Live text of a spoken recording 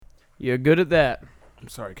You're good at that. I'm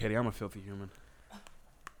sorry, Katie. I'm a filthy human.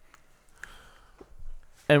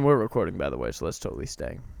 And we're recording, by the way, so let's totally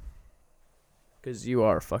stay. Because you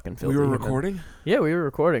are a fucking filthy We were human. recording? Yeah, we were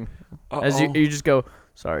recording. As you just go,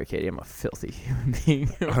 sorry, Katie, I'm a filthy human being.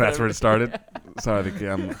 Oh, that's where it started? Sorry,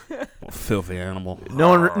 I'm a filthy animal. No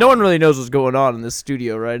one really knows what's going on in this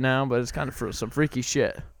studio right now, but it's kind of some freaky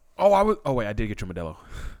shit. Oh, wait, I did get your Modelo.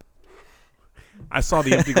 I saw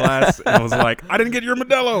the empty glass, and I was like, I didn't get your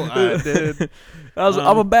Modelo. I did.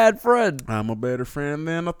 I'm a bad friend. I'm a better friend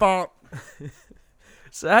than I thought.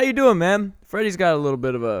 So how you doing, man? Freddie's got a little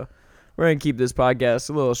bit of a... We're going to keep this podcast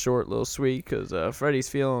a little short, a little sweet, because Freddie's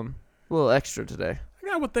feeling a little extra today. I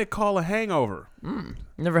got what they call a hangover.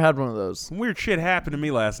 Never had one of those. Some weird shit happened to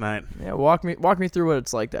me last night. Yeah, walk me through what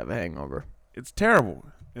it's like to have a hangover. It's terrible.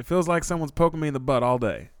 It feels like someone's poking me in the butt all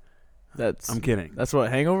day. I'm kidding. That's what a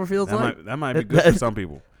hangover feels like? That might be good for some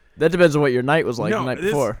people. That depends on what your night was like the night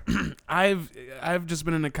before. I've just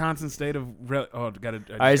been in a constant state of... All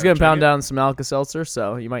right, he's going to pound down some Alka-Seltzer,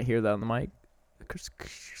 so you might hear that on the mic.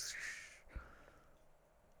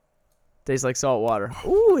 Tastes like salt water.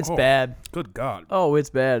 Ooh, it's bad. Good God. Oh, it's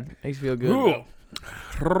bad. Makes you feel good.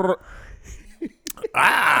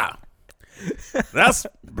 That's...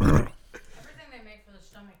 Everything they make for the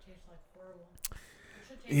stomach tastes like horrible.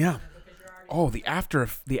 Yeah. Oh, the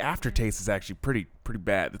aftertaste is actually pretty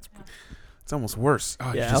bad. It's almost worse.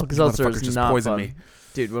 Oh, yeah, you Alka-Seltzer is not poisoned fun. me.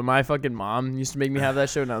 Dude, when my fucking mom used to make me have that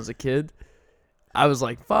shit when I was a kid, I was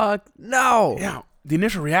like, fuck, no. Yeah, the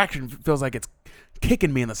initial reaction feels like it's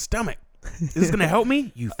kicking me in the stomach. Is this going to help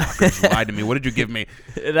me? You fuckers lied to me. What did you give me?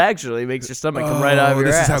 It actually makes your stomach come right out of your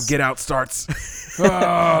this ass. is how Get Out starts.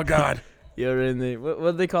 Oh, God. You're in the,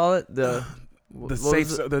 what do they call it? The naughty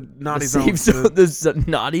zone. The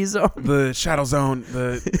naughty zone? The shadow zone.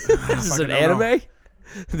 This is an anime?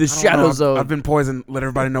 The shadow zone. I've been poisoned. Let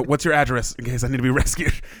everybody know. What's your address in case I need to be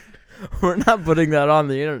rescued? We're not putting that on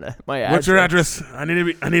the internet. What's your address? I need to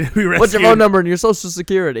be rescued. What's your phone number and your social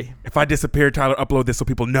security? If I disappear, Tyler, upload this so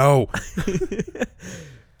people know.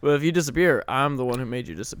 Well, if you disappear, I'm the one who made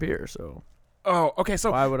you disappear. So. Oh, okay.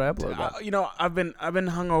 So why would I upload that? I've been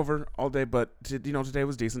hungover all day, but today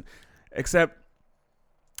was decent. Except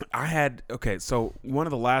I had So one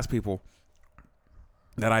of the last people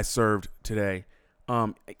that I served today,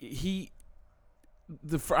 I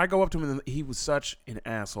go up to him and he was such an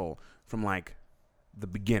asshole from like the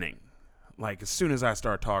beginning. Like as soon as I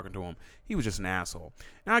started talking to him, he was just an asshole.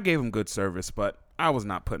 And I gave him good service, but I was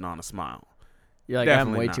not putting on a smile. You're like,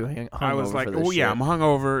 Definitely I'm way not. too hungover. I was like, I'm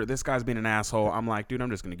hungover. This guy's being an asshole. I'm like, dude, I'm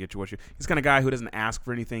just gonna get you what you. He's the kind of guy who doesn't ask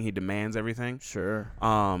for anything. He demands everything. Sure.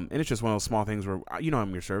 And it's just one of those small things where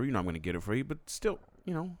I'm your server. I'm gonna get it for you, but still,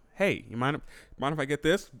 hey, you mind if I get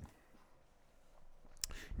this?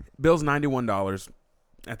 Bill's $91.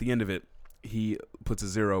 At the end of it, he puts a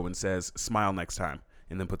 0 and says, "Smile next time,"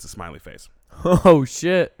 and then puts a smiley face. Oh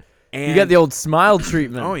shit! And you got the old smile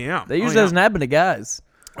treatment. Oh yeah. That usually doesn't happen to guys.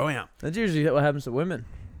 Oh yeah. That's usually what happens to women.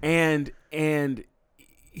 And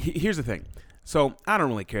here's the thing. So I don't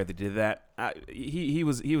really care that he did that. He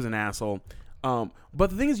was an asshole. But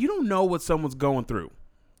the thing is, you don't know what someone's going through.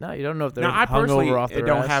 No, you don't know if they're I personally hungover off their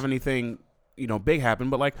don't ass. have anything big happen.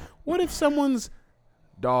 But like, what if someone's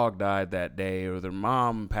dog died that day, or their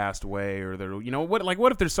mom passed away, or their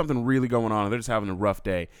what if there's something really going on and they're just having a rough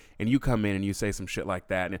day, and you come in and you say some shit like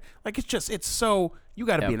that, and like it's so you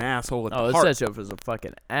got to be an asshole at the heart. Oh, it sets you up as a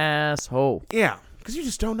fucking asshole. Yeah, because you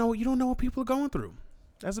just don't know. You don't know what people are going through.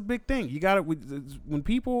 That's a big thing. You got to when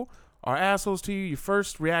people are assholes to you, your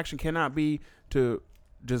first reaction cannot be to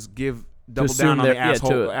just double down on the asshole.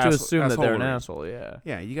 To assume that they're an asshole. Yeah.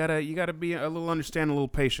 Yeah, you gotta be a little understanding, a little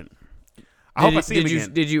patient. I hope I see him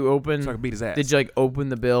again. Did you open? So I can beat his ass. Did you open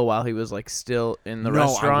the bill while he was like still in the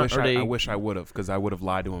restaurant? I wish I would have, because I would have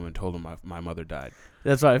lied to him and told him my mother died.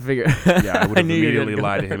 That's what I figured. Yeah, I would have immediately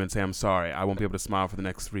lied to him and say, "I'm sorry. I won't be able to smile for the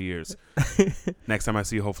next 3 years. Next time I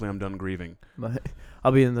see you, hopefully I'm done grieving." But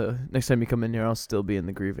I'll be next time you come in here, I'll still be in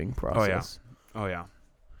the grieving process. Oh yeah.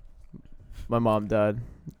 My mom died.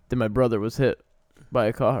 Then my brother was hit by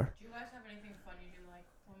a car. Do you guys have anything funny to do? Like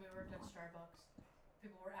when we worked at Starbucks,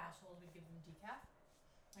 people were assholes. We'd give them decaf.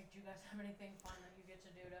 Like, do you guys have anything fun that you get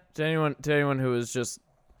to do To anyone who was just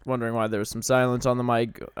wondering why there was some silence on the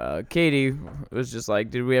mic, Katie was just like,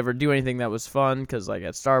 did we ever do anything that was fun? Because like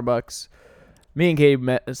at Starbucks, me and Katie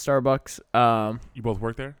met at Starbucks. You both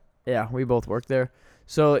work there? Yeah, we both worked there.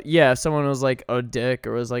 So yeah, if someone was like a dick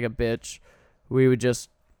or was like a bitch, we would just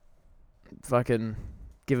fucking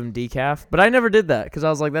give him decaf. But I never did that because I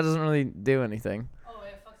was like, that doesn't really do anything. Oh,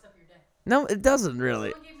 it fucks up your day. No, it doesn't really.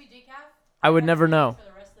 If someone gave me decaf, I would never know. for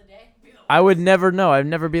the rest of the day. I would never know. I'd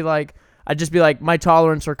never be like, I'd just be like, my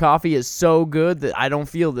tolerance for coffee is so good that I don't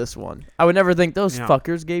feel this one. I would never think those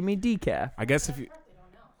fuckers gave me decaf. I guess if you... They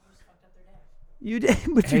don't know. You just fucked up their day. You did,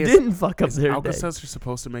 but Hey, you didn't fuck up Is their day. Alka-Seltzer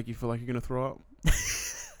supposed to make you feel like you're going to throw up?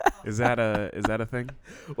 Is that a thing?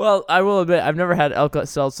 Well, I will admit, I've never had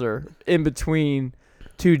Alka-Seltzer in between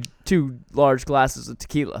two large glasses of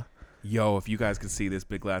tequila. Yo, if you guys can see this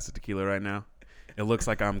big glass of tequila right now, it looks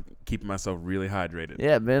like I'm keeping myself really hydrated.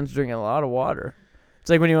 Yeah, Ben's drinking a lot of water. It's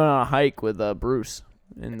like when you went on a hike with Bruce,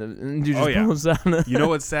 and you just pulls down. You know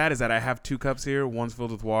what's sad is that I have 2 cups here. One's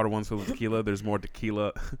filled with water, one's filled with tequila. There's more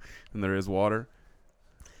tequila than there is water.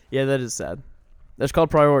 Yeah, that is sad. That's called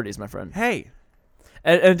priorities, my friend. Hey.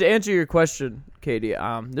 And to answer your question, Katie,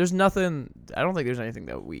 there's nothing. I don't think there's anything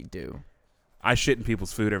that we do. I shit in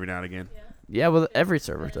people's food every now and again. Yeah, well, every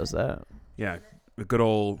server does that. Yeah, a good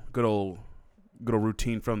old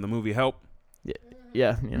routine from the movie Help.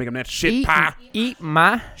 Yeah. Make them that shit pie. Eat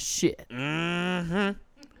my shit. Mm-hmm.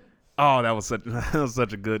 Oh, that was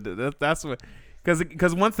such a good. That's what.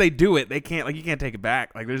 Because once they do it, they can't you can't take it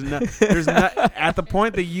back. Like there's not at the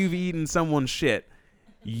point that you've eaten someone's shit,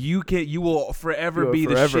 you will forever be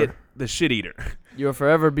the shit eater. You'll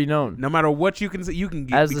forever be known. No matter what you can say, you can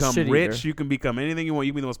become rich. Eater. You can become anything you want.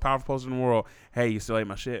 You can be the most powerful person in the world. Hey, you still ate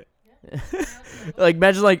my shit.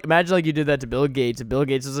 imagine you did that to Bill Gates, and Bill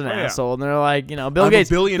Gates is an asshole, and they're like, Bill I'm Gates,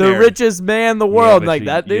 a billionaire, the richest man in the world, like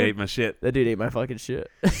that dude. You ate my shit. That dude ate my fucking shit.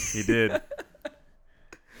 He did. I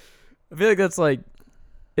feel like that's like,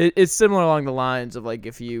 it's similar along the lines of like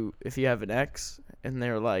if you have an ex and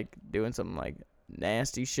they're like doing some like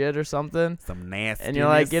nasty shit or something, some nasty, and you're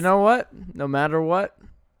like, you know what? No matter what,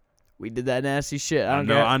 we did that nasty shit. I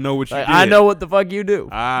know what you did. I know what the fuck you do.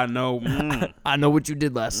 I know. I know what you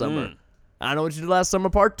did last summer. I know what you did last summer,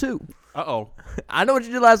 part 2. Uh-oh. I know what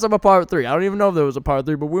you did last summer, part 3. I don't even know if there was a part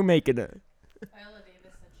 3, but we're making it. Viola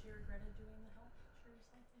Davis said she regretted doing the help.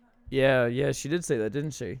 Yeah, she did say that,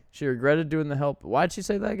 didn't she? She regretted doing the help. Why'd she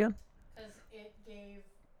say that again? Because it gave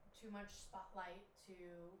too much spotlight to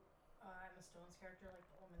Emma Stone's character, like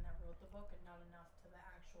the woman that wrote the book, and not enough to the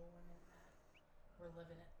actual women that were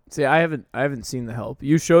living it. See, I haven't seen the help.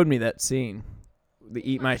 You showed me that scene, the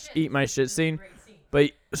eat my shit scene. But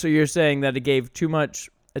so you're saying that it gave too much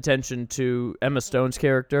attention to Emma Stone's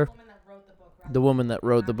character, the woman that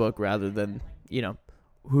wrote the book, rather than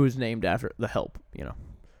who's named after the help.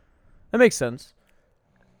 That makes sense.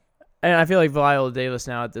 And I feel like Viola Davis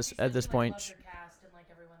now at this point.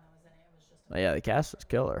 Yeah, the cast was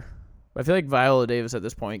killer. But I feel like Viola Davis at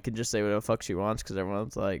this point can just say whatever the fuck she wants because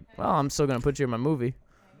everyone's like, well, I'm still gonna put you in my movie.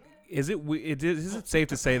 Is it safe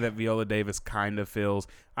to say that Viola Davis kind of feels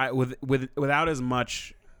without as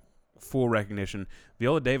much full recognition?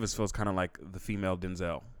 Viola Davis feels kind of like the female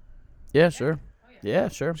Denzel. Yeah, sure. Yeah,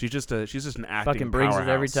 sure. She's just an acting fucking brings powerhouse.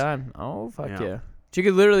 it every time. Oh fuck yeah. She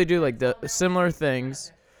could literally do like the similar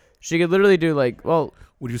things. She could literally do like, well,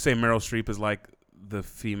 would you say Meryl Streep is like the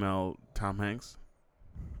female Tom Hanks?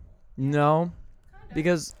 No,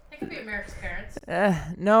 because. It could be America's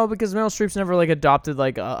Parents. No, because Meryl Streep's never like adopted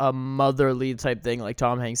like a motherly type thing like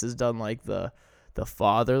Tom Hanks has done like the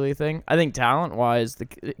fatherly thing. I think talent wise, the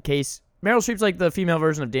case Meryl Streep's like the female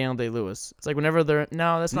version of Daniel Day-Lewis. It's like whenever that's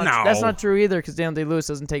not true either because Daniel Day-Lewis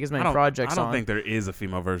doesn't take as many projects on. I don't think there is a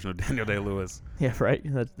female version of Daniel Day-Lewis. Yeah, right.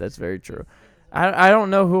 That's very true. I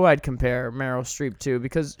don't know who I'd compare Meryl Streep to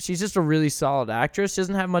because she's just a really solid actress. She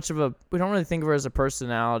doesn't have much of a. We don't really think of her as a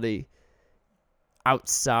personality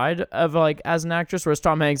outside of like as an actress, whereas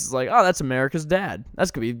Tom Hanks is like, oh, that's America's dad.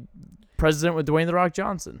 That's gonna be president with Dwayne The Rock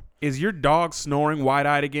Johnson. Is your dog snoring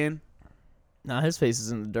wide-eyed again? Nah, his face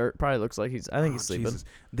is in the dirt. Probably looks like he's sleeping. Jesus.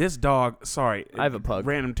 This dog, sorry, I have a pug.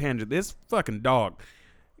 Random tangent. This fucking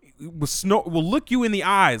will look you in the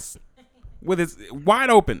eyes with its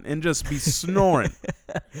wide open and just be snoring.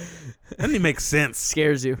 Doesn't even make sense.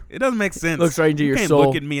 Scares you. It doesn't make sense. Looks right into your soul. soul. You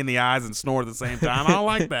can't look at me in the eyes and snore at the same time. I don't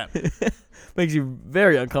like that. Makes you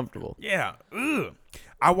very uncomfortable. Yeah. Ugh.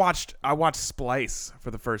 I watched Splice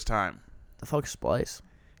for the first time. The fuck Splice?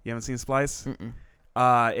 You haven't seen Splice? Mm-mm.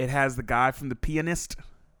 It has the guy from The Pianist.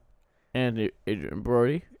 And Adrian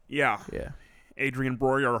Brody? Yeah. Adrian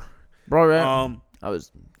Brody. Bro, I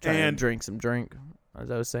was trying to drink some drink as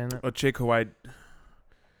I was saying that. A chick who I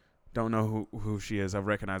don't know who she is. I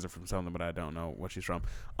recognize her from something, but I don't know what she's from.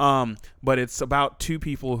 But it's about two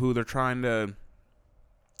people who they're trying to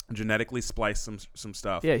genetically splice some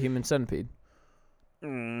stuff. Yeah, human centipede.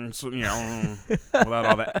 So without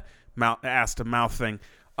all that ass to mouth thing.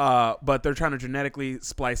 But they're trying to genetically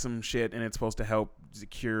splice some shit, and it's supposed to help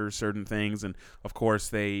cure certain things. And of course,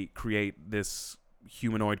 they create this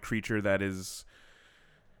humanoid creature that is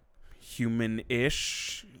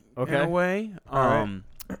human-ish in Okay. a way. All right.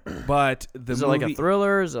 But the Is it movie, like a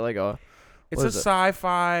thriller? Is it like a? it's what a is it?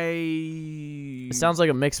 sci-fi. It sounds like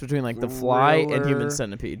a mix between like The Fly and thriller. Human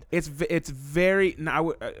Centipede. It's very.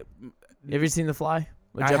 No, Have you seen The Fly?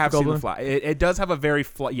 With I Jeff have seen Goldblum? The Fly. It does have a very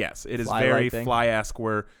yes, it is Fly-like very thing. Fly-esque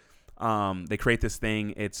where they create this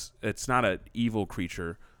thing. It's not an evil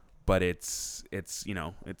creature, but it's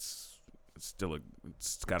still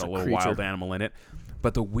it's got a little creature. wild animal in it.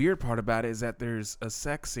 But the weird part about it is that there's a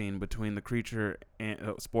sex scene between the creature and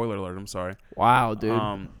spoiler alert, I'm sorry. Wow,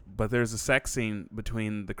 dude. But there's a sex scene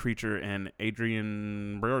between the creature and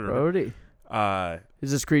Adrian Brody. Uh,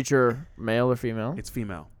 Is this creature male or female? it's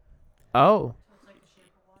female. Oh.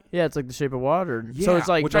 Yeah, it's like The Shape of Water. So Yeah, it's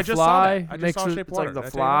like which The I just saw Fly that. I just mixed saw with Shape of it's like Water. The Did I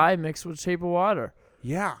tell you Fly mixed with Shape of Water.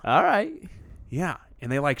 Yeah. All right. Yeah.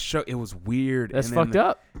 And they like show it was weird. That's and then fucked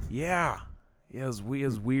up. Yeah. Yeah, it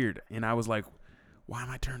was weird. And I was like, why am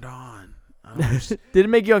I turned on? I don't understand. Did it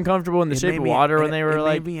make you uncomfortable in The It Shape made of me- Water when it- they were it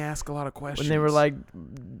like made me ask a lot of questions. when they were like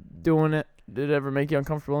doing it? Did it ever make you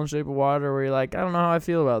uncomfortable in Shape of Water where you're like, I don't know how I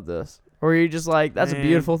feel about this? Or you're just like, that's a Man.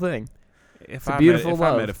 beautiful thing. if a I beautiful met, if I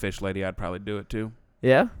love. met a fish lady, I'd probably do it too.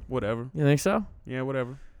 Yeah? Whatever. You think so? Yeah,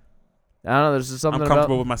 whatever. I don't know. There's just something I'm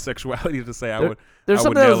comfortable about with my sexuality to say I There- would. there's I would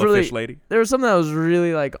something that nail was a really fish lady. there was something that was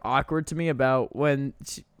really like awkward to me about when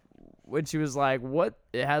she was like, what,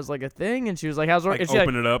 it has like a thing, and she was like, how's it work? Like And she,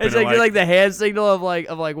 open it up it's and like, like the hand signal of like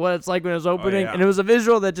what it's like when it's opening, yeah. and it was a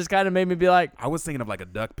visual that just kind of made me be like, I was thinking of like a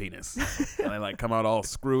duck penis, and they like come out all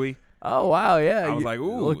screwy. oh wow, yeah. I was You- like,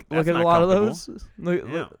 ooh, look that's at a not lot of comfortable. those.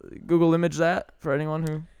 Yeah. Google image that for anyone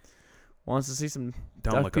who wants to see some.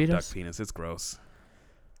 Don't Duck look up duck penis? penis. It's gross.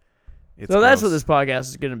 It's So that's what gross. this podcast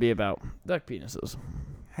is going to be about. Duck penises.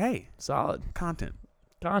 Hey, Solid content.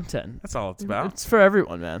 content. That's all it's about. It's for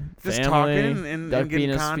everyone, man. Just Family, talking and duck getting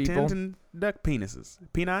penis content people. and duck penises.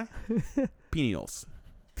 Peni? Penials.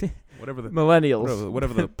 Whatever the Millennials.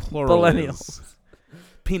 whatever the plural Millennials. is.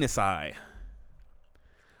 Penisi.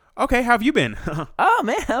 Okay, how have you been? Oh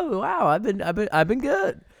man! Oh, wow, I've been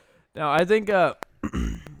good. Now I think.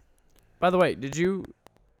 By the way,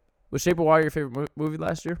 was Shape of Water your favorite movie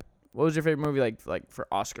last year? What was your favorite movie like for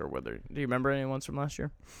Oscar? Whether do you remember any ones from last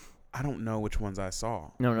year? I don't know which ones I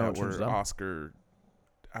saw. No, that which ones were though? Oscar.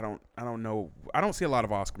 I don't know. I don't see a lot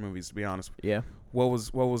of Oscar movies, to be honest. Yeah. What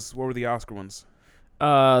were the Oscar ones?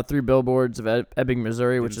 3 Billboards of Ebbing,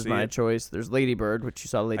 Missouri, which Didn't is see my it. choice. There's Lady Bird, which you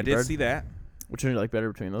saw Lady I did Bird. see that. Which one do you like better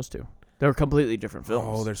between those two? They're completely different films.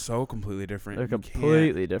 Oh, they're so completely different. They're You can't-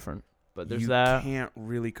 completely different. But there's you that. can't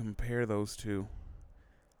really compare those two.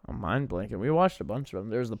 I'm mind blanking. We watched a bunch of them.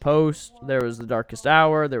 There was The Post. There was The Darkest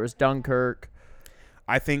Hour. There was Dunkirk.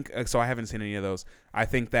 I think so. I haven't seen any of those. I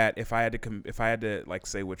think that if I had to like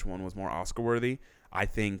say which one was more Oscar worthy, I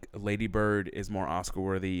think Lady Bird is more Oscar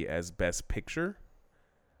worthy as Best Picture.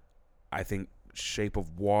 I think Shape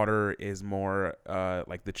of Water is more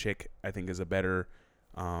like the chick. I think is a better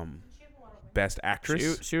Best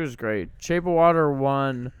Actress. She was great. Shape of Water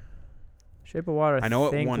won. Shape of Water. I know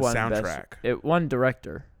it think won Best- soundtrack. It won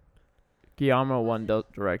director. Guillermo won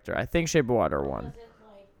director. I think Shape of Water won. Was it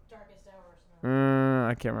like Darkest Hour or something?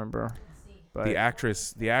 I can't remember. Let's see. But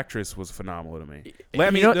The actress was phenomenal to me.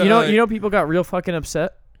 you know, people got real fucking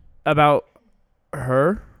upset about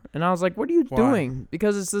her, and I was like, "What are you Why? doing?"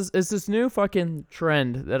 Because it's this new fucking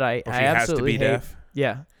trend that I She I has to absolutely be hate. deaf.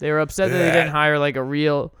 Yeah, they were upset that they didn't hire like a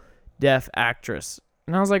real deaf actress,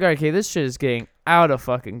 and I was like, "Okay, this shit is getting out of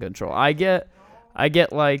fucking control." I get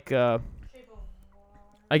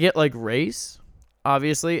like race,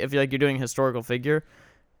 obviously. If you're doing a historical figure,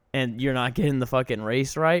 and you're not getting the fucking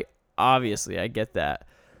race right, obviously I get that.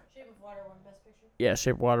 Shape of Water won Best Picture. Yeah,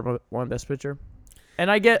 Shape of Water won Best Picture. And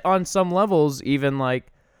I get on some levels even like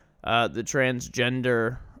the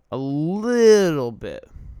transgender a little bit.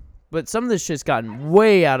 But some of this shit's gotten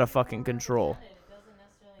way out of fucking control. It doesn't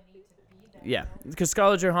necessarily need to be that. Yeah, because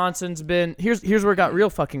Scarlett Johansson's been... Here's where it got real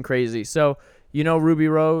fucking crazy. So, you know Ruby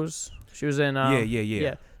Rose? She was in...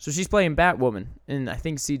 Yeah. So she's playing Batwoman in, I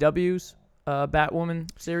think, CW's Batwoman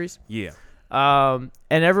series. Yeah. And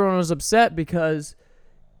everyone was upset because...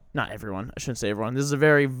 Not everyone. I shouldn't say everyone. This is a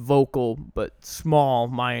very vocal but small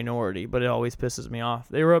minority, but it always pisses me off.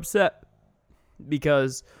 They were upset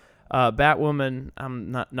because Batwoman,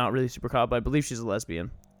 I'm not really super caught, but I believe she's a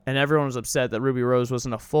lesbian. And everyone was upset that Ruby Rose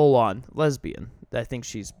wasn't a full-on lesbian. I think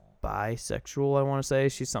she's bisexual, I want to say.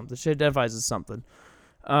 She's something. She identifies as something.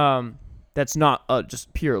 That's not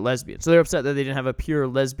just pure lesbian. So they're upset that they didn't have a pure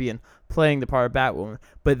lesbian playing the part of Batwoman.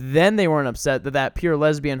 But then they weren't upset that pure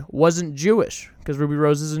lesbian wasn't Jewish, because Ruby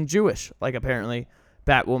Rose isn't Jewish, like apparently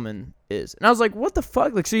Batwoman is. And I was like, what the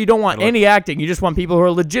fuck? Like, so you don't want Hello? any acting. You just want people who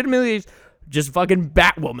are legitimately just fucking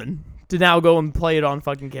Batwoman to now go and play it on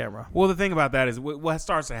fucking camera. Well, the thing about that is what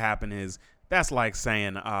starts to happen is that's like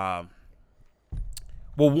saying,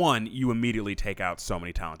 well, one, you immediately take out so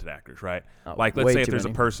many talented actors, right? Oh, like, let's way say if too there's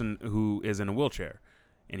many. a person who is in a wheelchair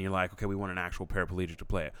and you're like, okay, we want an actual paraplegic to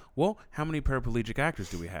play it. Well, how many paraplegic actors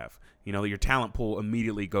do we have? You know, your talent pool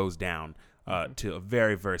immediately goes down to a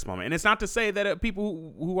very, very small amount. And it's not to say that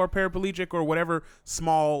people who are paraplegic or whatever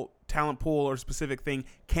small talent pool or specific thing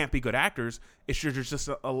can't be good actors. It's just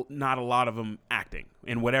not a lot of them acting.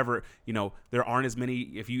 And whatever, you know, there aren't as many.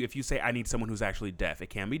 If you say I need someone who's actually deaf, it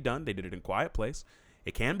can be done. They did it in Quiet Place.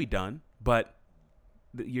 It can be done, but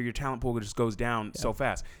your talent pool just goes down so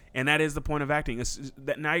fast. And that is the point of acting. It's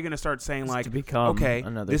that now you're going to start saying like, okay,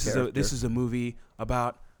 this is a movie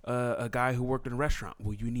about a guy who worked in a restaurant.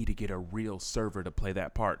 Well, you need to get a real server to play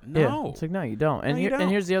that part. No, Yeah, it's like no, you don't. And you don't. And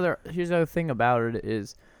here's the other thing about it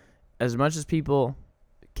is, as much as people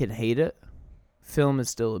can hate it, film is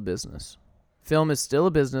still a business. Film is still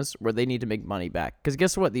a business where they need to make money back. Because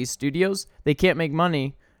guess what? These studios, they can't make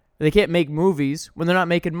money. They can't make movies when they're not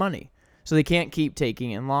making money. So they can't keep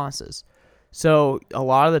taking in losses. So a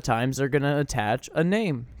lot of the times they're going to attach a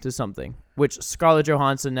name to something, which Scarlett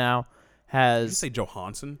Johansson now has. Did you say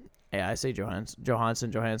Johansson? Yeah, I say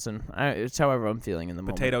Johansson. It's however I'm feeling in the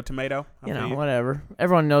moment. Potato, tomato. You know, whatever.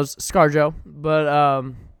 Everyone knows ScarJo.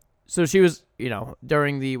 But, so she was, you know,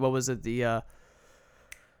 during the, what was it, the,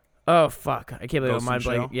 oh, fuck. I can't believe my mind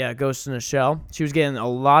blank. Yeah, Ghost in the Shell. She was getting a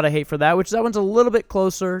lot of hate for that, which that one's a little bit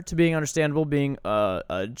closer to being understandable, being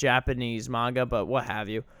a Japanese manga, but what have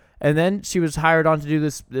you. And then she was hired on to do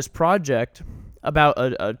this project about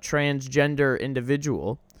a transgender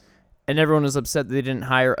individual, and everyone was upset that they didn't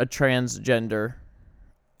hire a transgender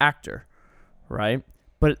actor, right?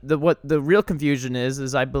 But what the real confusion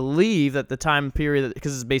is I believe that the time period,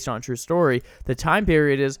 because it's based on a true story, the time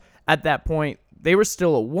period is at that point, they were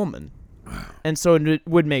still a woman. And so it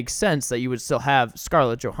would make sense that you would still have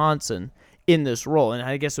Scarlett Johansson in this role. And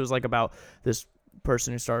I guess it was like about this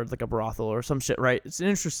person who started like a brothel or some shit, right? It's an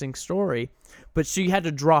interesting story. But she had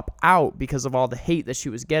to drop out because of all the hate that she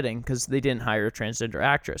was getting because they didn't hire a transgender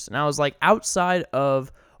actress. And I was like, outside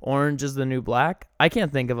of Orange is the New Black, I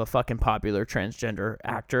can't think of a fucking popular transgender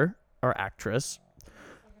actor or actress.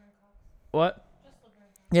 What?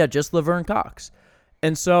 Yeah, just Laverne Cox.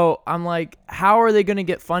 And so I'm like, how are they going to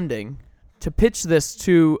get funding to pitch this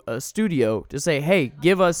to a studio to say, hey,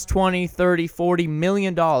 give us 20, 30, 40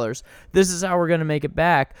 million dollars. This is how we're going to make it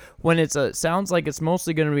back, when sounds like it's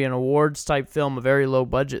mostly going to be an awards type film, a very low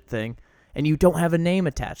budget thing, and you don't have a name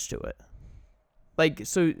attached to it. Like,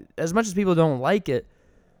 so as much as people don't like it,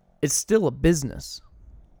 it's still a business.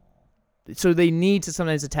 So they need to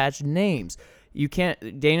sometimes attach names. You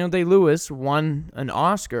can't. Daniel Day-Lewis won an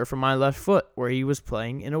Oscar for My Left Foot, where he was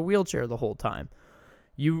playing in a wheelchair the whole time.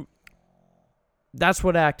 That's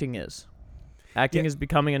what acting is. Acting is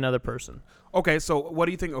becoming another person. Okay, so what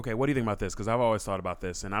do you think? Okay, what do you think about this? Because I've always thought about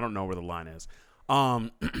this, and I don't know where the line is.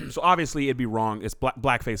 So obviously it'd be wrong. It's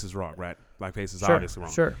blackface is wrong, right? Blackface is obviously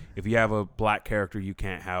wrong. Sure. If you have a black character, you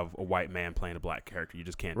can't have a white man playing a black character. You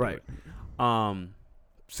just can't do it.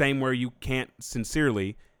 Same where you can't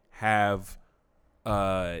sincerely have.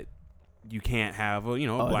 You can't have a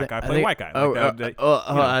black guy play a white guy.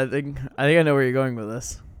 I think I know where you're going with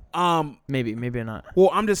this. Maybe not. Well,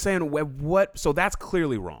 I'm just saying what. So that's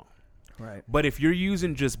clearly wrong. Right. But if you're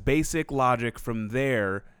using just basic logic from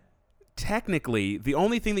there, technically, the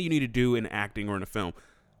only thing that you need to do in acting or in a film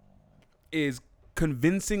is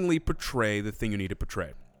convincingly portray the thing you need to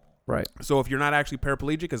portray. Right. So if you're not actually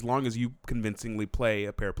paraplegic, as long as you convincingly play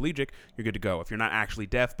a paraplegic, you're good to go. If you're not actually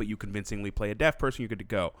deaf, but you convincingly play a deaf person, you're good to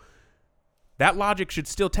go. That logic should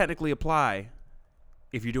still technically apply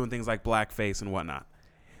if you're doing things like blackface and whatnot.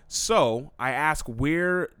 So I ask,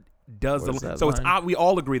 where does line? We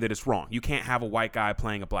all agree that it's wrong. You can't have a white guy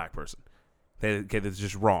playing a black person. Okay, that's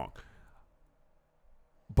just wrong.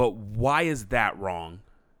 But why is that wrong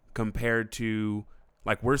compared to,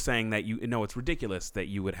 like, we're saying that it's ridiculous that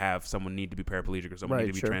you would have someone need to be paraplegic or someone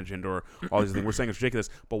need to be transgender or all these things. We're saying it's ridiculous,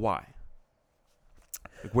 but why?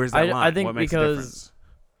 Like, where's that line? I think what makes because, the difference?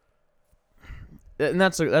 And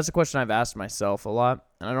that's a question I've asked myself a lot,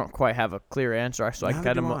 and I don't quite have a clear answer. So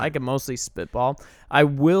I can mostly spitball. I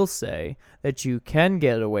will say that you can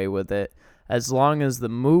get away with it as long as the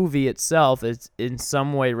movie itself is in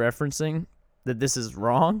some way referencing that this is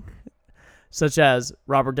wrong, such as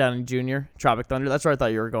Robert Downey Jr., Tropic Thunder. That's where I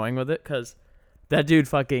thought you were going with it, because that dude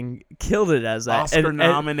fucking killed it as that. Oscar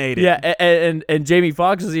nominated. Yeah, and Jamie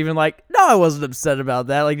Foxx was even like, no, no, I wasn't upset about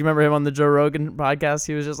that. Like, you remember him on the Joe Rogan podcast?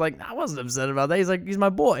 He was just like, I wasn't upset about that. He's like, he's my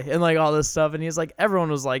boy, and like all this stuff. And he's like, everyone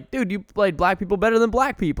was like, dude, you played black people better than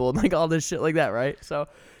black people, and like all this shit like that, right? So.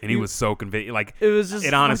 And he was so convinced. Like, it was just.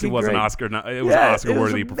 It honestly was great. an Oscar. It was an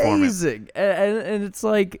Oscar-worthy performance. Amazing, and it's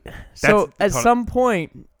like, so at some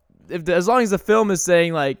point, as long as the film is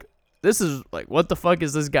saying like, this is like, what the fuck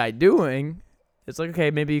is this guy doing? It's like, okay,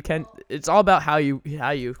 maybe you can. It's all about how you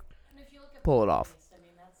pull it off. I mean,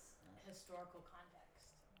 that's historical context.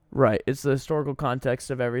 Right. It's the historical context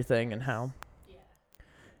of everything and how. Yeah.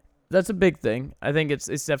 That's a big thing. I think it's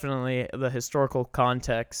definitely the historical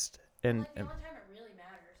context and. The only time it really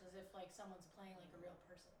matters is if like someone's playing like a real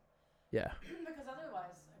person. Yeah. Because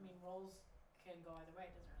otherwise, I mean, roles can go either way.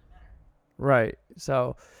 It doesn't really matter. Right.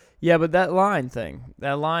 So, yeah, but that line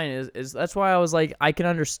is that's why I was like, I can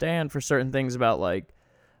understand for certain things about like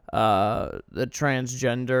the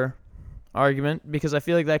transgender argument, because I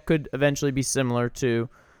feel like that could eventually be similar to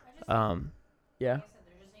yeah. Like I said,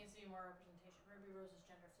 there just needs to be more representation.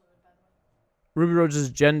 Ruby Rose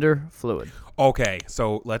is gender fluid. Okay,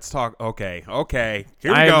 so let's talk. Okay.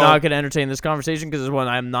 Here we I go. am not going to entertain this conversation because it's one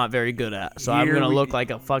I'm not very good at. So I'm going to look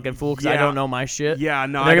like a fucking fool because I don't know my shit. Yeah,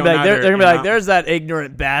 no, they're I don't gonna be like, either, they're going to be like, there's that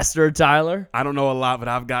ignorant bastard, Tyler. I don't know a lot, but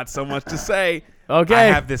I've got so much to say. Okay. I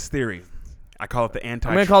have this theory. I call it the anti.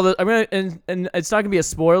 I'm gonna call this. And it's not gonna be a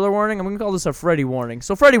spoiler warning. I'm gonna call this a Freddie warning.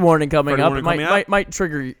 So Freddie warning coming Freddie up. warning It might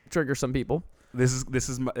trigger some people. This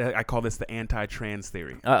is I call this the anti-trans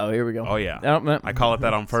theory. Here we go. Oh yeah, I call it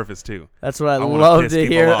that on purpose too. That's what I love to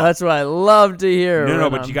hear. That's what I love to hear.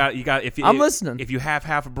 No, but you got. I'm listening. If you have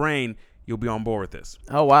half a brain, you'll be on board with this.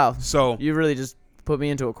 Oh wow. So you really just put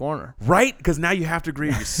me into a corner, right? Because now you have to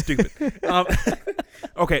agree. You're stupid.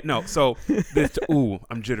 Okay, no. So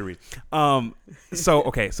I'm jittery. So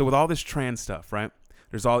with all this trans stuff, right?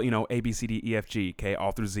 There's all A, B, C, D, E, F, G, okay,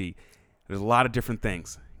 all through Z. There's a lot of different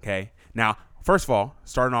things. Okay. Now, first of all,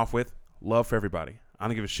 starting off with love for everybody. I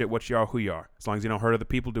don't give a shit what you are, who you are. As long as you don't hurt other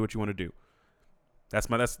people, do what you want to do. That's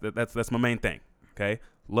my main thing. Okay.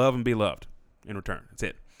 Love and be loved in return. That's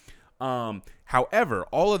it. However,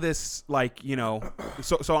 all of this,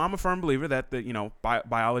 so I'm a firm believer that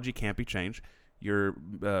biology can't be changed. You're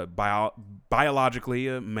biologically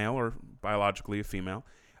a male or biologically a female.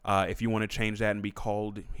 If you want to change that and be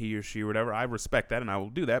called he or she or whatever, I respect that, and I will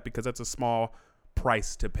do that because that's a small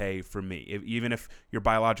price to pay for me. Even if you're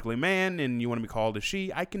biologically a man and you want to be called a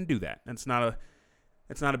she, I can do that. It's not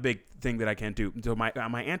a big thing that I can't do. So my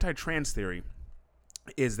anti-trans theory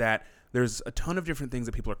is that there's a ton of different things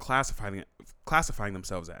that people are classifying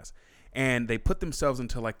themselves as, and they put themselves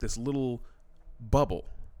into like this little bubble.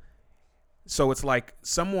 So it's like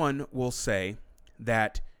someone will say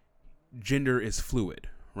that gender is fluid,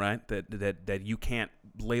 right? That you can't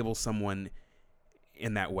label someone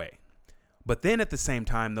in that way. But then at the same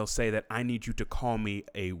time, they'll say that I need you to call me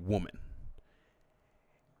a woman.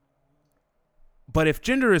 But if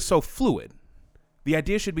gender is so fluid, the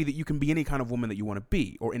idea should be that you can be any kind of woman that you want to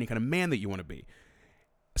be or any kind of man that you want to be.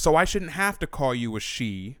 So I shouldn't have to call you a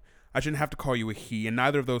she. I shouldn't have to call you a he, and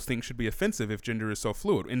neither of those things should be offensive if gender is so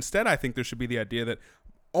fluid. Instead, I think there should be the idea that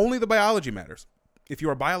only the biology matters. If you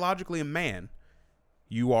are biologically a man,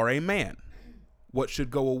 you are a man. What should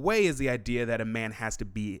go away is the idea that a man has to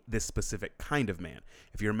be this specific kind of man.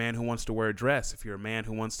 If you're a man who wants to wear a dress, if you're a man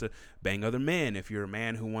who wants to bang other men, if you're a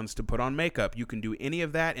man who wants to put on makeup, you can do any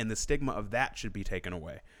of that, and the stigma of that should be taken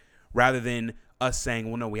away. Rather than us saying,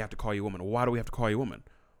 well, no, we have to call you a woman. Why do we have to call you a woman?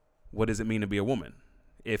 What does it mean to be a woman?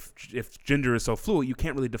 If gender is so fluid, you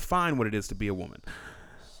can't really define what it is to be a woman.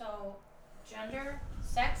 So,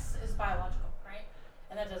 sex is biological, right?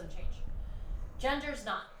 And that doesn't change. Gender's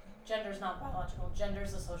not. Gender's not biological.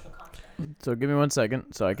 Gender's a social construct. So give me 1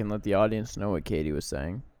 second so I can let the audience know what Katie was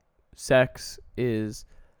saying. Sex is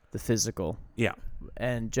the physical. Yeah.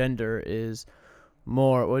 And gender is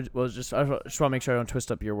more, I just want to make sure I don't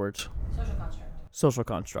twist up your words. Social construct. Social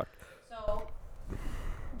construct. So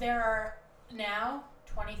there are now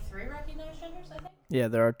 23 recognized genders, I think? Yeah,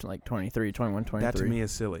 there are like 23, 21, 23. That to me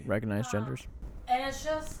is silly. Recognized genders. And it's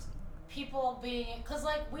just people being, because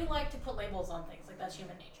like we like to put labels on things, like that's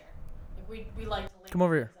human nature. Like we like to label come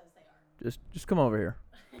over here. things as they are. Just come over here.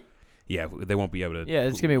 Yeah, they won't be able to. Yeah,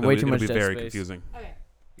 it's gonna be way too much. It'll be very space. confusing. Okay.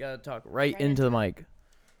 You gotta talk right into the mic.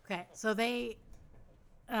 Okay, so they,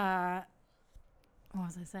 what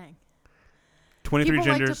was I saying? 23 people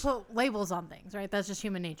genders. like to put labels on things, right? That's just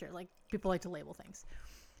human nature. Like people like to label things.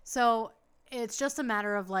 So it's just a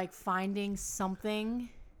matter of like finding something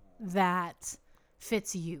that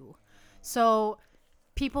fits you. So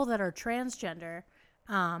people that are transgender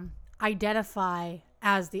identify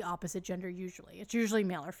as the opposite gender usually. It's usually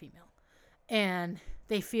male or female. and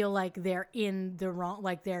they feel like they're in the wrong,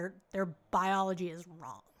 like their biology is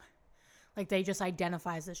wrong. Like they just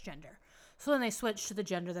identify as this gender. So then they switch to the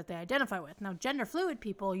gender that they identify with. Now, gender fluid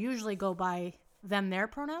people usually go by them, their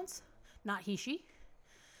pronouns, not he, she.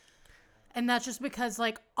 And that's just because,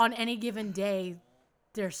 like, on any given day,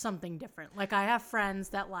 there's something different. Like, I have friends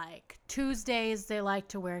that, like, Tuesdays, they like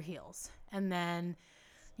to wear heels. And then,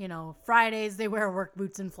 you know, Fridays, they wear work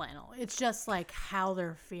boots and flannel. It's just, like, how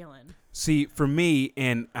they're feeling. See, for me,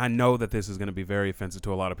 and I know that this is going to be very offensive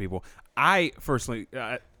to a lot of people, I, firstly,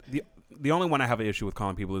 the only one I have an issue with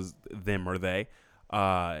calling people is them or they,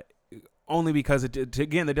 only because,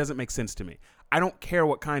 again, that doesn't make sense to me. I don't care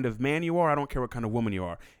what kind of man you are. I don't care what kind of woman you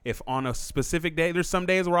are. If on a specific day, there's some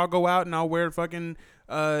days where I'll go out and I'll wear fucking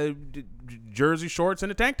jersey shorts and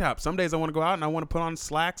a tank top. Some days I want to go out and I want to put on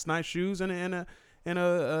slacks, nice shoes, and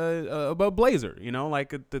a blazer. You know,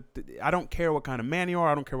 like I don't care what kind of man you are.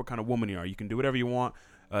 I don't care what kind of woman you are. You can do whatever you want.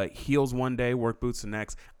 Heels one day, work boots the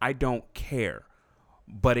next. I don't care.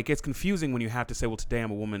 But it gets confusing when you have to say, well, today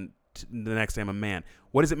I'm a woman, the next day I'm a man.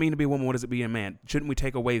 What does it mean to be a woman? What does it mean to be a man? Shouldn't we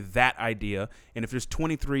take away that idea? And if there's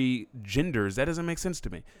 23 genders, that doesn't make sense to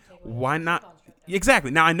me. Why not?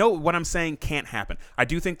 Exactly. Now, I know what I'm saying can't happen. I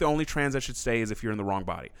do think the only trans that should stay is if you're in the wrong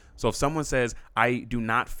body. So if someone says, I do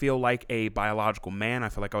not feel like a biological man, I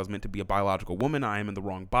feel like I was meant to be a biological woman, I am in the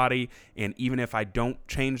wrong body. And even if I don't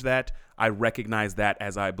change that, I recognize that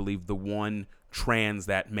as, I believe, the one trans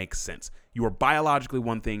that makes sense. You are biologically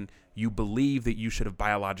one thing. You believe that you should have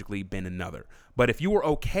biologically been another. But if you were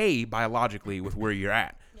okay biologically with where you're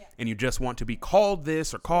at, and you just want to be called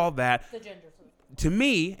this or called that, The gender fluid. to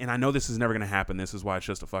me, and I know this is never going to happen, this is why it's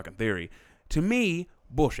just a fucking theory, to me,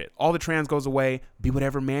 bullshit. All the trans goes away. Be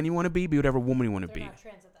whatever man you want to be whatever woman you want to be. They're not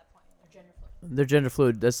trans at that point. They're gender fluid. They're gender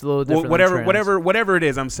fluid. That's a little different. Whatever it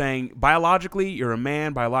is, I'm saying biologically you're a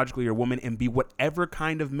man, biologically you're a woman, and be whatever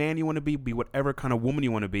kind of man you want to be whatever kind of woman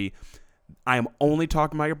you want to be. I am only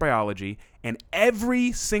talking about your biology, and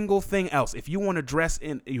every single thing else. If you want to dress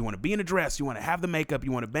in, you want to be in a dress, you want to have the makeup,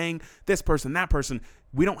 you want to bang this person, that person,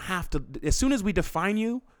 we don't have to. As soon as we define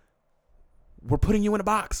you, we're putting you in a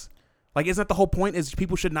box. Like, isn't that the whole point? Is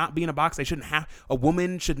people should not be in a box. They shouldn't have, a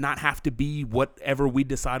woman should not have to be whatever we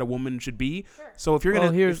decide a woman should be. Sure. So if you're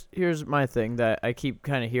gonna, here's my thing that I keep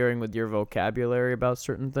kind of hearing with your vocabulary about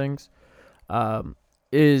certain things,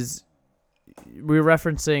 is we're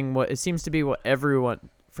referencing what it seems to be what everyone,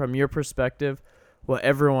 from your perspective, what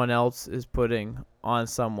everyone else is putting on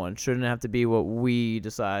someone shouldn't have to be what we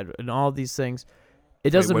decide, and all these things. It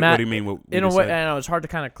doesn't matter. What do you mean? In a way, I know it's hard to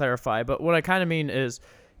kind of clarify, but what I kind of mean is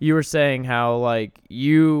you were saying how, like,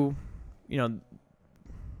 you know,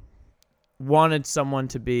 wanted someone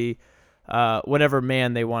to be whatever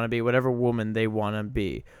man they want to be, whatever woman they want to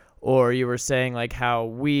be. Or you were saying, like, how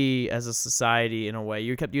we as a society, in a way,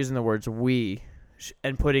 you kept using the words we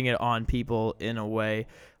and putting it on people in a way.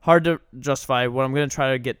 Hard to justify. What I'm going to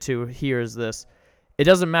try to get to here is this. It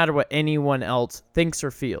doesn't matter what anyone else thinks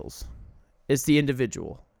or feels. It's the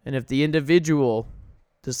individual. And if the individual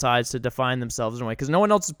decides to define themselves in a way, because no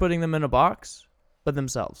one else is putting them in a box but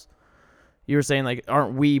themselves. You were saying, like,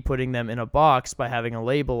 aren't we putting them in a box by having a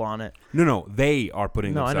label on it? No, they are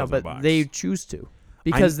putting themselves in a box. But they choose to.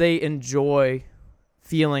 Because they enjoy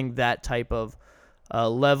feeling that type of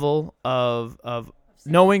level of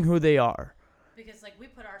knowing who they are. Because, like, we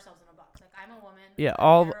put ourselves in a box. Like, I'm a woman. Yeah,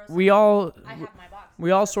 I have my box.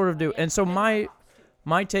 we all sort of do. And so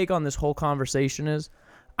my take on this whole conversation is,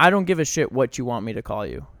 I don't give a shit what you want me to call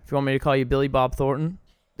you. If you want me to call you Billy Bob Thornton,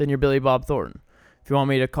 then you're Billy Bob Thornton. If you want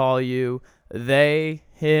me to call you they,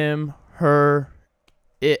 him, her,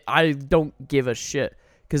 it, I don't give a shit.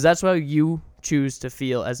 Because that's how you choose to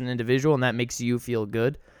feel as an individual, and that makes you feel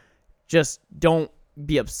good. Just don't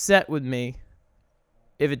be upset with me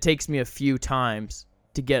if it takes me a few times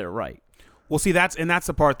to get it right. Well, see, that's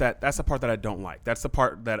the part that I don't like.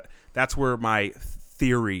 That's where my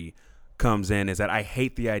theory comes in, is that I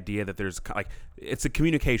hate the idea that there's, like, it's a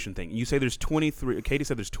communication thing. You say there's 23. Katie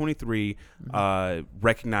said there's 23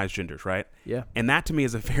 recognized genders, right? Yeah. And that to me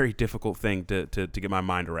is a very difficult thing to get my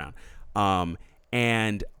mind around.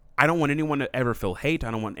 And I don't want anyone to ever feel hate.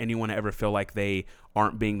 I don't want anyone to ever feel like they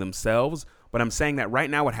aren't being themselves. But I'm saying that right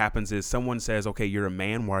now what happens is someone says, okay, you're a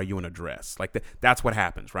man. Why are you in a dress? Like, that's what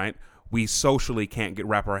happens, right? We socially can't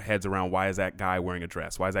wrap our heads around, why is that guy wearing a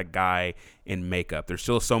dress? Why is that guy in makeup? There's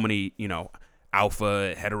still so many,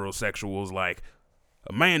 alpha heterosexuals, like,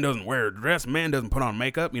 a man doesn't wear a dress, a man doesn't put on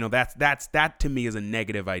makeup. That to me is a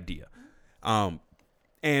negative idea.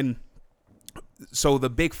 And so the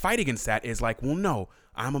big fight against that is like, well, no,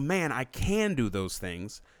 I'm a man. I can do those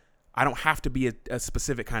things. I don't have to be a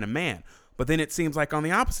specific kind of man. But then it seems like on the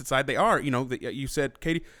opposite side, they are. You said,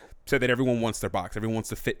 Katie said that everyone wants their box. Everyone wants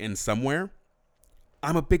to fit in somewhere.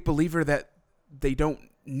 I'm a big believer that they don't.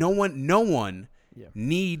 No one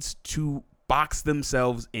needs to box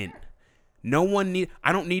themselves in.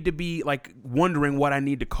 I don't need to be like wondering what I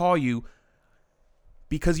need to call you,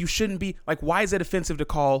 because you shouldn't be like, why is it offensive to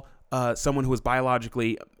call someone who is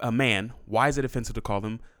biologically a man? Why is it offensive to call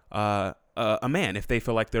them a man if they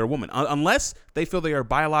feel like they're a woman? Unless they feel they are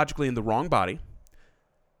biologically in the wrong body.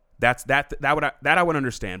 That I would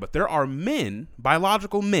understand. But there are men,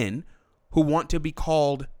 biological men, who want to be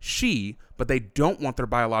called she, but they don't want their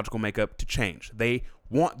biological makeup to change. They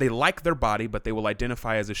like their body, but they will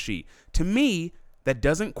identify as a she. To me, that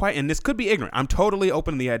doesn't quite, and this could be ignorant. I'm totally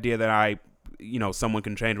open to the idea that someone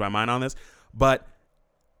can change my mind on this, but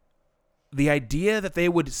the idea that they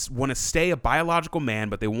would want to stay a biological man,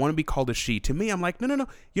 but they want to be called a she, to me, I'm like, no.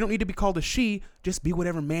 You don't need to be called a she. Just be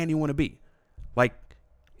whatever man you want to be. Like,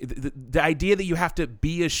 the idea that you have to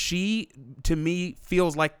be a she, to me,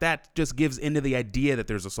 feels like that just gives into the idea that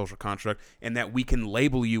there's a social construct and that we can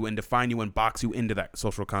label you and define you and box you into that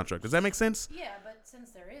social construct. Does that make sense? Yeah, but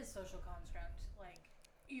since there is social construct, like,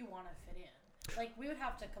 you want to fit in. Like, we would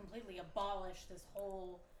have to completely abolish this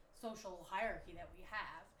whole social hierarchy that we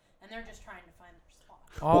have, and they're just trying to find their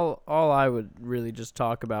spot. All I would really just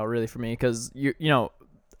talk about, really, for me, because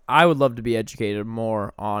I would love to be educated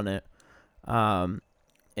more on it.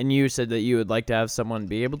 And you said that you would like to have someone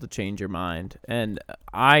be able to change your mind. And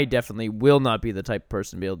I definitely will not be the type of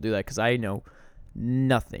person to be able to do that, because I know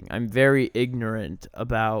nothing. I'm very ignorant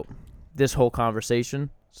about this whole conversation.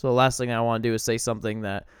 So the last thing I want to do is say something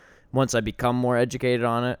that once I become more educated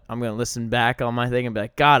on it, I'm going to listen back on my thing and be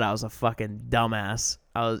like, God, I was a fucking dumbass.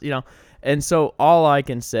 And so all I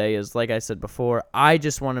can say is, like I said before, I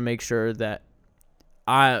just want to make sure that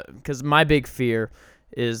because my big fear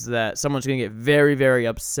is that someone's going to get very, very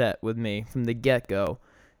upset with me from the get-go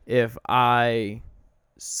if I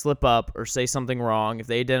slip up or say something wrong, if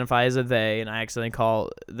they identify as a they and I accidentally call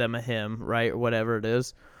them a him, right, or whatever it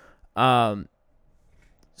is. So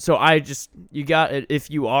you got it. If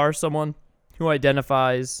you are someone who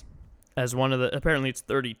identifies as one of the, apparently it's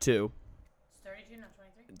 32. It's 32, not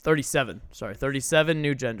 23? 37, sorry, 37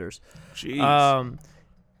 new genders. Jeez.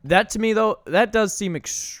 That to me though, that does seem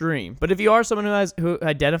extreme. But if you are someone who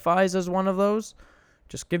identifies as one of those,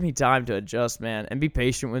 just give me time to adjust, man, and be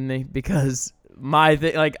patient with me, because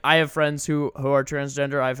I have friends who are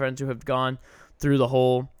transgender. I have friends who have gone through the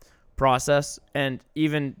whole process, and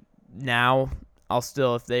even now, I'll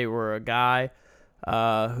still, if they were a guy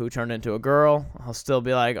who turned into a girl, I'll still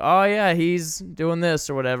be like, oh yeah, he's doing this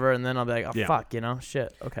or whatever, and then I'll be like, oh fuck,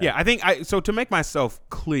 shit, okay. Yeah, I think so to make myself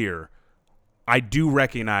clear, I do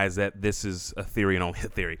recognize that this is a theory and only a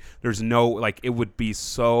theory. There's no, it would be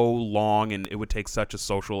so long and it would take such a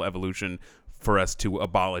social evolution for us to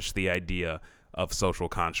abolish the idea of social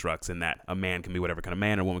constructs and that a man can be whatever kind of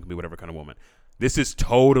man, or a woman can be whatever kind of woman. This is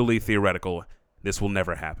totally theoretical. This will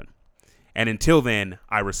never happen. And until then,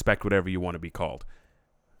 I respect whatever you want to be called.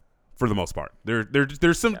 For the most part,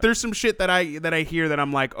 there's some shit that I hear that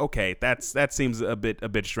I'm like, okay, that seems a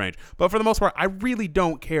bit strange. But for the most part, I really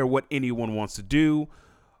don't care what anyone wants to do,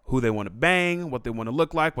 who they want to bang, what they want to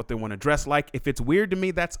look like, what they want to dress like. If it's weird to me,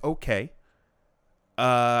 that's okay.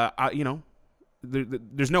 There's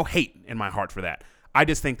no hate in my heart for that. I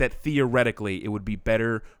just think that theoretically, it would be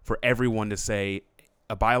better for everyone to say,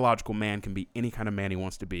 a biological man can be any kind of man he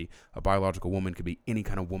wants to be. A biological woman can be any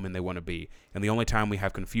kind of woman they want to be. And the only time we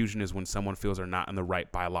have confusion is when someone feels they're not in the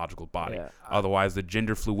right biological body. Yeah. Otherwise, the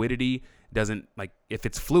gender fluidity doesn't, if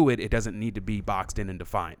it's fluid, it doesn't need to be boxed in and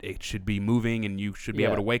defined. It should be moving, and you should be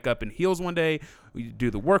able to wake up in heels one day,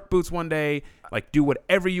 do the work boots one day, do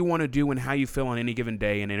whatever you want to do and how you feel on any given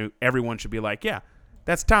day. And everyone should be like, yeah,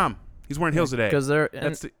 that's Tom. He's wearing heels today.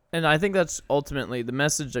 And I think that's ultimately the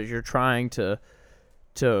message that you're trying to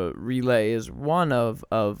relay is one of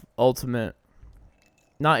ultimate,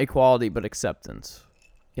 not equality, but acceptance.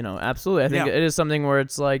 Absolutely. I think it is something where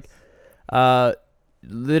it's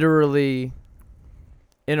literally,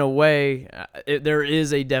 in a way, there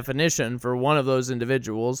is a definition for one of those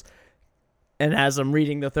individuals. And as I'm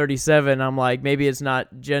reading the 37, I'm like, maybe it's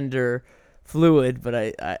not gender fluid, but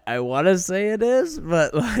I want to say it is.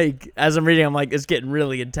 But as I'm reading, I'm like, it's getting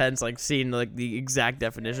really intense, seeing the exact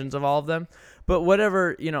definitions of all of them. But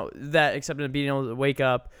whatever, that except being able to wake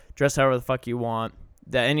up, dress however the fuck you want,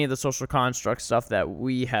 that any of the social construct stuff that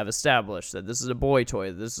we have established, that this is a boy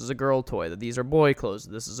toy, that this is a girl toy, that these are boy clothes,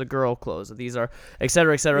 that this is a girl clothes, that these are, et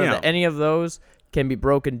cetera, that any of those can be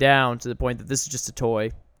broken down to the point that this is just a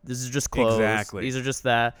toy. This is just clothes. Exactly. These are just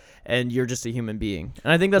that, and you're just a human being.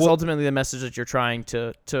 And I think that's ultimately the message that you're trying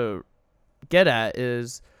to get at,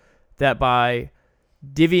 is that by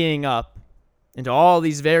divvying up into all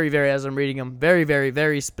these very, very, as I'm reading them, very, very,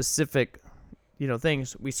 very specific,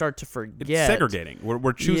 things, we start to forget. It's segregating.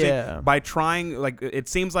 We're choosing by trying. Like, it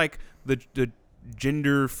seems like the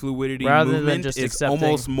gender fluidity rather movement than just is accepting,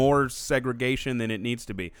 almost more segregation than it needs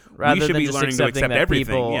to be. Rather we should than be just learning to accept that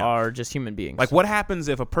everything. People are just human beings. Like, what happens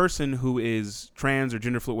if a person who is trans or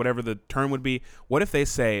gender fluid, whatever the term would be, what if they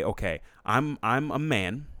say, okay, I'm a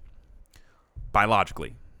man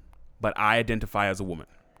biologically, but I identify as a woman,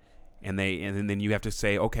 and then you have to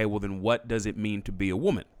say, okay, well then what does it mean to be a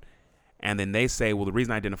woman? And then they say, well, the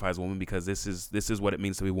reason I identify as a woman because this is what it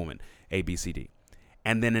means to be a woman, A, B, C, D.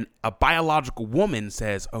 And then a biological woman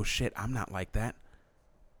says, oh shit, I'm not like that.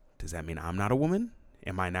 Does that mean I'm not a woman?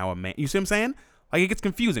 Am I now a man? You see what I'm saying? Like, it gets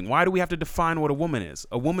confusing. Why do we have to define what a woman is?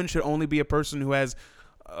 A woman should only be a person who has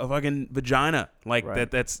a fucking vagina. Like, right.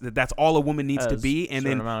 That's all a woman needs to be. And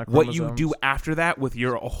then what you do after that with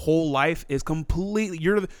your whole life is completely,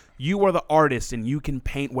 you are the artist and you can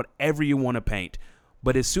paint whatever you want to paint.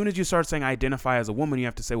 But as soon as you start saying I identify as a woman, you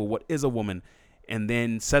have to say, well, what is a woman? And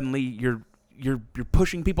then suddenly you're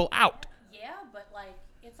pushing people out. Yeah, but like,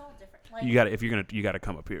 it's all different. Like, you gotta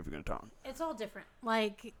come up here if you're gonna talk. It's all different.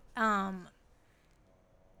 Like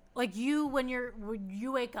you, when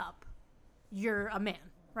you wake up, you're a man,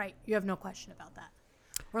 right? You have no question about that.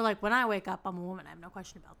 Or like, when I wake up, I'm a woman. I have no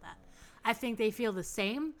question about that. I think they feel the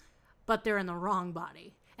same, but they're in the wrong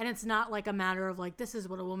body. And it's not like a matter of like, this is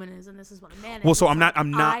what a woman is and this is what a man is. Well, so I'm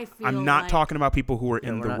not talking about people who are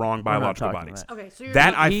in the wrong biological bodies. Okay, so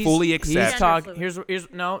that I fully accept.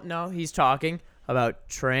 He's talking about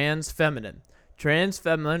trans feminine. Trans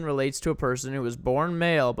feminine relates to a person who was born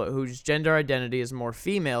male but whose gender identity is more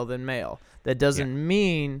female than male. That doesn't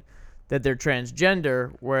mean that they're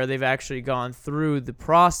transgender, where they've actually gone through the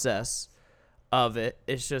process of it.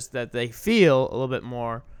 It's just that they feel a little bit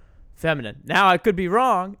more feminine. Now, I could be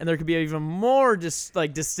wrong, and there could be an even more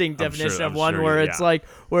distinct definition of one where it's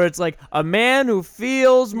like a man who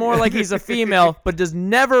feels more like he's a female but does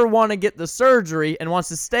never want to get the surgery and wants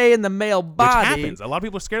to stay in the male body. Which happens. A lot of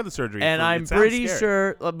people are scared of the surgery. And I'm pretty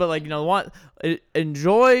sure, but it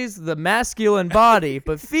enjoys the masculine body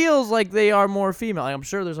but feels like they are more female. I'm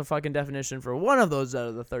sure there's a fucking definition for one of those out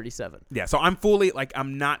of the 37. Yeah, so I'm fully,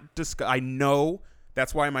 I'm not, I know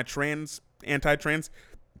that's why my anti-trans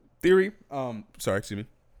theory, in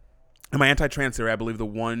my anti-trans theory, I believe the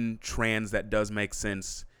one trans that does make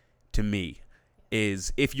sense to me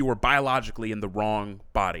is if you were biologically in the wrong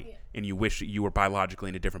body and you wish that you were biologically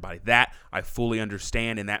in a different body. That I fully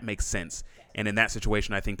understand, and that makes sense. And in that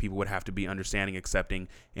situation, I think people would have to be understanding, accepting,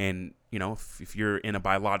 and, if you're in a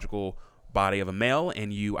biological body of a male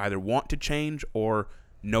and you either want to change or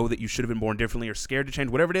know that you should have been born differently or scared to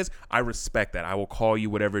change, whatever it is, I respect that. I will call you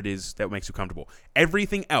whatever it is that makes you comfortable.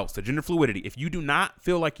 Everything else, the gender fluidity, if you do not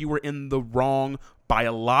feel like you were in the wrong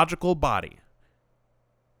biological body,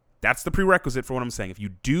 that's the prerequisite for what I'm saying.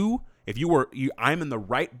 I'm in the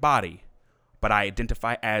right body, but I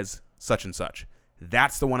identify as such and such.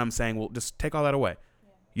 That's the one I'm saying, well, just take all that away.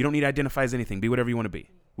 You don't need to identify as anything. Be whatever you want to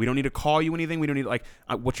be. We don't need to call you anything. We don't need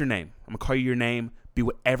what's your name? I'm going to call you your name. Be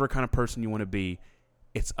whatever kind of person you want to be.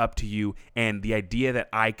 It's up to you. And the idea that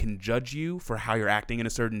I can judge you for how you're acting in a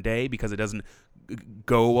certain day because it doesn't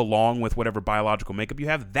go along with whatever biological makeup you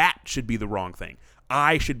have, that should be the wrong thing.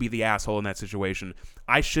 I should be the asshole in that situation.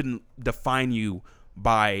 I shouldn't define you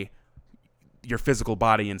by your physical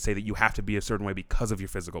body and say that you have to be a certain way because of your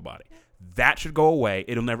physical body. That should go away.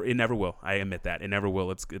 It never will. I admit that. It never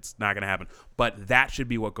will. It's not going to happen. But that should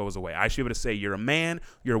be what goes away. I should be able to say you're a man,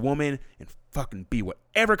 you're a woman, and fucking be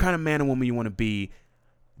whatever kind of man and woman you want to be.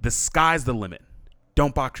 The sky's the limit.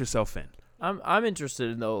 Don't box yourself in. I'm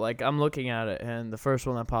interested in, though, I'm looking at it, and the first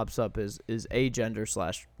one that pops up is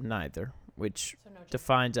agender/neither, which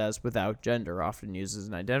defines as without gender, often used as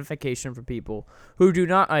an identification for people who do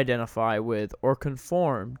not identify with or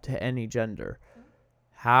conform to any gender.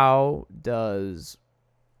 How does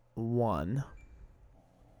one...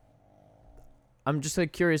 I'm just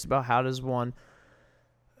curious about how does one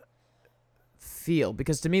feel?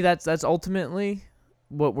 Because to me, that's ultimately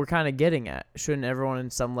what we're kind of getting at. Shouldn't everyone in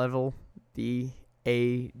some level be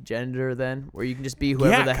a gender then, where you can just be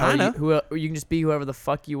whoever the hell you can just be whoever the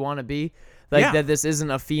fuck you want to be? That this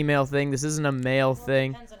isn't a female thing, this isn't a male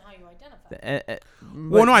thing. Depends on how you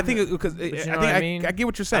identify. I think because I get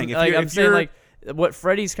what you're saying. I'm saying what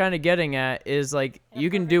Freddie's kind of getting at is you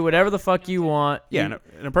can do whatever the fuck you want. Yeah,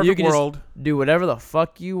 in a perfect world, do whatever the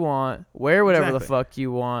fuck you want, wear whatever the fuck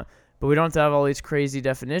you want, But we don't have to have all these crazy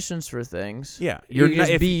definitions for things. Yeah, You can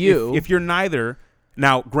just be you. If you're neither.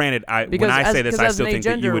 Now, granted, when I say this, I still think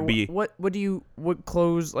that you would be. What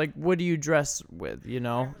clothes, like, what do you dress with, you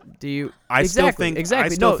know? Do you... I still think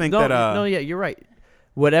No, yeah, you're right.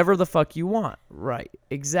 Whatever the fuck you want. Right.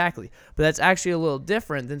 Exactly. But that's actually a little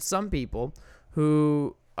different than some people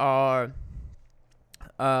who are,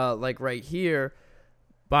 like right here,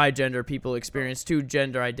 bi-gender people experience two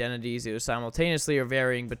gender identities either simultaneously or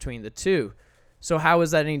varying between the two. So how is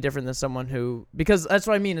that any different than someone who... Because that's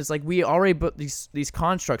what I mean. It's like we already put these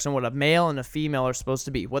constructs on what a male and a female are supposed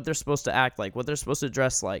to be, what they're supposed to act like, what they're supposed to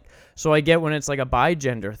dress like. So I get when it's like a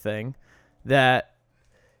bi-gender thing that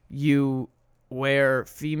you wear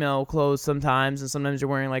female clothes sometimes and sometimes you're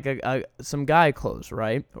wearing like some guy clothes,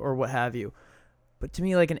 right? Or what have you. But to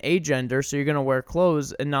me, like an agender, so you're going to wear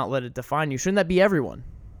clothes and not let it define you. Shouldn't that be everyone?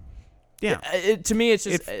 Yeah. To me, it's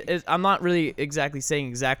just I'm not really exactly saying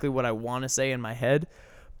exactly what I want to say in my head,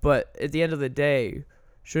 but at the end of the day,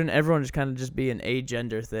 shouldn't everyone just kind of just be an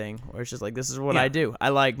agender thing, where it's just like, this is what I do. I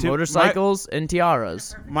like motorcycles and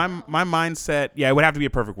tiaras. My mindset, it would have to be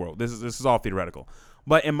a perfect world. This is all theoretical.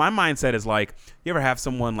 But in my mindset is like, you ever have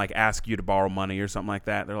someone like ask you to borrow money or something like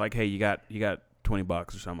that? They're like, hey, you got $20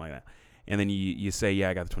 or something like that, and then you say,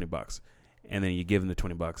 yeah, I got the $20. And then you give them the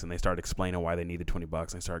 $20, and they start explaining why they need the $20, and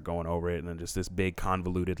they start going over it, and then just this big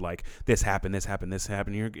convoluted like this happened,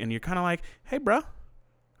 and you're kind of like, hey, bro, I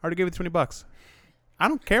already gave you the $20. I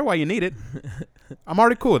don't care why you need it. I'm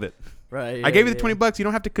already cool with it. Right. Yeah, I gave you the $20. You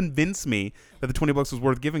don't have to convince me that the $20 was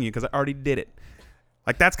worth giving you because I already did it.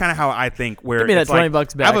 Like that's kind of how I think. Where give me that $20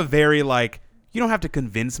 back. I have a very like, you don't have to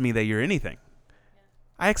convince me that you're anything.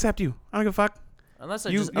 I accept you. I don't give a fuck. Unless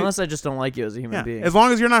I just don't like you as a human being. As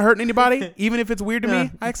long as you're not hurting anybody, even if it's weird to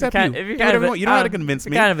me, I accept you. If you're you don't have to convince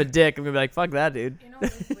me. You're kind of a dick. I'm gonna be like, fuck that, dude. You know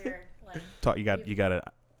what's weird? Like, you got to.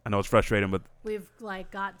 I know it's frustrating, but we've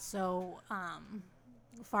like got so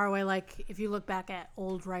far away. Like if you look back at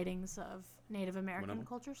old writings of Native American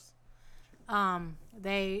cultures,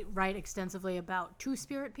 they write extensively about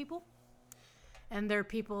two-spirit people, and they're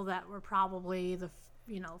people that were probably the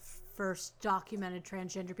first documented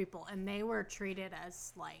transgender people, and they were treated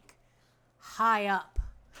as like high up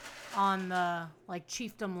on the like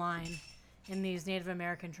chiefdom line in these Native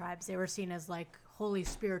American tribes. They were seen as like holy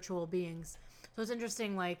spiritual beings. So it's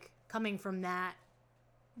interesting, like coming from that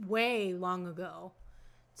way long ago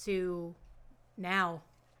to now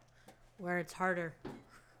where it's harder.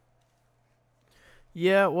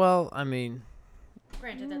 Yeah, well, I mean,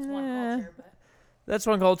 granted that's one culture, but that's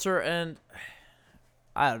one culture, and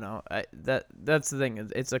I don't know. That's the thing.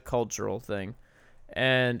 It's a cultural thing,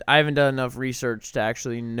 and I haven't done enough research to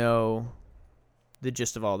actually know the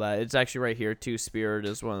gist of all that. It's actually right here. Two-spirit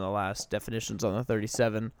is one of the last definitions on the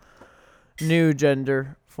 37 new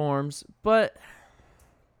gender forms. But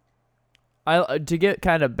to get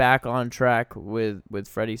kind of back on track with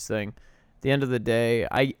Freddie's thing, at the end of the day,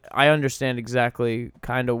 I understand exactly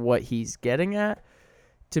kind of what he's getting at.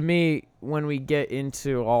 To me, when we get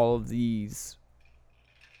into all of these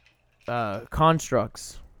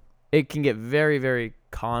constructs, it can get very, very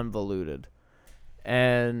convoluted,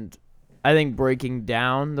 and I think breaking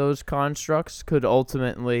down those constructs could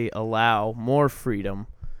ultimately allow more freedom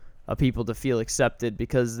of people to feel accepted,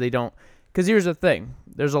 because here's the thing,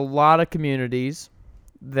 there's a lot of communities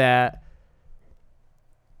that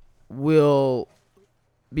will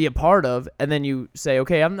be a part of, and then you say,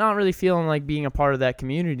 okay, I'm not really feeling like being a part of that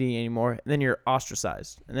community anymore, and then you're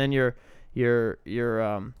ostracized, and then you're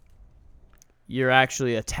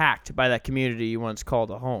actually attacked by that community you once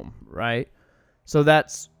called a home, right? So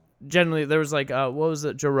that's generally, there was like, what was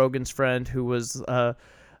it, Joe Rogan's friend who was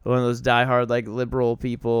one of those diehard like liberal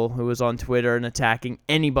people who was on Twitter and attacking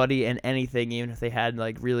anybody and anything, even if they had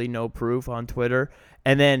like really no proof on Twitter.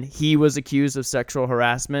 And then he was accused of sexual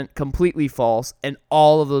harassment, completely false, and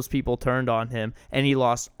all of those people turned on him, and he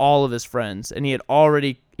lost all of his friends. And he had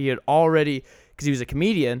already, because he was a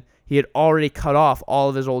comedian, he had already cut off all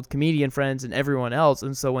of his old comedian friends and everyone else.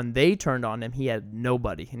 And so when they turned on him, he had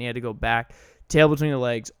nobody, and he had to go back, tail between the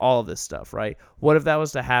legs, all of this stuff, right? What if that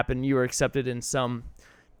was to happen? You were accepted in some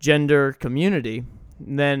gender community,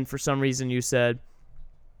 and then for some reason you said,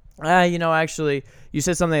 actually, you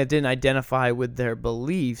said something that didn't identify with their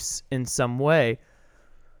beliefs in some way.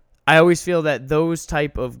 I always feel that those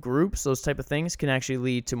type of groups, those type of things can actually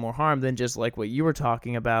lead to more harm than just like what you were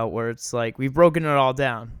talking about, where it's like, we've broken it all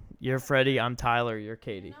down. You're Freddie, I'm Tyler, you're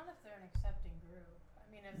Katie. Not if they're an accepting group.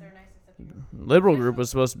 I mean, if they're a nice accepting group. Liberal group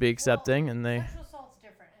was supposed to be accepting, and they... Sexual assault's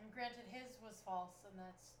different, and granted, his was false, and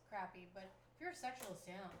that's crappy, but if you're a sexual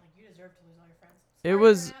assailant, like, you deserve to lose all your friends. Sorry, It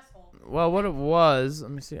was... you're an asshole. Well, what it was,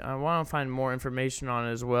 let me see. I want to find more information on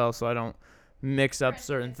it as well, so I don't mix up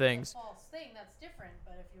certain things. It's a false thing, that's different.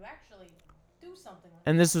 But if you actually do something like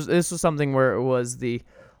And this was something where it was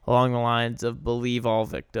along the lines of believe all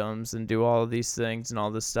victims and do all of these things and all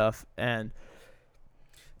this stuff. And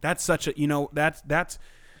that's such a that's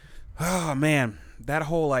oh man, that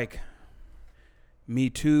whole like Me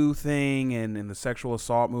Too thing and the sexual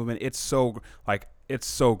assault movement. It's so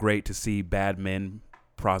great to see bad men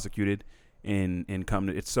prosecuted and come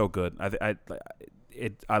to. It's so good.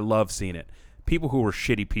 I love seeing it. People who are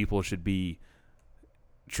shitty people should be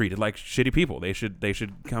treated like shitty people. They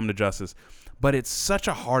should come to justice. But it's such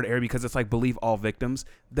a hard area because it's like believe all victims.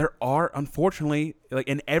 There are, unfortunately, like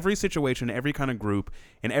in every situation, every kind of group,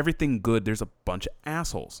 in everything good, there's a bunch of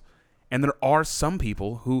assholes. And there are some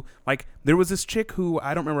people who, like, there was this chick who,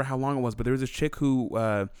 I don't remember how long it was, but there was this chick who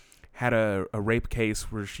had a rape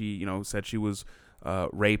case where she, said she was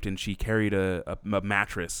raped and she carried a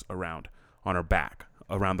mattress around on her back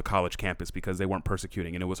around the college campus because they weren't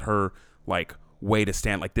persecuting. And it was her, like, way to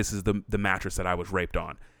stand, like, this is the mattress that I was raped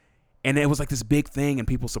on. And it was like this big thing and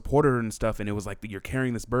people supported her and stuff. And it was like, you're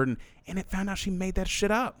carrying this burden. And it found out she made that shit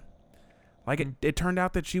up. Like, it turned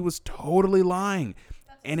out that she was totally lying.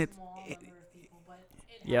 And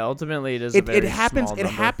ultimately it is a very happens. small It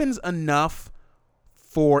number. happens enough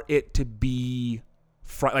for it to be,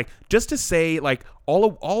 like, just to say, like,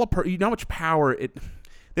 you know how much power it.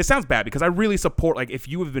 This sounds bad because I really support, like, if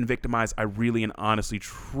you have been victimized, I really and honestly,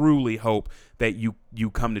 truly hope that you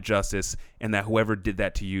come to justice and that whoever did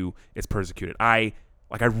that to you is persecuted. I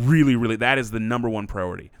really, really, that is the number one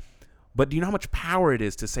priority. But do you know how much power it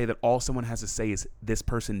is to say that all someone has to say is this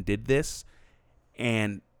person did this,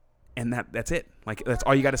 and that's it. Like, that's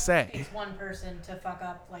all you got to say. It takes one person to fuck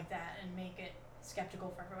up like that and make it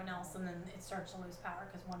skeptical for everyone else, and then it starts to lose power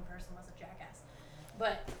because one person was a jackass.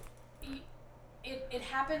 But it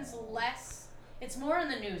happens less. It's more in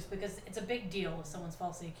the news because it's a big deal if someone's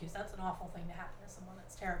falsely accused. That's an awful thing to happen to someone.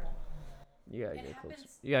 That's terrible. You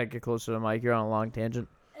gotta get closer to the mic. You're on a long tangent.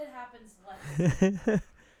 It happens less.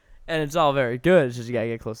 And it's all very good. It's just you gotta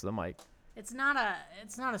get close to the mic. It's not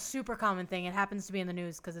a super common thing. It happens to be in the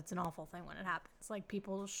news because it's an awful thing when it happens. Like,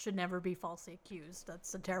 people should never be falsely accused.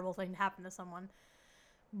 That's a terrible thing to happen to someone.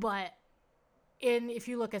 But if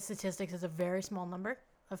you look at statistics, it's a very small number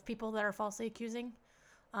of people that are falsely accusing.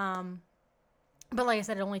 But like I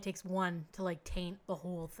said, it only takes one to, like, taint the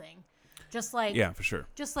whole thing. Just like, yeah, for sure.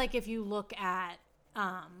 Just like if you look at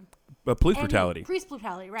but police brutality. Police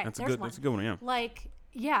brutality, right? That's a good one. Yeah. Like,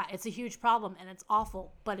 yeah, it's a huge problem and it's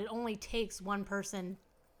awful, but it only takes one person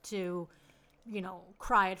to,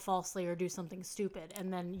 cry it falsely or do something stupid,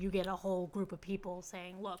 and then you get a whole group of people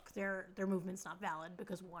saying, look, their movement's not valid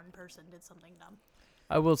because one person did something dumb.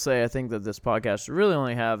 I will say I think that this podcast should really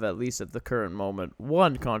only have, at least at the current moment,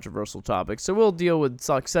 one controversial topic. So we'll deal with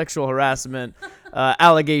sexual harassment,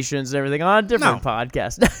 allegations, and everything on a different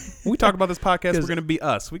podcast. When we talk about this podcast, we're going to be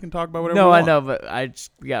us. We can talk about whatever we want. I know, but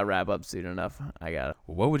we got to wrap up soon enough.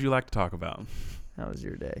 What would you like to talk about? How was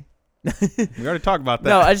your day? We already talked about that.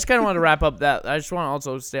 No, I just kind of want to wrap up that. I just want to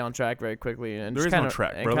also stay on track very quickly and there just is no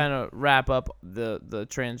track, and kind of wrap up the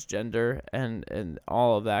transgender and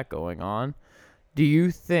all of that going on. Do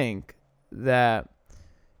you think that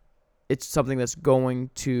it's something that's going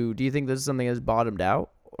to? Do you think this is something that's bottomed out,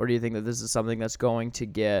 or do you think that this is something that's going to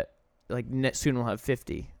get, like, soon we'll have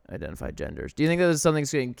 50 identified genders? Do you think that this is something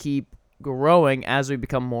that's going to keep growing as we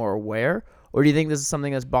become more aware, or do you think this is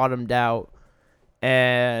something that's bottomed out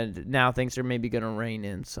and now things are maybe going to rein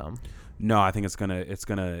in some? No, I think it's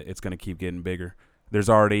gonna keep getting bigger. There's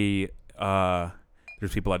already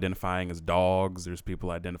there's people identifying as dogs. There's people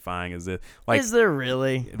identifying as this. Like, is there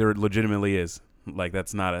really? There legitimately is. Like,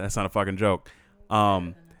 that's not a fucking joke.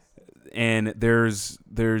 And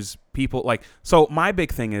there's people, like, so my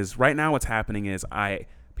big thing is right now what's happening is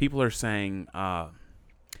people are saying I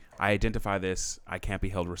identify this. I can't be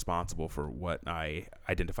held responsible for what I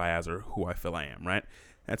identify as or who I feel I am. Right.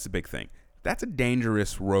 That's the big thing. That's a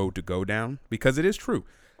dangerous road to go down because it is true.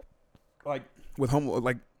 Like with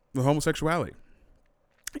homosexuality.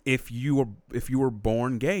 If you were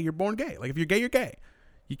born gay, you're born gay. Like, if you're gay, you're gay.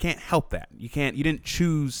 You can't help that. You didn't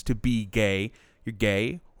choose to be gay. You're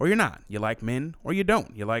gay or you're not. You like men or you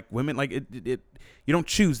don't. You like women. Like, you don't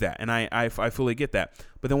choose that. And I fully get that.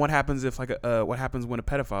 But then what happens if, like, what happens when a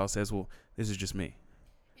pedophile says, well, this is just me.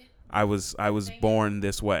 I was born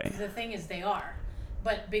this way. The thing is, they are.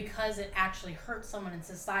 But because it actually hurts someone in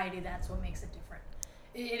society, that's what makes it different.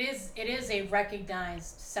 It is a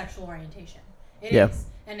recognized sexual orientation. It is.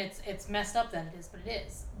 And it's messed up that it is, but it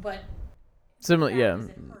is. But Similar, that yeah. because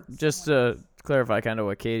it hurts Just someone to else. clarify kind of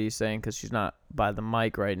what Katie's saying, because she's not by the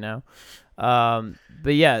mic right now.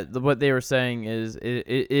 But yeah, what they were saying is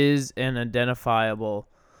it is an identifiable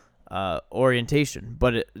orientation,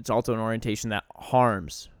 but it's also an orientation that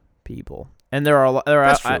harms people. And there are a lot.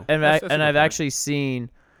 That's true. And That's a good I've point. actually seen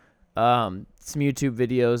some YouTube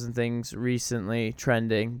videos and things recently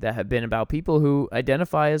trending that have been about people who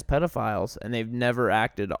identify as pedophiles and they've never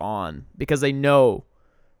acted on because they know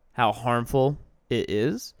how harmful it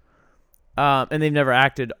is, and they've never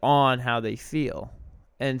acted on how they feel.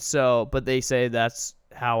 And so, but they say that's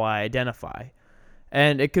how I identify.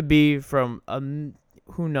 And it could be from,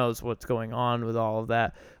 who knows what's going on with all of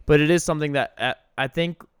that. But it is something that I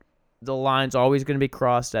think the line's always going to be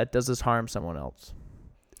crossed at, does this harm someone else?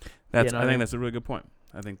 That's. You know I what I think mean? that's a really good point.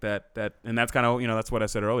 I think that and that's kind of that's what I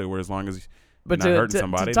said earlier. Where as long as But you're not hurting to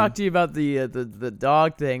somebody, talk to you about the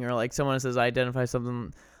dog thing, or like someone says I identify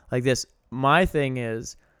something like this, my thing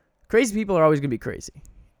is crazy people are always going to be crazy.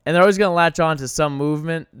 And they're always going to latch on to some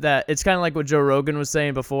movement that it's kind of like what Joe Rogan was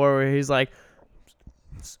saying before, where he's like,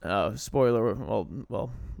 spoiler,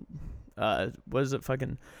 what is it,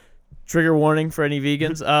 fucking trigger warning for any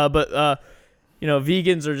vegans? But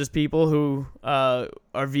vegans are just people who are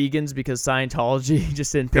vegans because Scientology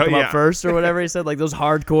just didn't pick them up first or whatever he said. Like those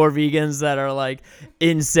hardcore vegans that are like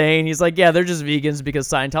insane. He's like, yeah, they're just vegans because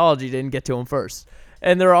Scientology didn't get to them first.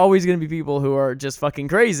 And there are always going to be people who are just fucking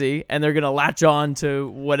crazy, and they're going to latch on to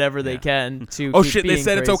whatever they can to. oh keep shit! They being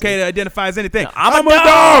said it's crazy. okay to identify as anything. I'm a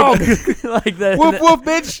dog. Like that. Woof woof,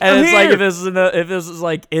 bitch. And I'm it's here. like if this was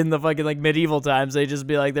like in the fucking like medieval times, they just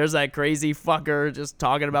be like, "There's that crazy fucker just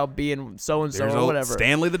talking about being so and so There's or old whatever."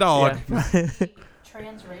 Stanley the dog. Yeah,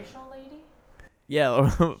 Transracial lady. yeah,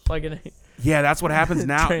 or fucking. Yeah, that's what happens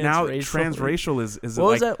now. Now Transracial. transracial is What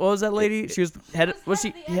like was that? What was that lady? She was head. Was she?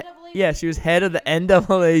 head of the NAACP. Yeah, she was head of the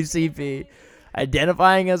NAACP,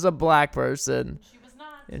 identifying as a black person, She was not.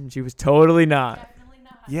 and she was totally not. Definitely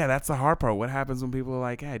not. Yeah, that's the hard part. What happens when people are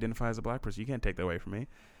like, "Hey, identify as a black person"? You can't take that away from me.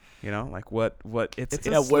 Like what? It's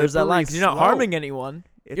Yeah, a where's that line? 'Cause you're not slippery harming slope. anyone.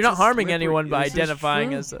 It's You're not a harming slippery- anyone by this is identifying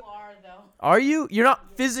true. as. You are though. Are you? You're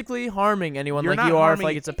not physically harming anyone You're like not you are if harming-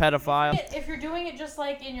 like it's a pedophile. If you're doing it just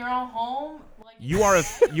like in your own home, like You are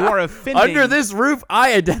offending. Under this roof,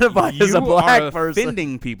 I identify as you a black are person.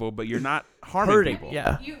 offending people, but you're not harming Hurting, people.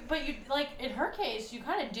 yeah. But you like in her case, you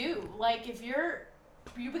kind of do. Like if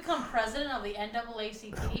you become president of the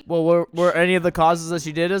NAACP. Well, were any of the causes that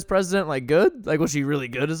she did as president like good? Like, was she really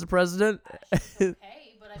good as a president? Okay,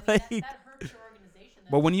 but I mean that hurts your organization.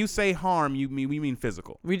 But when you say harm, we mean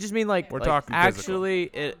physical. We just mean like We're like, talking physical. actually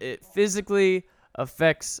it physically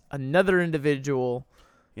affects another individual.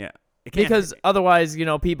 Yeah. It can't Because hurt otherwise, you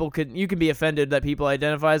can be offended that people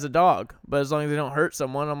identify as a dog, but as long as they don't hurt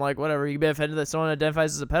someone, I'm like, whatever. You can be offended that someone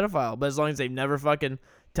identifies as a pedophile, but as long as they've never fucking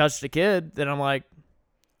touched a kid, then I'm like,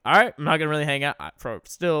 all right, I'm not gonna really hang out.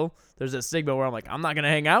 Still, there's a stigma where I'm like, I'm not gonna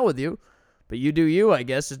hang out with you, but you do you, I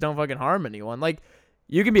guess. Just don't fucking harm anyone. Like,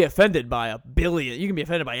 you can be offended by a billion. You can be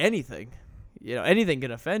offended by anything. Anything can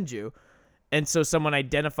offend you. And so someone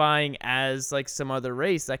identifying as like some other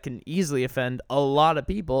race, that can easily offend a lot of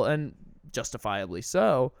people, and justifiably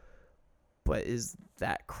so. But is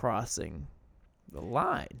that crossing the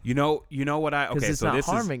line? You know what I? Because Okay, it's so not this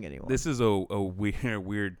harming is anyone. this is a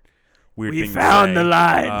weird We thing. found to say. the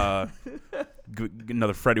line.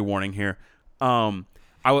 Another Freddie warning here.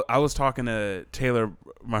 I was talking to Taylor,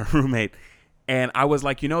 my roommate, and I was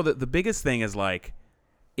like, the biggest thing is like,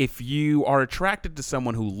 if you are attracted to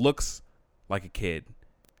someone who looks like a kid,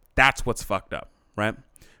 that's what's fucked up, right?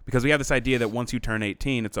 Because we have this idea that once you turn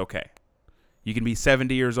 18, it's okay. You can be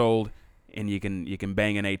 70 years old and you can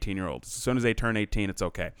bang an 18-year-old. As soon as they turn 18, it's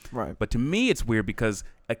okay. Right. But to me, it's weird because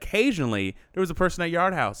occasionally there was a person at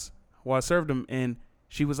Yard House while I served them, and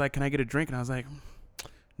she was like, "Can I get a drink?" And I was like,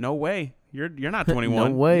 "No way. You're not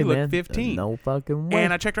 21. No way, you look man. 15." No fucking way.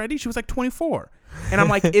 And I checked her ID. She was like 24. And I'm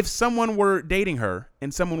like, if someone were dating her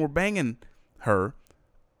and someone were banging her,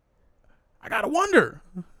 I gotta wonder.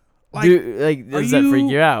 Like, does that freak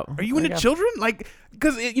you out? Are you into children? Like,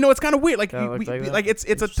 because it's kind of weird. Like, Kinda looks like that. like it's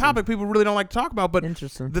a Interesting. topic people really don't like to talk about. But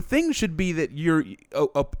Interesting. the thing should be that you're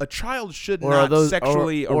a child should Or are not those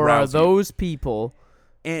sexually or are arouse you. those people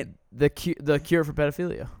And the cure for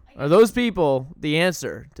pedophilia? Are those people the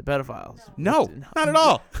answer to pedophiles? no, not at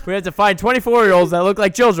all. We had to find 24-year-olds that look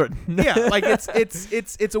like children. Yeah, like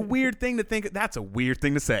it's a weird thing to think. That's a weird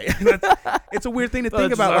thing to say. It's a weird thing to think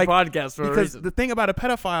That's about. our Like, podcast for a because reason. the thing about a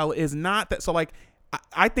pedophile is not that. So like,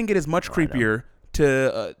 I think it is much creepier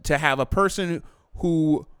to have a person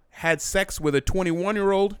who had sex with a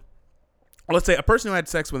 21-year-old. Let's say a person who had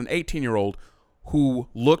sex with an 18-year-old who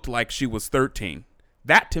looked like she was 13.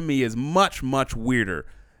 That to me is much, much weirder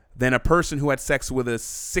than a person who had sex with a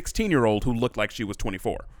 16-year-old who looked like she was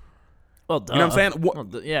 24. Well, duh. You know what I'm saying?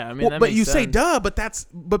 Well, yeah, I mean, that but makes you say sense. duh,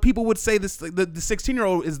 but people would say this. The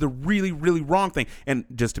 16-year-old is the really, really wrong thing. And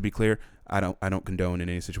just to be clear, I don't condone in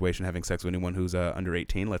any situation having sex with anyone who's under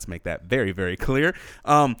 18. Let's make that very, very clear.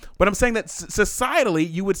 But I'm saying that societally,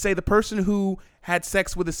 you would say the person who had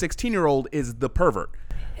sex with a 16-year-old is the pervert.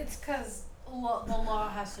 It's because the law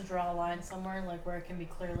has to draw a line somewhere, like where it can be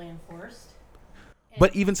clearly enforced.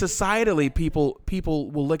 But even societally,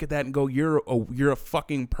 people will look at that and go, "You're a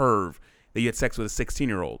fucking perv that you had sex with a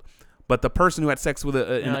 16-year-old." But the person who had sex with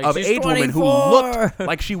an like, of she's age woman who 24. looked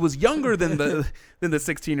like she was younger than the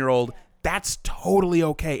 16-year-old, that's totally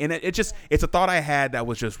okay. And it's a thought I had that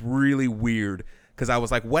was just really weird, because I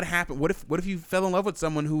was like, what happened? What if you fell in love with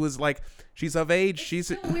someone who was like, she's of age, It's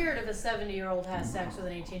still weird if a 70-year-old has sex with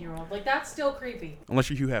an 18-year-old. Like, that's still creepy. unless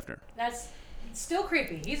you're Hugh Hefner. That's still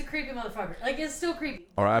creepy. He's a creepy motherfucker. Like, it's still creepy.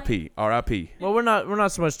 R.I.P. Well, we're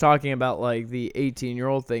not so much talking about like the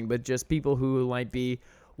 18-year-old thing, but just people who might be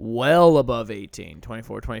well above 18,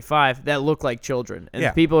 24, 25 that look like children. And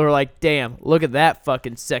Yeah. people who are like, "Damn, look at that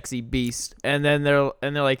fucking sexy beast." And then they're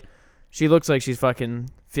like, "She looks like she's fucking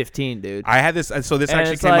 15, dude." I had this, so this and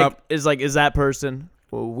actually it's came like, up. is that person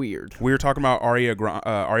weird? We were talking about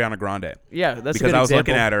Ariana Grande. Yeah, that's Because a good I was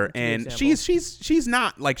looking example. at her, That's a good and example. she's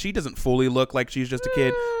not like, she doesn't fully look like she's just a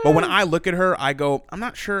kid. But when I look at her, I go, I'm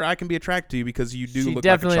not sure I can be attracted to you because you do She look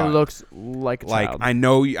definitely like a child. looks like a child. I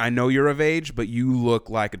know you're of age, but you look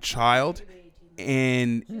like a child,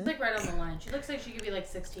 and She's like right on the line. She looks like she could be like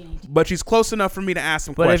 16, 18. but she's close enough for me to ask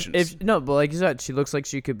some but questions. but like you said, she looks like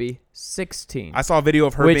she could be 16. I saw a video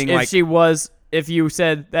of her Which, being if if you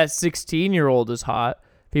said that 16-year-old is hot,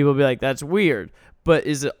 people would be like, that's weird. But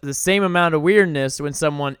is it the same amount of weirdness when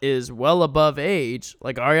someone is well above age,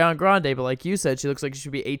 like Ariana Grande, but like you said, she looks like she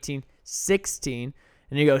should be 18, 16,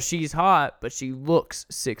 and you go, she's hot, but she looks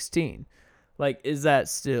 16. Like, is that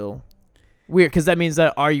still weird? Because that means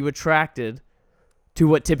that, are you attracted to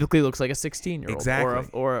what typically looks like a 16-year-old? Exactly.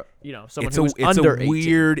 Or someone who's under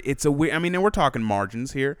 18. It's a weird, I mean, and we're talking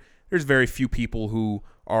margins here. There's very few people who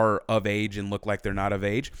are of age and look like they're not of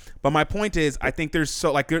age. But my point is, I think there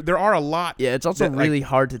are a lot. Yeah, it's also really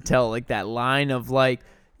hard to tell, like, that line of, like,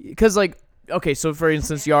 because, like, okay, so for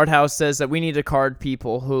instance, Yard House says that we need to card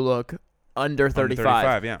people who look under 35.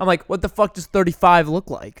 35, yeah. I'm like, what the fuck does 35 look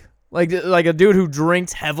like? Like a dude who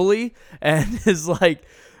drinks heavily and is like,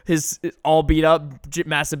 his all beat up,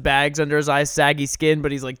 massive bags under his eyes, saggy skin,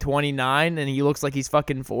 but he's like 29 and he looks like he's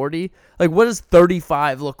fucking 40. Like, what does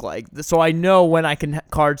 35 look like? So I know when I can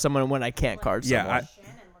card someone and when I can't card someone. Shannon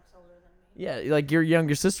looks older than me. Yeah, like your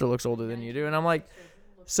younger sister looks older than you do. And I'm like,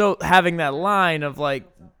 so having that line of like,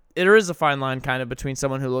 there is a fine line kind of between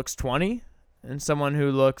someone who looks 20 and someone who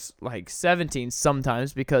looks like 17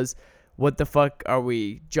 sometimes, because what the fuck are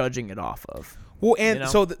we judging it off of? Well, and you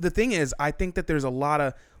know? so the thing is, I think that there's a lot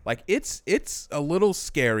of, like, it's a little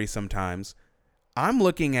scary sometimes. I'm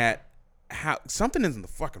looking at how something is in the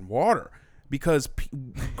fucking water, because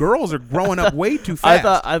girls are growing up way too fast.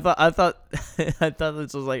 I thought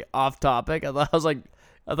this was like off topic. I thought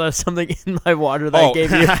it was something in my water that I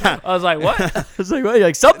gave you. I was like, what? I was like, what? You're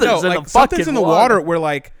like, something's in the fucking something's in the water. water. Where,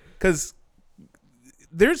 like, because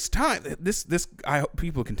there's time. I hope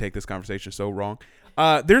people can take this conversation so wrong.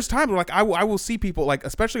 There's times where, like, I will see people, like,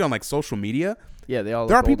 especially on, like, social media. Yeah, they all.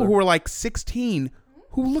 There look are people older. who are like 16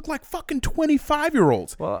 who look like fucking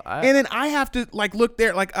 25-year-olds. Well, and then I have to, like, look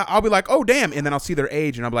there, like, I'll be like, oh damn, and then I'll see their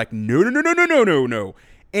age and I'll be like, no.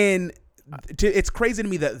 And it's crazy to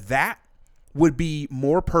me that would be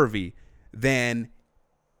more pervy than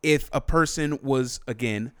if a person was,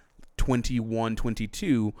 again, 21,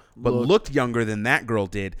 22, but looked younger than that girl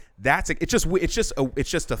did. It's just a him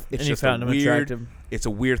weird. attractive. It's a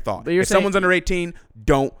weird thought. But you're if saying- someone's under 18,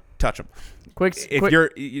 don't touch them.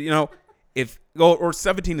 Or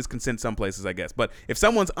 17 is consent some places, I guess. But if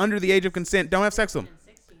someone's under the age of consent, don't have sex with them.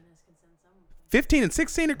 16 is consent somewhere. 15 and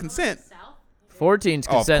 16 are consent. South? 14's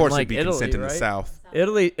Oh, of consent course in, like, it'd be Italy, consent in right? the South.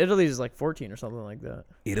 Italy is like 14 or something like that.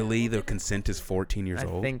 Italy, the consent is 14 years I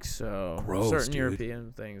old. think so. Gross, Certain dude.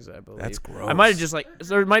 European things, I believe. That's gross. I might have just, like,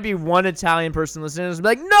 so there might be one Italian person listening to this and be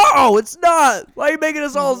like, no, it's not. Why are you making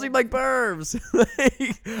us all seem like pervs?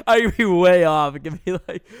 Like, I could be way off. It could be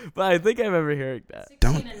like, but I think I remember hearing that.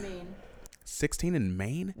 16 in Maine. 16 in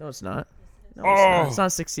Maine? No, it's not. No, it's not. It's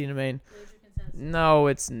not 16 in Maine. No,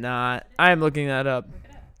 it's not. I am looking that up.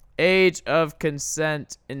 Age of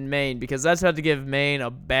consent in Maine, because that's how to give Maine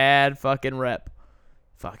a bad fucking rep.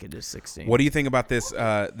 Fuck, it is 16. What do you think about this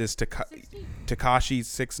Tekashi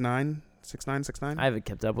 6ix9ine 6'9"? I haven't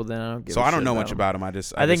kept up with it. I don't give So a I don't shit know about much him. about him.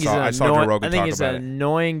 I saw Joe Rogan I think talk he's about an it.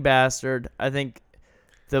 annoying bastard. I think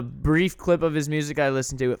the brief clip of his music I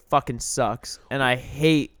listened to, it fucking sucks. And I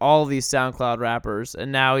hate all these SoundCloud rappers.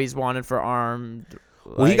 And now he's wanted for armed.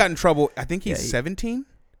 Well, he got in trouble. I think he's 17.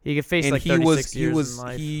 He could face And like 36 years in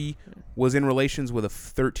life. he was in relations with a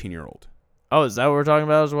 13-year-old. Oh, is that what we're talking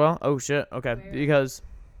about as well? Oh shit. Okay, because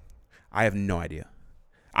I have no idea.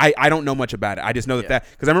 I don't know much about it. I just know that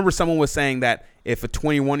because I remember someone was saying that if a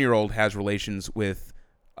 21-year-old has relations with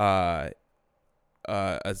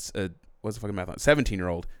what's the fucking math on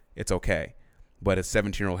 17-year-old, it's okay. But a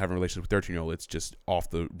 17-year-old having relations with 13-year-old, it's just off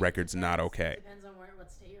the records, not okay. Depends on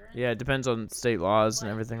what state you're in. yeah, it depends on state laws and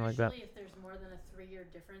everything like that. Usually, if there's more than a 3-year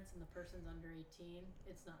difference and the person's under 18,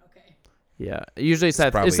 it's not okay. Yeah, usually it's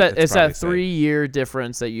that probably that safe. 3-year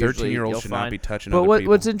difference that usually 13-year-olds you'll should find. not be touching But other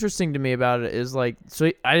people. what's interesting to me about it is like, so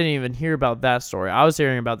I didn't even hear about that story. I was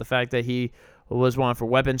hearing about the fact that he was wanted for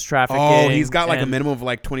weapons trafficking. Oh, he's got like a and minimum of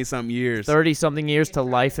like 20-something years. 30-something years to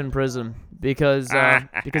life in prison because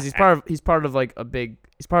he's part of like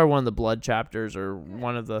he's part of one of the blood chapters or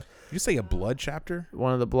one of the Did you say a blood chapter?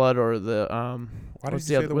 blood or the Why did what's you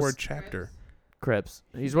say other- the what's- word chapter? Crips.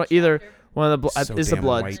 He's either one of the So it's the damn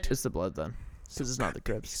blood. white. It's the blood then because it's not the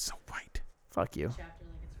He's Crips. so white. Fuck you. Chapter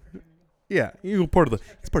like it's a fraternity. Yeah,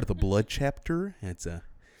 it's part of the blood chapter. It's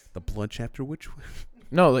the blood chapter. Which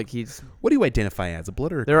No, like he's. what do you identify as, a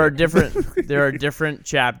blood or a There are Crip? different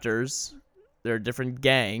chapters. There are different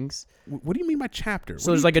gangs. What do you mean by chapter? So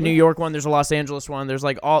there's like a New York one. There's a Los Angeles one. There's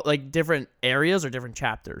like all like different areas or different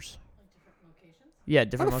chapters. Like different locations. Yeah,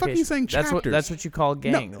 different Why the fuck are you locations. saying chapters? That's what you call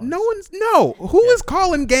gang. Who is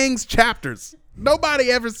calling gangs chapters?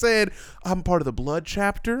 Nobody ever said I'm part of the blood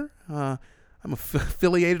chapter. I'm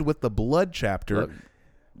affiliated with the blood chapter. Look,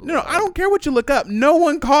 No, I don't care what you look up. No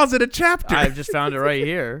one calls it a chapter. I've just found it right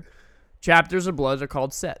here. Chapters of bloods are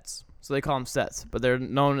called sets. So they call them sets, but they're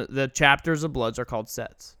known. The chapters of bloods are called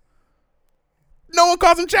sets. No one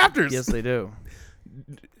calls them chapters. Yes, they do.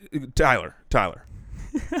 Tyler.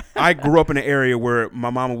 I grew up in an area where my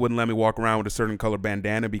mama wouldn't let me walk around with a certain color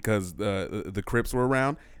bandana because the Crips were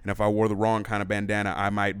around, and if I wore the wrong kind of bandana, I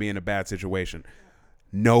might be in a bad situation.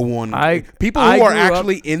 No one, people who are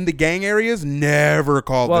actually in the gang areas never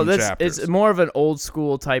call them chapters. It's more of an old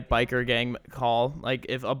school type biker gang call. Like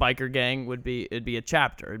if a biker gang it'd be a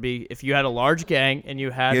chapter. It'd be if you had a large gang and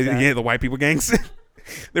you had yeah, the white people gangs.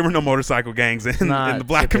 There were no motorcycle gangs in the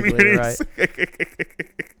black typically, communities.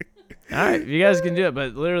 All right, you guys can do it,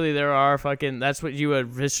 but literally there are that's what you would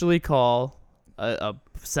officially call a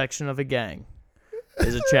section of a gang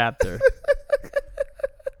is a chapter.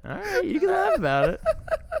 All right, you can laugh about it.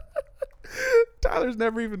 Tyler's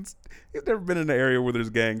never been in an area where there's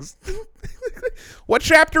gangs. What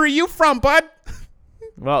chapter are you from, bud?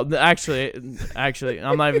 Well, actually,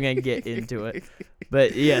 I'm not even gonna get into it.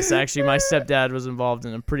 But yes, actually, my stepdad was involved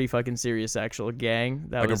in a pretty fucking serious actual gang.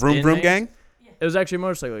 That Like a was Vroom in Vroom Maine. gang? It was actually a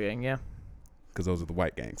motorcycle gang, yeah. Because those are the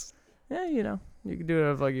white gangs. Yeah, you can do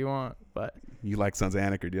whatever the fuck you want, but You like Sons of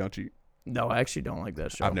Anarchy, don't you? no, I actually don't like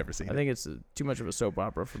that show. I've never seen it. I think it's too much of a soap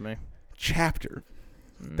opera for me. Chapter.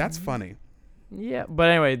 That's funny. Yeah, but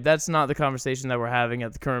anyway, that's not the conversation that we're having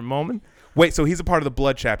at the current moment. Wait, so he's a part of the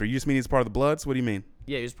blood chapter. You just mean he's part of the Bloods? What do you mean?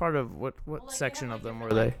 Yeah, he was part of what Well, like, section they have, of them were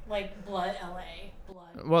different, they? Like Blood LA,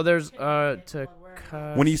 Blood. Well, there's Blood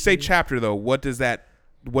When you say chapter, though, what does that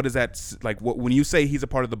like? When you say he's a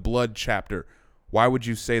part of the blood chapter, why would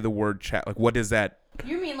you say the word like? What does that?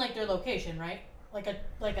 You mean like their location, right? Like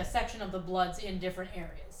a section of the Bloods in different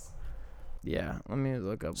areas. Yeah, let me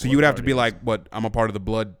look up. So what you would have to part be it is. like, what? I'm a part of the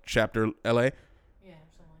blood chapter, LA. Yeah,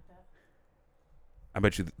 something like that. I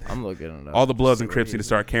bet you. I'm looking it up. All the Bloods See and what Crips he need to is.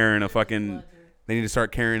 start carrying a fucking. Bloods are- They need to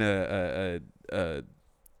start carrying a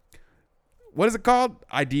what is it called?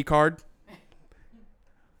 ID card.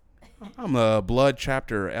 I'm a blood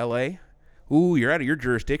chapter LA. Ooh, you're out of your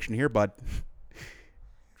jurisdiction here, bud.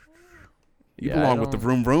 You Yeah, I belong with the don't-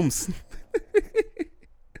 Vroom Vrooms.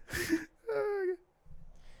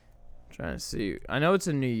 Trying to see. I know it's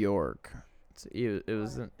in New York. He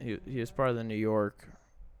was part of the New York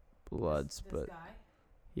Bloods, This but guy.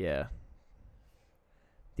 yeah.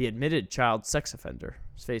 The admitted child sex offender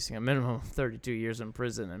is facing a minimum of 32 years in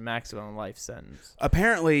prison and maximum life sentence.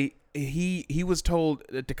 Apparently, he was told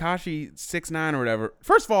that Tekashi 6ix9ine or whatever.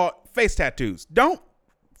 First of all, face tattoos. Don't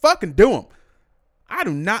fucking do them. I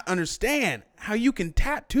do not understand how you can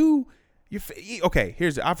tattoo your face. Okay,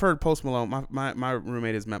 I've heard Post Malone. My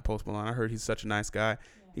roommate has met Post Malone. I heard he's such a nice guy.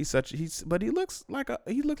 Yeah. But he looks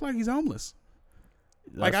like he's homeless.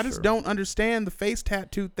 Like I just don't understand the face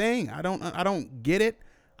tattoo thing. I don't get it.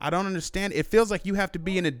 I don't understand. It feels like you have to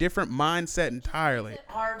be in a different mindset entirely. It's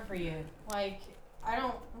hard for you. Like,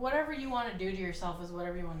 whatever you want to do to yourself is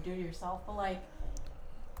whatever you want to do to yourself. But, like,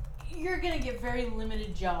 you're going to get very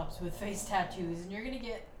limited jobs with face tattoos. And you're going to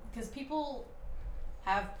get, because people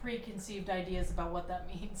have preconceived ideas about what that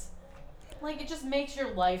means. Like, it just makes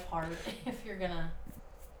your life hard if you're going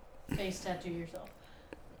to face tattoo yourself.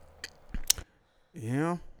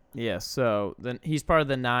 Yeah. Yeah, so then he's part of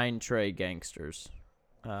the 9 Trey Gangsters,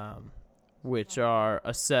 which are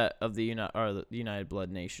a set of the United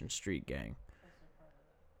Blood Nation street gang.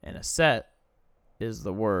 And a set is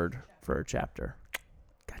the word for a chapter.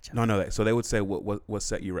 Gotcha. No. So they would say what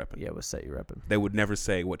set you repping. Yeah, what set you repping. They would never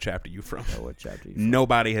say what chapter you from. Yeah, what chapter you from.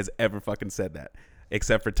 Nobody has ever fucking said that.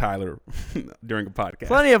 Except for Tyler during a podcast.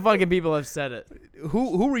 Plenty of fucking people have said it.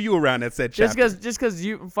 Who were you around that said chapter? Just because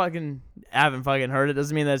you fucking haven't fucking heard it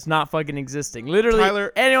doesn't mean that it's not fucking existing. Literally,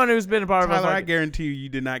 Tyler, anyone who's been a part of I guarantee you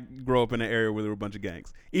did not grow up in an area where there were a bunch of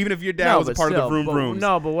gangs. Even if your dad was a part of the Vroom Vrooms.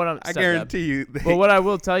 No, but what I guarantee you. But what I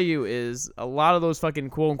will tell you is a lot of those fucking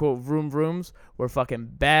quote unquote Vroom Vrooms were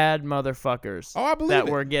fucking bad motherfuckers. Oh, I believe that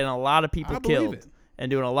it. were getting a lot of people killed and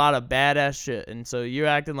doing a lot of badass shit. And so you're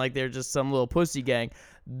acting like they're just some little pussy gang.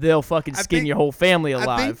 They'll fucking skin your whole family alive.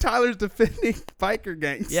 I think Tyler's defending biker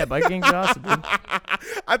gangs. Yeah, biker gangs are awesome, dude.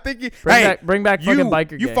 I think you bring back fucking biker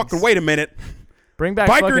gangs. You fucking wait a minute. Bring back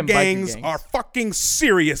biker fucking gangs. Biker gangs Are fucking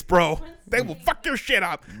serious, bro. They will fuck your shit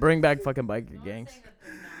up. Bring back fucking biker gangs.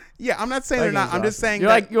 Yeah, I'm not saying they're not. I'm just saying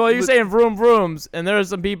you're saying Vroom Vrooms, and there are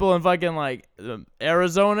some people in fucking like the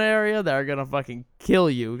Arizona area that are gonna fucking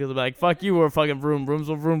kill you because they're like, fuck you, we're fucking Vroom Vrooms,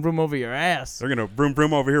 we'll Vroom Vroom over your ass. They're gonna Vroom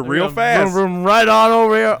Vroom over here real fast. Vroom Vroom right on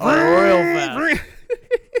over here, real fast.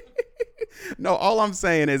 No, all I'm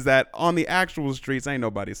saying is that on the actual streets, ain't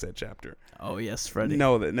nobody said chapter. Oh yes, Freddie.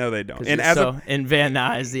 No, they don't. And in Van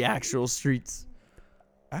Nuys, the actual streets.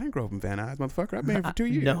 I didn't grow up in Van Nuys, motherfucker. I've been here for 2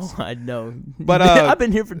 years. No, I know. But I've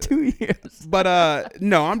been here for 2 years. But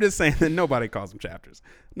no, I'm just saying that nobody calls them chapters.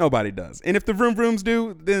 Nobody does. And if the Vroom Vrooms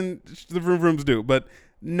do, then the Vroom Vrooms do. But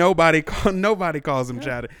nobody calls them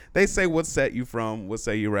chapter. They say what set you from, what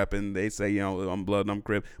say you repping. They say, I'm blood and I'm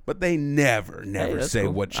crib. But they never say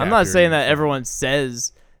cool. what chapter. I'm not saying that everyone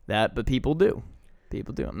says that, but people do.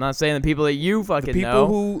 People do. I'm not saying the people that you fucking know. The people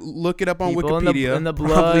who look it up on Wikipedia and the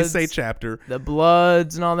probably say chapter. The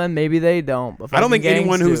Bloods and all them, maybe they don't. But I don't think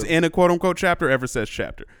anyone who's do. in a quote-unquote chapter ever says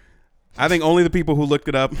chapter. I think only the people who looked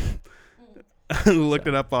it up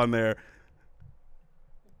on there.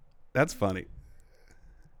 That's funny.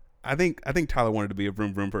 I think Tyler wanted to be a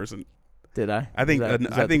Vroom Vroom person. Did I? I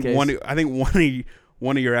think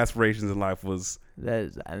one of your aspirations in life was. That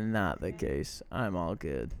is not the case. I'm all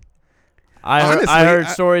good. I heard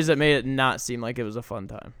stories that made it not seem like it was a fun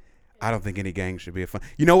time. I don't think any gang should be a fun.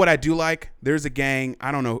 You know what I do like? There's a gang.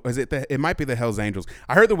 I don't know. It might be the Hells Angels.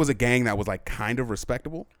 I heard there was a gang that was like kind of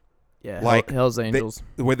respectable. Yeah, like Hells Angels.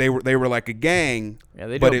 Where they were like a gang. Yeah,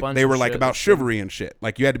 they were like about chivalry and shit.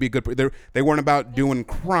 Like you had to be a good. They weren't about doing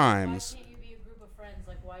crimes. Why can't you be a group of friends?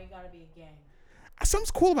 Like, why you gotta be a gang? Something's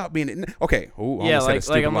cool about being. Okay. Ooh, yeah, like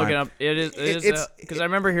I'm looking up. It is because I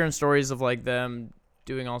remember hearing stories of like them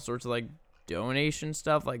doing all sorts of like donation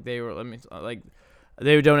stuff. Like they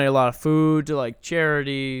would donate a lot of food to like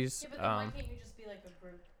charities. Yeah, but then why can't you just be like a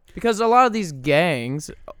group? Because a lot of these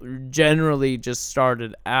gangs generally just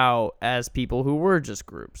started out as people who were just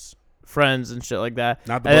groups, friends and shit like that.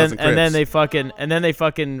 Not the Bloods and Crips. And then they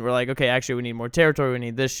fucking were like, okay, actually we need more territory, we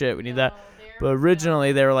need this shit, we need that. But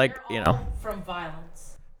originally they were like, from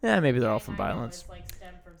violence. Yeah, maybe they're all from violence.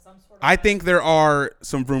 I think there are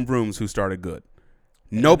some Vroom Vrooms who started good.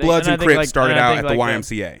 No Bloods and Crips started out at the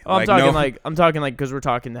YMCA. I'm talking like because we're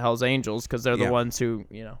talking the Hells Angels because they're the ones who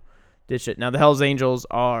did shit. Now the Hells Angels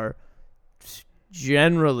are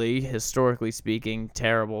generally, historically speaking,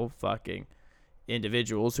 terrible fucking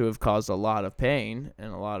individuals who have caused a lot of pain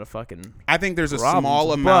and a lot of fucking. I think there's a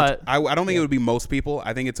small amount. I don't think it would be most people.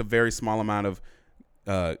 I think it's a very small amount of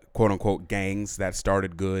quote unquote gangs that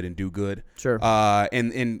started good and do good. Sure.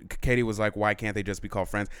 And Katie was like, why can't they just be called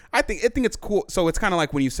friends? I think it's cool. So it's kind of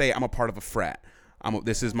like when you say I'm a part of a frat.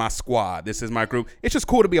 This is my squad. This is my group. It's just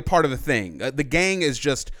cool to be a part of a thing. The gang is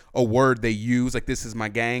just a word they use. Like this is my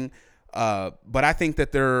gang. But I think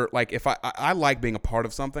that they're like if I like being a part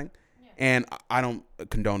of something, and I don't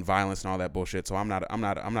condone violence and all that bullshit. So I'm not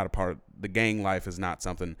a part of the gang life. Is not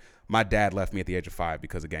something my dad left me at the age of 5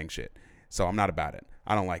 because of gang shit. So I'm not about it.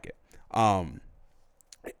 I don't like it.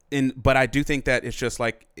 But I do think that it's just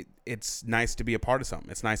like it's nice to be a part of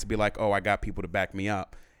something. It's nice to be like, oh, I got people to back me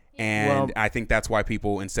up. And I think that's why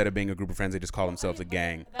people, instead of being a group of friends, they just call themselves a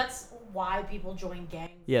gang. That's why people join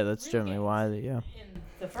gangs. Yeah, that's real generally gangs why. in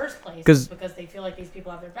the first place. 'Cause- Because they feel like these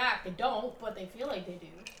people have their back. They don't, but they feel like they do.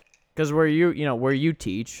 Because where you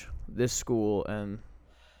teach, this school and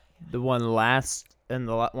the one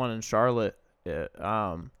one in Charlotte,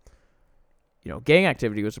 gang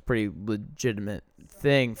activity was a pretty legitimate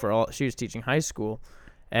thing for all. She was teaching high school,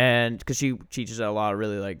 and because she teaches at a lot of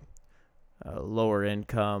really like lower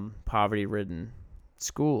income, poverty ridden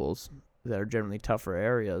schools that are generally tougher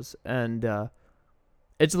areas, and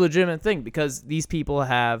it's a legitimate thing because these people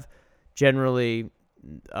have generally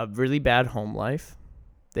a really bad home life.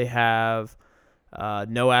 They have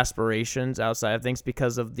no aspirations outside of things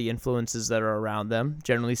because of the influences that are around them.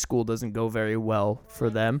 Generally, school doesn't go very well for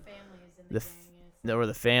them. The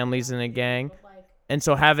families in a gang. And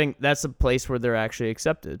so that's a place where they're actually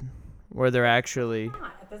accepted, where they're actually...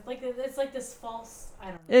 It's like this false...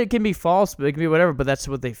 I don't know. It can be false, but it can be whatever, but that's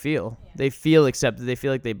what they feel. Yeah. They feel accepted. They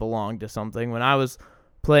feel like they belong to something. When I was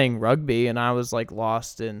playing rugby and I was like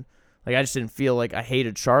lost in... Like I just didn't feel like I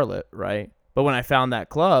hated Charlotte, right? But when I found that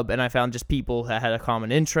club and I found just people that had a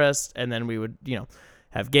common interest, and then we would,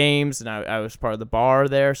 have games, and I was part of the bar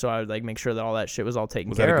there, so I would like make sure that all that shit was all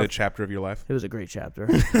taken care of. Was that a good chapter of your life? It was a great chapter.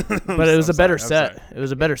 But it was a better set. It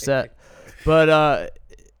was a better set. But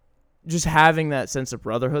just having that sense of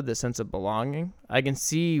brotherhood, that sense of belonging, I can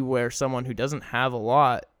see where someone who doesn't have a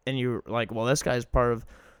lot, and you're like, well, this guy's part of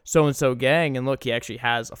so-and-so gang, and look, he actually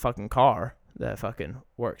has a fucking car that fucking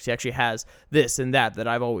works. He actually has this and that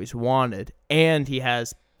I've always wanted, and he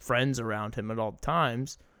has friends around him at all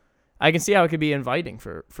times. I can see how it could be inviting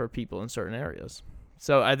for people in certain areas.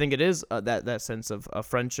 So I think it is that sense of a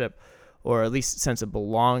friendship, or at least sense of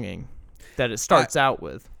belonging that it starts out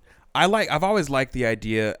with. I've always liked the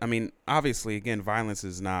idea. I mean, obviously, again, violence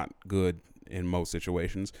is not good in most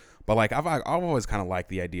situations, but like I've always kind of liked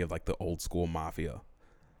the idea of like the old school mafia,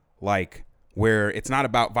 like where it's not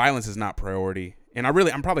about violence is not priority. And I'm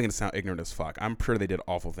probably gonna sound ignorant as fuck. I'm sure they did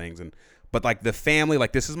awful things, but like the family,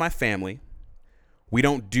 like this is my family. We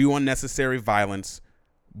don't do unnecessary violence,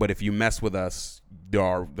 but if you mess with us, there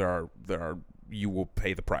are you will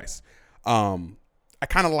pay the price. I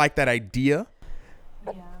kind of like that idea.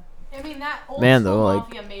 Yeah. I mean, that old school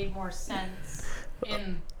mafia made more sense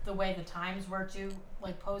in the way the times were too,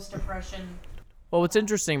 like post-depression. Well, what's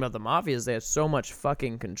interesting about the mafia is they have so much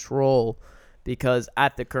fucking control because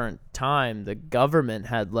at the current time, the government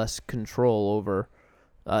had less control over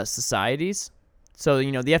societies. So, the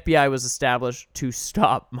FBI was established to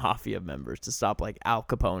stop mafia members, to stop like Al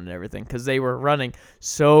Capone and everything, because they were running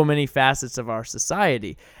so many facets of our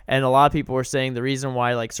society. And a lot of people were saying the reason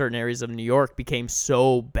why like certain areas of New York became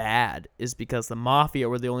so bad is because the mafia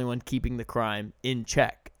were the only one keeping the crime in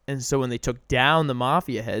check. And so when they took down the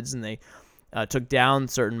mafia heads and they took down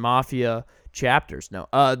certain mafia chapters,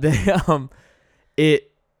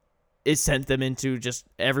 it sent them into just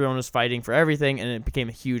everyone was fighting for everything, and it became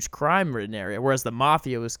a huge crime-ridden area, whereas the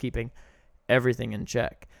mafia was keeping everything in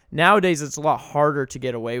check. Nowadays, it's a lot harder to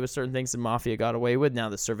get away with certain things than mafia got away with. Now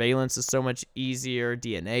the surveillance is so much easier.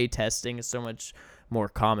 DNA testing is so much more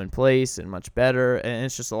commonplace and much better, and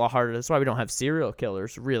it's just a lot harder. That's why we don't have serial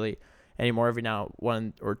killers, really, anymore. Every now,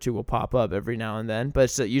 one or two will pop up every now and then,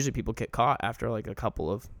 but usually people get caught after like a couple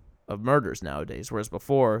of murders nowadays, whereas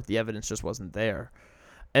before, the evidence just wasn't there.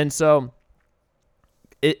 And so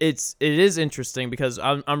it is interesting because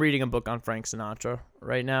I'm reading a book on Frank Sinatra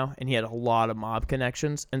right now, and he had a lot of mob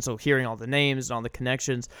connections. And so hearing all the names and all the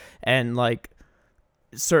connections and like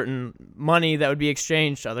certain money that would be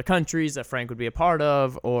exchanged to other countries that Frank would be a part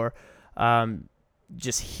of, or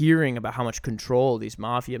just hearing about how much control these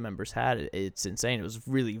mafia members had, it's insane. It was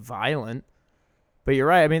really violent. But you're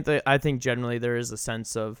right. I mean, I think generally there is a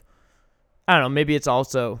sense of, I don't know, maybe it's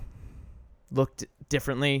also looked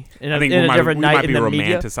differently in a different night in the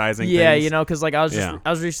media. Romanticizing yeah, things. because like I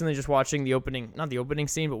was recently just watching the opening, not the opening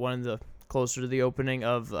scene, but one of the closer to the opening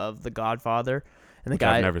of The Godfather, and the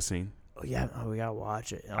guy I've never seen. Oh yeah, we gotta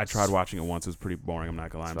watch it. I tried watching it once. It was pretty boring. I'm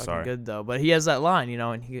not gonna lie. I'm sorry. Good though, but he has that line,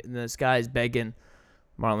 and this guy's begging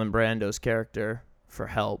Marlon Brando's character for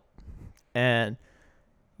help, and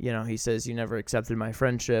he says, "You never accepted my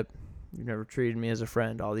friendship. You never treated me as a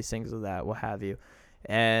friend. All these things of that, what have you,"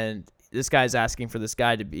 and this guy's asking for this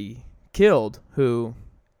guy to be killed who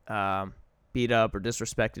beat up or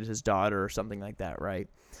disrespected his daughter or something like that, right?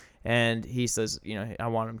 And he says, I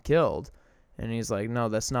want him killed. And he's like, no,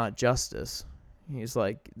 that's not justice. He's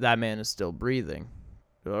like, that man is still breathing.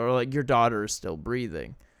 Or like, your daughter is still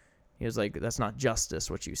breathing. He was like, that's not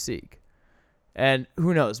justice, what you seek. And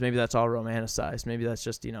who knows? Maybe that's all romanticized. Maybe that's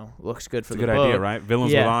just, looks good for the book. It's a good idea, right?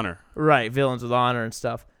 Villains with honor. Right, villains with honor and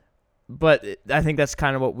stuff. But I think that's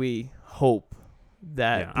kind of what we hope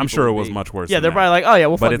that. Yeah, I'm sure it was much worse. Yeah, than they're that. probably like, oh yeah,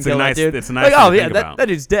 we'll But fucking it's a kill nice, that dude. it's a nice Like, thing oh to yeah, think that about.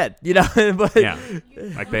 dude's dead. You know. But Yeah,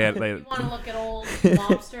 like they You want to look at old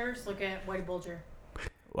mobsters? Look at Whitey Bulger.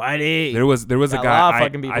 Whitey. There was a Got a lot of guy.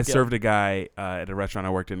 fucking people I killed. served a guy at a restaurant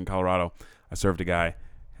I worked in Colorado. I served a guy,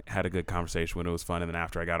 had a good conversation with him. It was fun. And then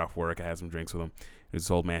after I got off work, I had some drinks with him. He was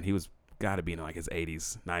this old man. He was got to be in like his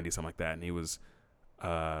 80s, 90s, something like that. And he was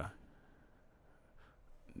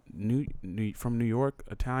from New York,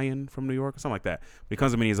 Italian from New York, or something like that. But he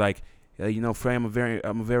comes to me and he's like, you know, Frey, I'm a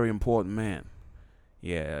very important man.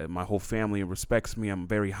 Yeah, my whole family respects me. I'm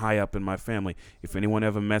very high up in my family. If anyone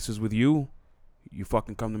ever messes with you, you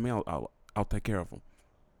fucking come to me. I'll take care of them.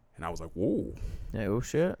 And I was like, whoa. Yeah, oh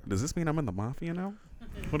shit. Does this mean I'm in the mafia now?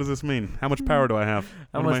 What does this mean? How much power do I have?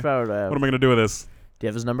 How much power do I have? What am I gonna do with this? Do you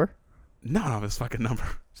have his number? No, I don't have his fucking number.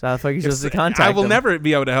 So how the fuck are you supposed to contact I will him? never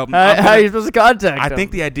be able to help him. How are you supposed to contact him? I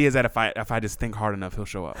think the idea is that if I just think hard enough, he'll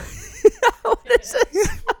show up. What is this?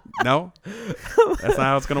 No? That's not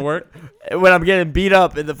how it's gonna work? When I'm getting beat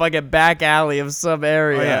up in the fucking back alley of some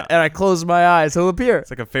area, Oh, yeah. and I close my eyes, he'll appear.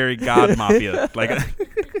 It's like a fairy god mafia. Like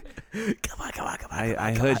Come on.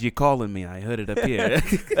 I heard you calling me. I heard it appear.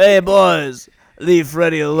 Hey, boys, leave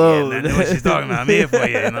Freddie alone. Yeah, I know what she's talking about. I'm here for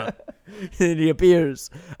you, you know? And he appears,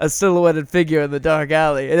 a silhouetted figure in the dark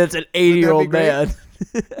alley, and it's an 80-year-old man.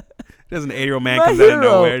 There's an 8-year-old man My comes out of hero,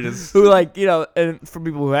 nowhere. Just who, like, you know, and for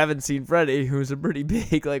people who haven't seen Freddie, who's a pretty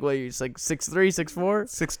big, like, what, he's like 6'3",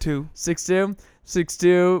 6'4"? 6'2".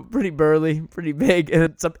 6'2", pretty burly, pretty big,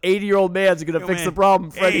 and some 80-year-old man's gonna fix man. the problem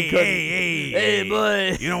Freddie couldn't. Hey,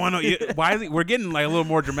 boy. You don't want to. Why is he? We're getting like a little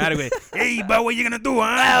more dramatic. With, hey, but what you gonna do,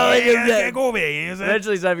 huh? Oh, look at that. Go over here. You know what I'm saying?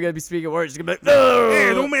 Eventually, he's not even gonna be speaking words. He's gonna be like, no.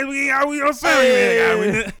 Hey, don't make me out with your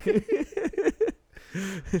son.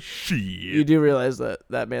 Shit. You do realize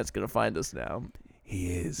that man's gonna find us now. He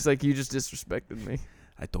is. It's like you just disrespected me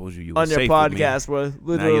I told you were on your safe podcast, where with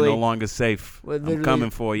me. Now literally you're no longer safe. I'm literally coming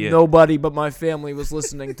for you. nobody but my family was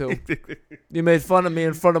listening to. You made fun of me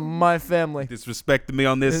in front of my family. Disrespected me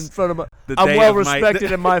on In this. front of my, the I'm day well of my-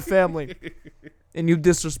 respected in my family, and you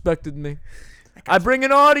disrespected me. I bring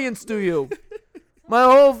an audience to you. My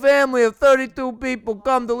whole family of 32 people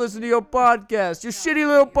come to listen to your podcast, your shitty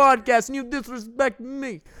little podcast, and you disrespect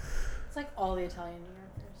me. It's like all the Italian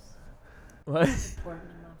New Yorkers. What? Important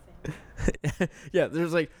in my family. Yeah,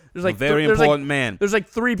 there's like a very there's important man. There's like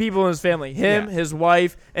 3 people in his family: him, Yeah. his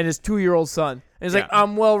wife, and his 2-year-old son. And he's like, Yeah.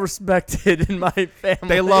 I'm well respected in my family.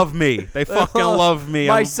 They love me. They fucking love me.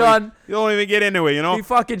 My son, You don't even get into it, you know? he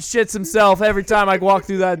fucking shits himself every time I walk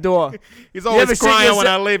through that door. He's You ever always shit crying when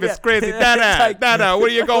I yourself? leave. It's Yeah. crazy. It's Dada, like- Dada, where are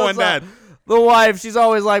you going, Dad? The wife, she's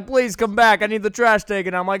always like, please come back. I need the trash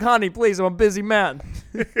taken. I'm like, honey, please, I'm a busy man.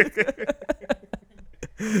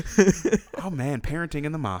 Oh, man, parenting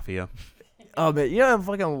in the mafia. Oh, man, you know how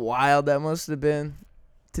fucking wild that must have been?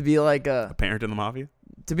 To be like A parent in the mafia?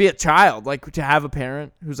 to be a child, like to have a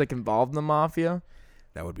parent who's like involved in the mafia.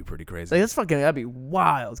 That would be pretty crazy. Like that'd be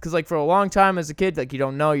wild. Cause like for a long time as a kid, like you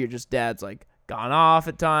don't know, you're just dad's like gone off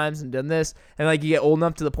at times and done this, and like you get old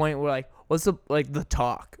enough to the point where like, what's the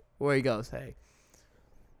talk where he goes, hey,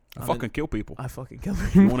 I fucking kill people. I fucking kill You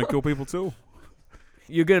people. want to kill people too?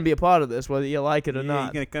 You're gonna be a part of this, whether you like it or Yeah, not.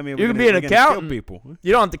 you're gonna come here. You we're can gonna- be an we're gonna kill accountant. people.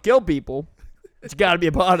 You don't have to kill people, but you gotta be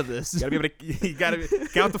a part of this. You gotta be able to. You gotta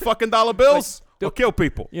count the fucking dollar bills or kill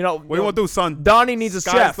people. You know, What you want to do, son? Donnie needs a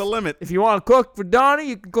Sky's chef. the limit. If you want to cook for Donnie,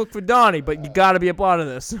 you can cook for Donnie, but you got to be a part of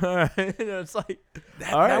this. All right? It's like,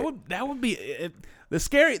 all right. That would be the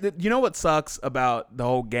scary. You know what sucks about the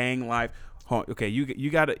whole gang life? Okay, you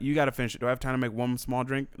gotta finish it. Do I have time to make one small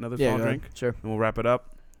drink, another Yeah, small go ahead. drink, Sure. and we'll wrap it up?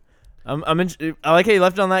 I like how you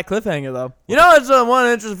left it on that cliffhanger though. You know, it's one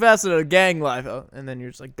interesting facet of gang life, and then you're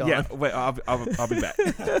just like gone. Yeah. Wait, I'll be back.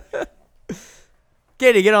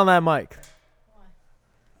 Katie, get on that mic.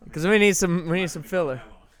 Because we need some filler.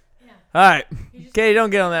 Yeah. All right, You just- Katie, don't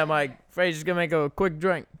get on that mic. Freddie's just gonna make a quick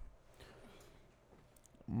drink.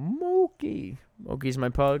 Mookie's my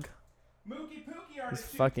pug. He's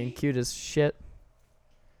fucking cute as shit.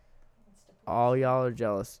 All y'all are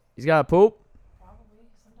jealous. He's got a poop. Probably.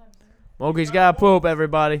 Sometimes. Mookie's got a poop,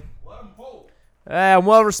 everybody. Hey, I'm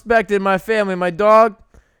well respected in my family. My dog,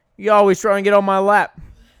 he always trying to get on my lap.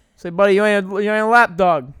 Say, buddy, you ain't a lap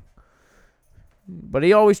dog. But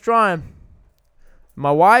he always trying.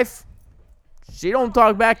 My wife, she don't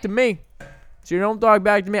talk back to me.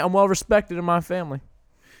 I'm well respected in my family.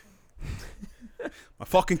 My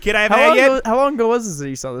fucking kid I haven't had yet. How long ago was this that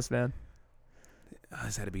you saw this man?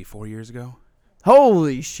 This had to be 4 years ago.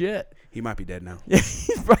 Holy shit. He might be dead now.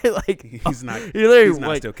 He's probably like, He's not. literally, He's not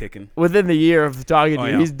like, still kicking. within the year of talking to Oh,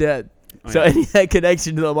 you, yeah. he's dead. Oh, So yeah. any that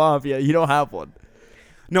connection to the mafia, you don't have one.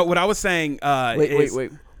 No, what I was saying.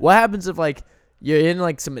 Wait. What happens if like you're in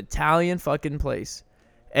like some Italian fucking place,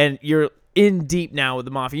 and you're in deep now with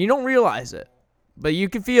the mafia? You don't realize it, but you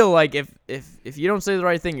can feel like if you don't say the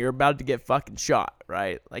right thing, you're about to get fucking shot,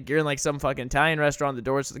 right? Like you're in like some fucking Italian restaurant, the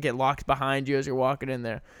doors get locked behind you as you're walking in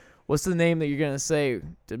there. What's the name that you're gonna say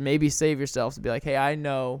to maybe save yourself? To be like, hey, I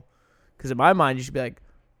know, because in my mind you should be like,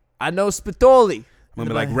 I know Spatoli. I'm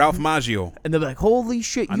gonna be like Ralph Macchio. And they'll be like, holy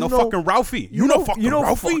shit, I know fucking Ralphie. You know fucking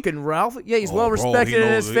Ralphie? Fucking Ralphie? Yeah, he's Oh, well bro, respected he in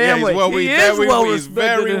knows his it. family. He's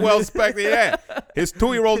very well respected. Yeah. His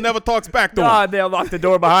 2-year-old never talks back to him. God, they'll lock the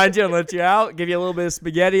door behind you and let you out, give you a little bit of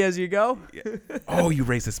spaghetti as you go. Oh, you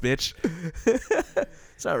racist bitch.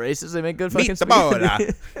 It's not racist. They make good fucking Meet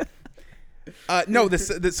the spaghetti. No,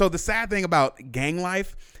 so the sad thing about gang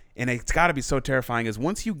life, and it's got to be so terrifying, is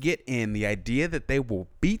once you get in, the idea that they will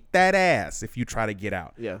beat that ass if you try to get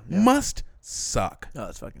out must suck. Oh,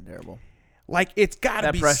 it's fucking terrible. Like, it's got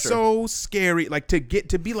to be pressure. so scary. Like,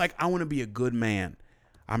 to be like, I want to be a good man.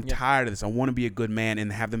 I'm tired of this. I want to be a good man,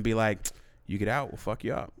 and have them be like, you get out, we'll fuck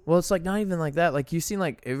you up. Well, it's like not even like that. Like, you seen,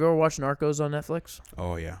 like, have you ever watched Narcos on Netflix?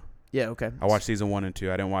 Oh, yeah. Yeah, okay. I watched season 1 and 2.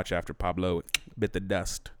 I didn't watch after Pablo bit the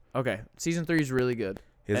dust. Okay. Season 3 is really good.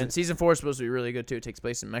 Season 4 is supposed to be really good, too. It takes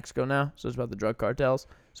place in Mexico now, so it's about the drug cartels.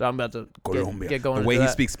 So I'm about to get going. The way into he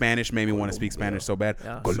that. speaks Spanish made me want to speak Spanish so bad.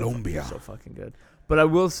 Yeah, Colombia. So fucking good. But I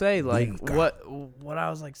will say, like, Nunca. what I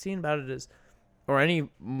was, like, seeing about it is, or any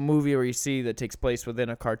movie where you see that takes place within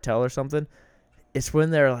a cartel or something, it's when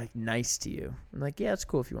they're, like, nice to you. I'm like, yeah, it's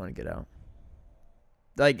cool if you want to get out.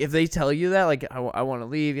 Like, if they tell you that, like, I want to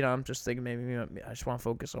leave, you know, I'm just thinking maybe I just want to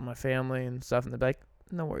focus on my family and stuff, and they're like,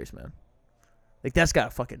 no worries, man. Like, that's got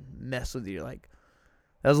to fucking mess with you. Like,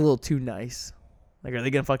 that was a little too nice. Like, are they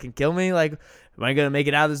going to fucking kill me? Like, am I going to make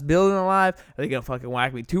it out of this building alive? Are they going to fucking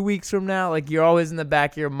whack me 2 weeks from now? Like, you're always in the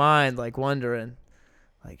back of your mind, like, wondering,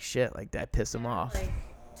 like, shit, like, that pissed them off. Like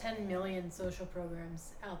 10 million social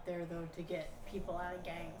programs out there, though, to get people out of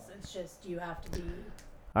gangs. It's just you have to be.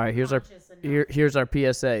 All right, here's our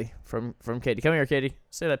PSA from Katie. Come here, Katie.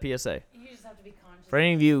 Say that PSA. You just have to be conscious. For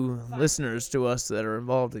any of you listeners to us that are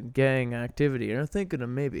involved in gang activity and are thinking of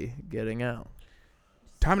maybe getting out,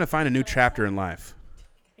 Time to find a new chapter in life.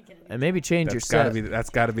 and maybe change your set. That's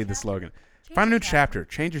got to be the slogan. Find a new chapter.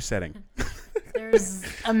 Change your setting. There's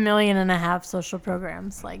 1.5 million social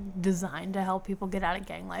programs like designed to help people get out of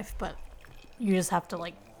gang life, but you just have to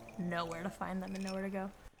like know where to find them and know where to go.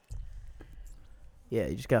 Yeah,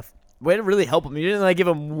 you just got way to really help them. You didn't like give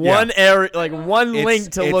them one area, like one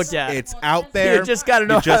link to look at. It's out there. You just gotta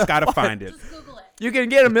know. You just gotta find it. Just Google it. You can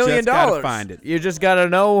get $1 million. gotta find it. You just gotta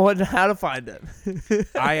know how to find it.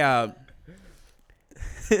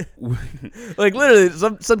 Like literally,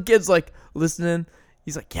 some kid's like listening.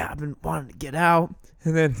 He's like, yeah, I've been wanting to get out.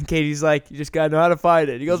 And then Katie's like, you just gotta know how to find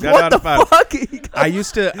it. He goes, what the fuck? I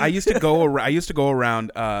used to go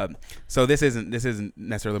around. So this isn't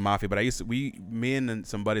necessarily mafia, but me and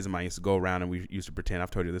some buddies of mine used to go around and we used to pretend. I've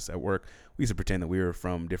told you this at work. We used to pretend that we were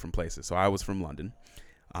from different places. So I was from London,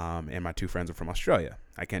 and my 2 friends are from Australia.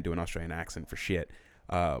 I can't do an Australian accent for shit.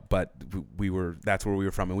 But that's where we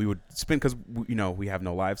were from, and we would spend, because we have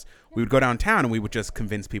no lives. We would go downtown and we would just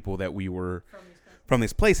convince people that we were from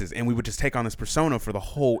these places, and we would just take on this persona for the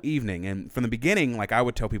whole evening. And from the beginning, like, I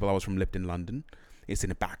would tell people I was from Lipton, London. It's in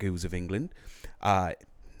the back ooze of England. Not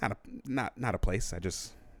a place.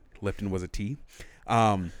 Lipton was a tea.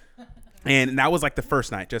 And that was like the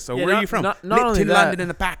first night. Just so where are you from? Lipton, London, in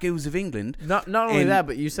the back ooze of England. Not only that,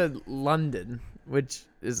 but you said London, which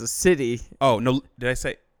is a city. Oh no, did I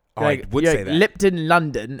say? Oh, I would say that. Lipton,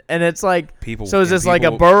 London, and it's like people. So is this like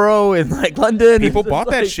a borough in like London? People bought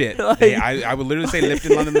that shit. Like, I would literally say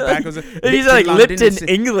Lipton, London. The back was. He's like Lipton,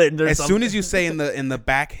 England, or as something. Soon as you say in the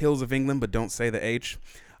back hills of England, but don't say the H.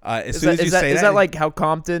 As soon as you say that, is that like how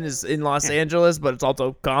Compton is in Los Angeles, but it's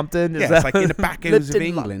also Compton? Is it's like in the back hills of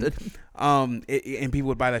England. And people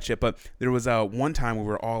would buy that shit. But there was one time we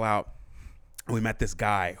were all out, and we met this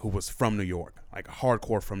guy who was from New York, like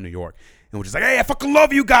hardcore from New York. And we're just like, hey, I fucking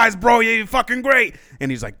love you guys, bro. You're fucking great. And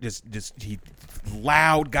he's like, he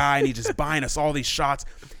loud guy, and he's just buying us all these shots.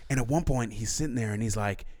 And at one point, he's sitting there, and he's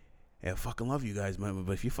like, hey, I fucking love you guys, man.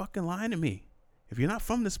 But if you're fucking lying to me, if you're not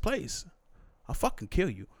from this place, I'll fucking kill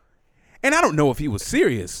you. And I don't know if he was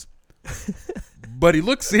serious, but he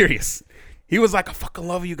looked serious. He was like, I fucking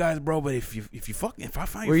love you guys, bro. But if I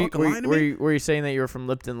find you fucking lying to me. Were you saying that you were from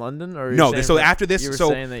Lipton, London? Or no, so after this,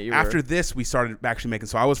 after this, we started actually making,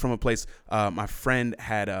 so I was from a place, my friend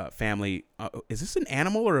had a family. Is this an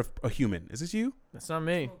animal or a human? Is this you? That's not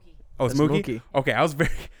me. Oh, it's Mookie? Okay, I was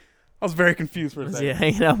I was very confused for a Was second. he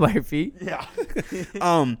hanging out by your feet? Yeah.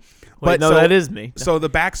 Wait, but no, so, that is me. So the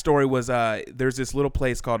backstory was there's this little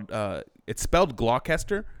place called it's spelled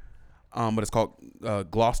Gloucester, but it's called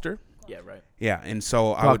Gloucester. Yeah, right. Yeah, and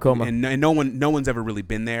so Glaucoma. and no one's ever really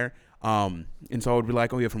been there. And so I would be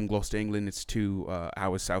like, oh, you're from Gloucester, England. It's 2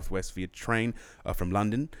 hours southwest via train from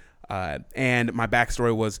London. And my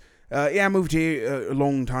backstory was, I moved here a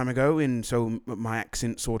long time ago, and so my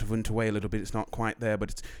accent sort of went away a little bit. It's not quite there,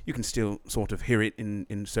 but you can still sort of hear it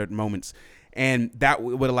in certain moments. And that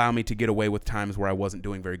would allow me to get away with times where I wasn't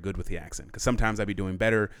doing very good with the accent. Because sometimes I'd be doing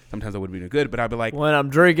better, sometimes I wouldn't be doing good, but I'd be like... When I'm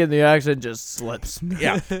drinking, the accent just slips.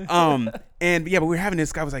 Yeah. But we were having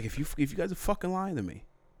this guy was like, if you guys are fucking lying to me,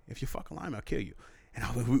 if you fucking lie to me, I'll kill you.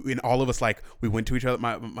 And all of us, like, we went to each other.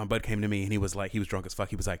 My bud came to me, and he was like, he was drunk as fuck.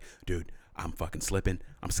 He was like, dude, I'm fucking slipping.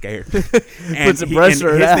 I'm scared. And Put some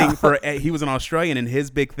pressure he was an Australian, and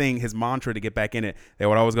his big thing, his mantra to get back in it, they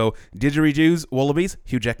would always go, didgeridoos, wallabies,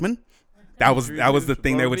 Hugh Jackman. That was the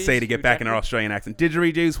thing they would say to get back in their Australian accent.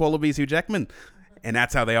 Didgeridoos, wallabies, Hugh Jackman. And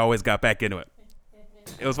that's how they always got back into it.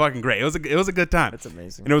 It was fucking great. It was a good time. That's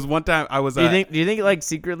amazing. And it was one time I was... Do you think like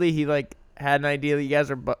secretly he like had an idea that you guys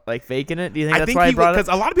are like faking it? Do you think that's why he brought it? Because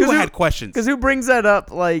a lot of people had questions. Because who brings that up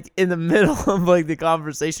like in the middle of like the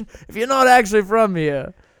conversation if you're not actually from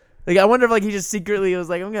here? Like I wonder if like he just secretly was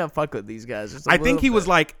like, I'm gonna fuck with these guys. Just I think he was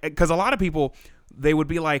like, because a lot of people, they would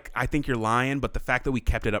be like, I think you're lying, but the fact that we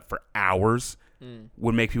kept it up for hours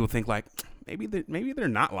would make people think like maybe they're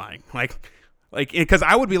not lying. Like because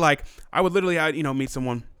I would be like, I would literally meet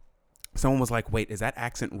someone. Someone was like, wait, is that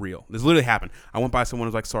accent real? This literally happened. I went by someone who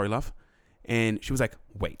was like, sorry, love. And she was like,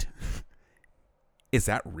 wait, is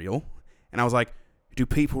that real? And I was like, do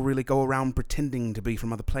people really go around pretending to be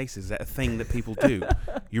from other places? Is that a thing that people do?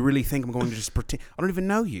 You really think I'm going to just pretend? I don't even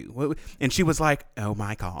know you. And she was like, oh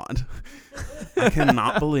my God, I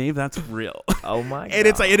cannot believe that's real. Oh my God. And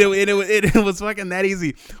it's like, it was fucking that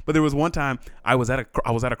easy. But there was one time I was at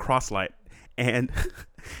a cross light, and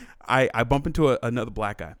I bump into another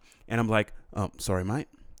black guy, and I'm like, oh, sorry, mate.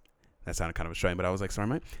 That sounded kind of Australian, but I was like, sorry,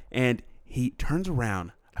 mate. And he turns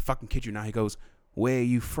around. I fucking kid you not. He goes, where are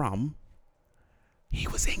you from? He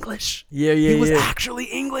was English. Yeah. He was actually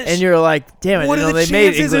English. And you're like, damn it! What I are didn't know the they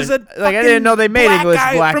made chances English. there's a Like I didn't know they made English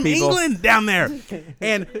guy black from people. England down there.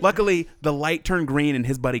 And luckily, the light turned green, and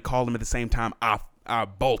his buddy called him at the same time. I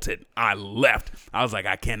bolted. I left. I was like,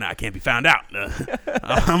 I can't be found out.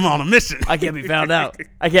 I'm on a mission. I can't be found out.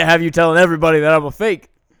 I can't have you telling everybody that I'm a fake.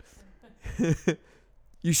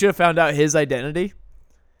 You should have found out his identity.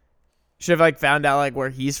 Should have like found out like where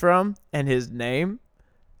he's from and his name,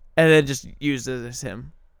 and then just used it as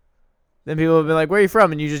him. Then people would be like, "Where are you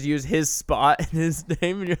from?" And you just use his spot and his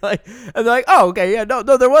name, and you're like, and they're like, "Oh, okay, yeah, no,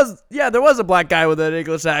 there was a black guy with an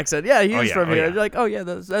English accent. Yeah, he's from here." Yeah. And you're like, "Oh yeah,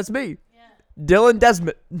 that's me, Dylan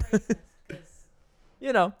Desmond."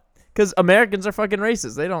 Because Americans are fucking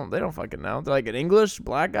racist. They don't fucking know. They're like an English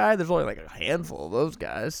black guy. There's only like a handful of those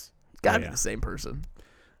guys. It's gotta be the same person.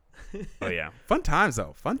 Oh yeah, fun times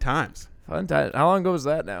though. Fun times. Fun time. How long ago was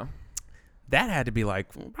that now? That had to be like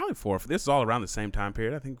probably 4. This is all around the same time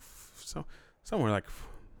period. I think so. Somewhere like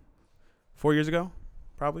 4 years ago,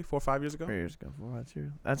 probably 4 or 5 years ago. 4 years ago. 4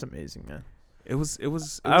 years. That's amazing, man. It was.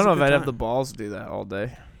 I don't know if I'd have the balls to do that all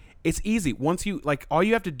day. It's easy. Once you like, all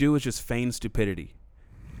you have to do is just feign stupidity.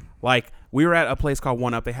 Like we were at a place called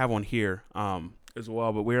One Up. They have one here as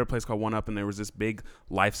well, but we were at a place called One Up, and there was this big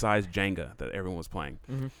life-size Jenga that everyone was playing.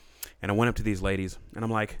 Mm-hmm. And I went up to these ladies, and I'm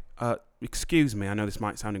like, excuse me, I know this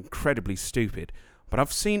might sound incredibly stupid, but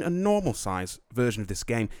I've seen a normal size version of this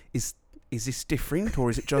game. Is this different, or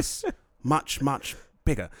is it just much, much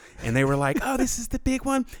bigger? And they were like, oh, this is the big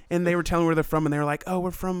one. And they were telling where they're from, and they were like, oh, we're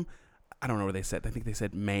from, I don't know where they said. I think they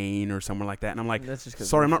said Maine or somewhere like that. And I'm like,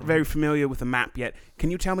 sorry, I'm not very familiar with the map yet. Can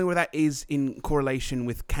you tell me where that is in correlation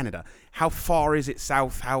with Canada? How far is it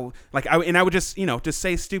south? I would just, just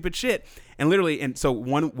say stupid shit. And literally, and so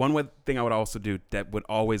one thing I would also do that would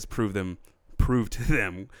always prove to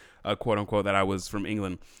them, quote unquote, that I was from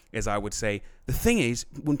England, is I would say, the thing is,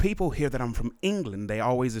 when people hear that I'm from England, they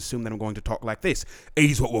always assume that I'm going to talk like this.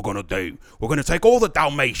 Here's what we're going to do. We're going to take all the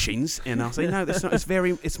Dalmatians. And I'll say, no, that's not.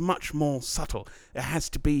 It's much more subtle. It has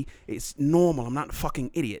to be, it's normal. I'm not a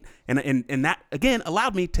fucking idiot. And that, again,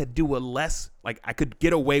 allowed me to do a less, like, I could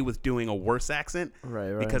get away with doing a worse accent.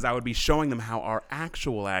 Right. Because I would be showing them how our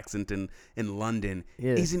actual accent in London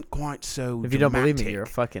isn't quite so If you don't believe me, you're a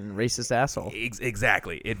fucking racist asshole.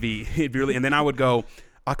 Exactly. It'd be really, and then I would go,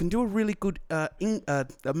 I can do a really good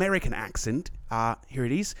American accent. Here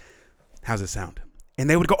it is. How's it sound? And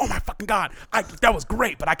they would go, oh my fucking God, that was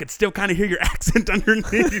great, but I could still kind of hear your accent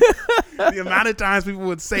underneath. The amount of times people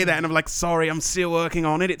would say that, and I'm like, sorry, I'm still working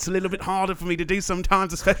on it. It's a little bit harder for me to do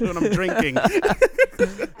sometimes, especially when I'm drinking.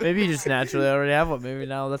 Maybe you just naturally already have one. Maybe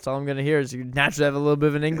now that's all I'm going to hear is you naturally have a little bit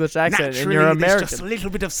of an English accent, and you're American. There's just a little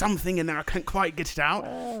bit of something in there. I can't quite get it out.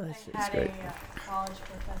 Oh, that shit's I had great. a college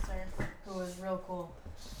professor who was real cool,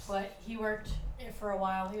 but he worked for a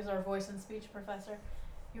while. He was our voice and speech professor.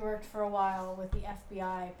 He worked for a while with the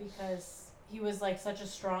FBI because he was like such a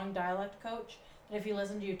strong dialect coach that if he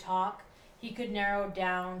listened to you talk, he could narrow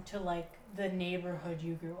down to like the neighborhood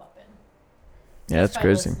you grew up in. Yeah, Just that's by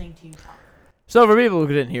crazy. listening to you talk. So for people who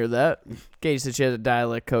didn't hear that, Katie said she had a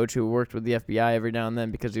dialect coach who worked with the FBI every now and then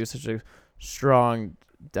because he was such a strong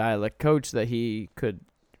dialect coach that he could,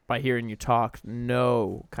 by hearing you talk,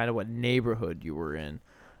 know kind of what neighborhood you were in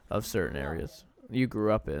of certain areas you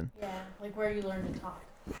grew up in. Yeah, like where you learned to talk.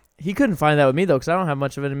 He couldn't find that with me though, because I don't have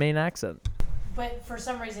much of a Maine accent. But for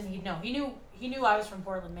some reason he'd know. He knew I was from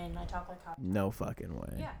Portland, Maine, and I talk like how. No fucking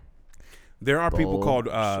way. Yeah. There are people called.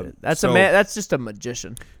 Bullshit. That's so a man. That's just a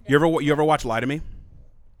magician. You ever watch Lie to Me?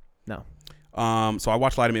 No. So I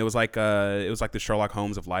watched Lie to Me. It was like the Sherlock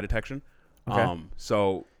Holmes of lie detection. Okay.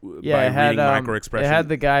 So Yeah, by it had reading micro-expression, it had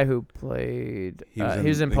the he played. He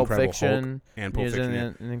was in Pulp Incredible Fiction. Hulk and He Pulp was Fiction.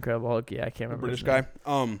 in an Incredible Hulk. Yeah, I can't The remember. British his name.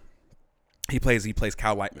 guy. He plays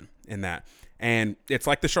Cal Lightman in that, and it's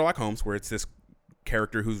like the Sherlock Holmes, where it's this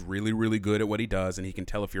character who's really, really good at what he does, and he can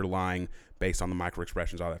tell if you're lying based on the micro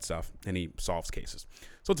expressions, all that stuff, and he solves cases.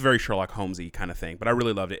 So it's a very Sherlock Holmes-y kind of thing. But I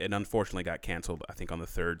really loved it. It unfortunately got canceled, I think, on the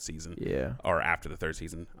third season. Yeah. Or after the third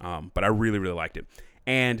season. But I really, really liked it.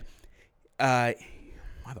 And why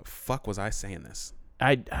the fuck was I saying this?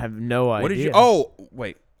 I have no idea. What did you? Oh,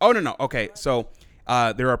 wait. Oh, no. Okay, so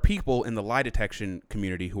there are people in the lie detection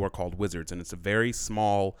community who are called wizards, and it's a very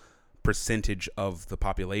small percentage of the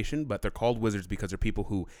population, but they're called wizards because they're people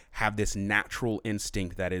who have this natural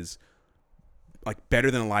instinct that is like better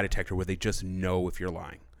than a lie detector, where they just know if you're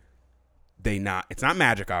lying. It's not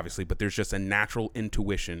magic, obviously, but there's just a natural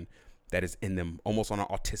intuition that is in them, almost on an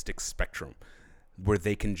autistic spectrum, where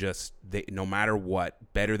they can no matter what,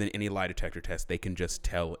 better than any lie detector test, they can just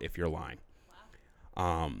tell if you're lying.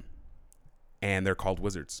 And they're called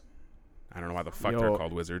wizards. I don't know why the fuck they're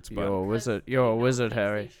called wizards, but You're a wizard. You're a wizard,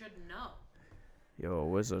 Harry. They shouldn't know. You're a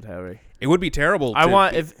wizard, Harry. it would be terrible. I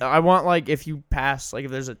want if you pass, like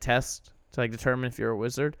if there's a test to like determine if you're a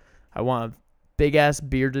wizard, I want a big ass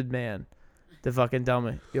bearded man to fucking tell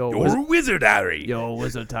me You're a wizard, Harry. You're a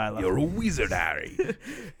wizard, Tyler. You're a wizard, Harry.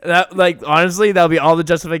 That, like, honestly, that'll be all the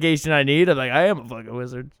justification I need. I'm like, I am a fucking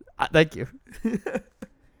wizard. Thank you.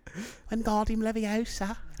 Wingardium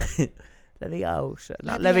Leviosa. Leviosa.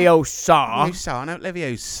 Not Leviosa. Leviosa, not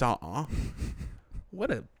Leviosa.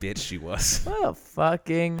 What a bitch she was. What a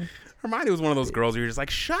fucking... Hermione was one of those girls where you're just like,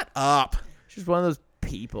 shut up. She's one of those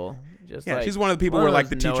people. Just Yeah, like, she's one of the people one where of like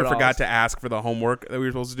the those teacher know-it-alls. forgot to ask for the homework that we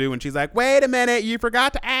were supposed to do, and she's like, wait a minute, you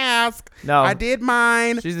forgot to ask. No. I did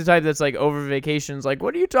mine. She's the type that's like over vacations, like,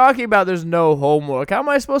 what are you talking about? There's no homework. How am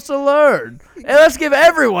I supposed to learn? Hey, let's give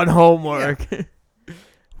everyone homework.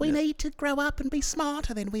 We need to grow up and be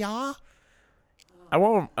smarter than we are. I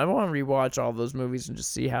want to rewatch all those movies and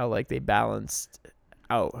just see how like they balanced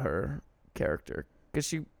out her character, because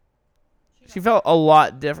she felt a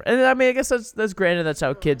lot different. And I mean, I guess that's granted. That's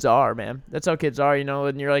how kids are, man. That's how kids are, you know.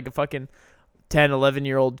 When you're like a fucking 10,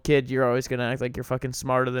 11-year-old kid, you're always gonna act like you're fucking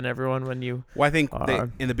smarter than everyone when you. Well, I think are.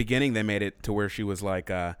 in the beginning they made it to where she was like,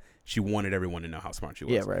 she wanted everyone to know how smart she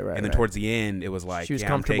was. Yeah, right. And then towards the end, it was like, She was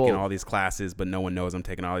I'm taking comfortable. all these classes, but no one knows I'm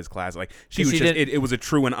taking all these classes. Like she 'Cause was she just, didn't- it was a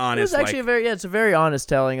true and It honest. was actually like, it's a very honest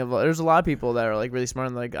telling of. There's a lot of people that are like really smart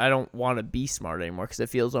and like, I don't want to be smart anymore because it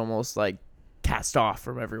feels almost like cast off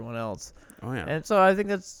from everyone else. oh yeah. And so I think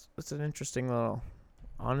that's an interesting little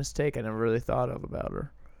honest take I never really thought of about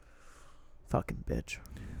her. Fucking bitch.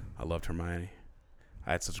 I loved Hermione.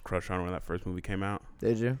 I had such a crush on her when that first movie came out.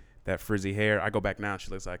 Did you? That frizzy hair. I go back now,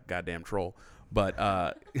 she looks like a goddamn troll. But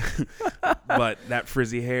but that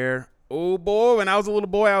frizzy hair. Oh boy, when I was a little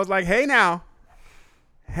boy, I was like, hey now.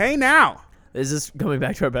 Is this coming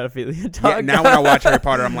back to our pedophilia talk? Yeah, now when I watch Harry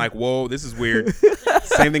Potter, I'm like, whoa, this is weird.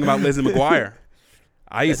 Same thing about Lizzie McGuire.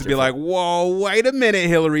 I used to be like, whoa, wait a minute,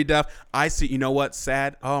 Hillary Duff. I see. You know what's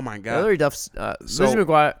sad? Oh my god. Hilary Duff's Lizzie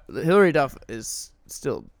McGuire. Hilary Duff is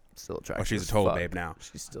still attractive. Oh, she's a as total fuck. babe now.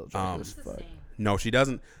 She's still attractive as It's the fuck. same. No, she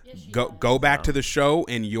doesn't. Yeah, she Go does. back to the show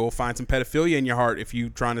and you'll find some pedophilia in your heart if you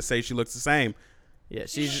trying to say she looks the same. Yeah,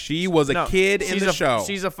 She was a kid in the show.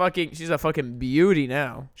 She's a fucking beauty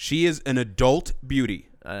now. She is an adult beauty.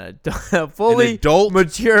 Fully An adult,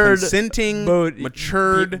 matured, consenting, booty.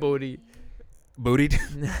 matured booty. Booty.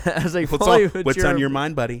 I was like, What's fully what's on your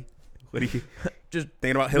mind, buddy? What are you just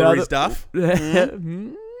thinking about Hillary's stuff?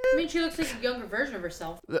 I mean, she looks like a younger version of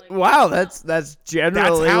herself. Like, Wow, that's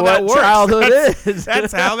generally how what that works. childhood is.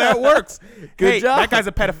 That's how that works. Good job. That guy's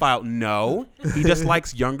a pedophile. No, he just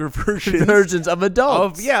likes younger versions of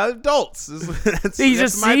adults. Adults. He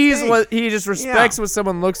just sees he just respects what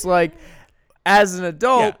someone looks like as an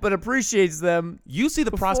adult, but appreciates them. You see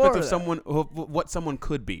the prospect of what someone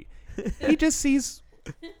could be. He just sees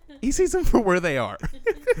them for where they are.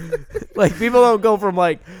 Like, people don't go from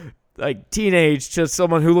like teenage to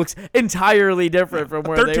someone who looks entirely different from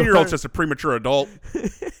where they were. 13-year-old's just a premature adult.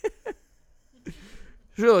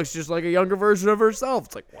 She looks just like a younger version of herself.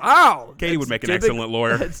 It's like, wow. Katie would make an excellent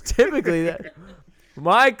lawyer. That's typically that.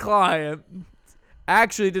 My client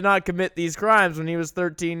actually did not commit these crimes when he was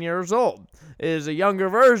 13 years old. It is a younger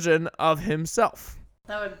version of himself.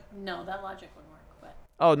 that logic wouldn't work. But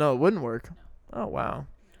Oh, no, it wouldn't work. Oh, wow.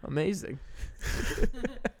 Amazing.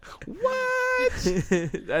 What?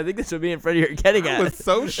 I think this would be in Freddie are getting at. I was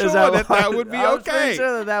so sure Is that would be I was okay. pretty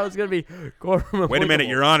sure that was going to be courtroom Wait a minute,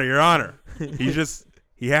 applicable. Your Honor.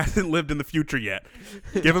 He hasn't lived in the future yet.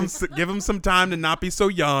 Give him some time to not be so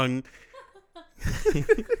young.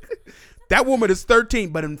 That woman is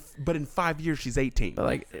 13, but in 5 years she's 18. But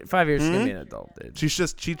like 5 years, she's going to be an adult, dude. She's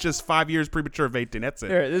just 5 years premature of 18. That's it.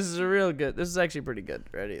 Here, this is a real good. This is actually pretty good.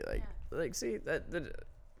 Ready? Like see that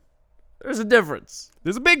there's a difference.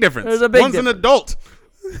 There's a big difference. There's a big One's difference. an adult.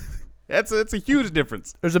 It's a huge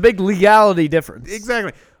difference. There's a big legality difference.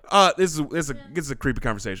 Exactly. This is a creepy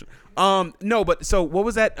conversation. No, but so what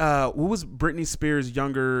was that? What was Britney Spears'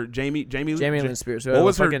 younger Jamie Lynn Spears. What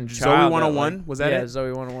was her fucking Zoe child 101? Like, Was that yeah, it? Zoe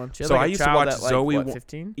 101. She had So like I a used to child watch at, Zoe. Like,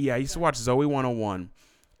 15? Yeah, I used to watch Zoe 101,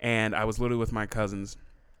 and I was literally with my cousins.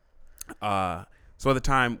 So at the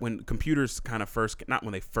time when computers kind of not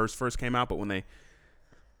when they first came out, but when they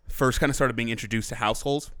first kind of started being introduced to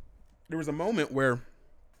households, there was a moment where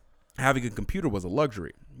having a computer was a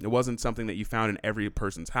luxury. It wasn't something that you found in every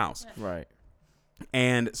person's house. Right.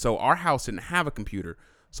 And so our house didn't have a computer.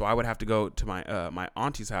 So I would have to go to my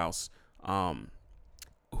auntie's house,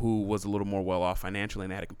 who was a little more well off financially,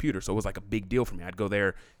 and they had a computer. So it was like a big deal for me. I'd go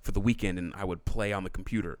there for the weekend and I would play on the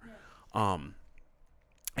computer.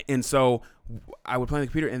 And so I would play on the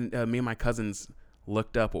computer, and me and my cousins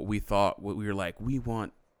looked up what we were like, we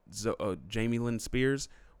want Jamie Lynn Spears.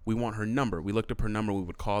 We want her number. We looked up her number. We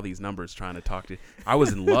would call these numbers trying to talk to. I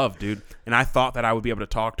was in love, dude. And I thought that I would be able to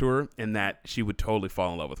talk to her and that she would totally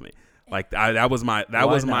fall in love with me. Like that was my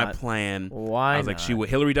plan. Why I was like, she would.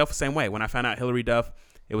 Hillary Duff the same way. When I found out Hillary Duff,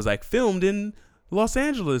 it was like filmed in Los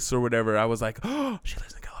Angeles or whatever. I was like, oh, she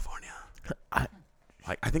lives in California.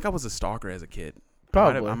 I think I was a stalker as a kid.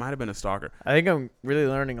 Probably. I might have been a stalker. I think I'm really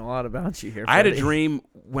learning a lot about you here, I had a Freddie. dream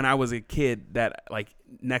when I was a kid that, like,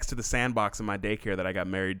 next to the sandbox in my daycare, that I got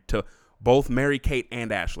married to both Mary Kate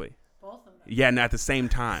and Ashley. both of them. Yeah, and at the same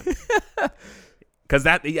time. Because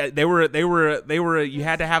they were. You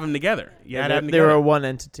had to have them together. You had to have them They were together. a one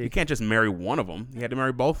entity. You can't just marry one of them. You had to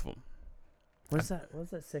marry both of them. What's that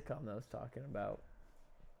sitcom that I was talking about?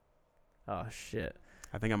 Oh shit!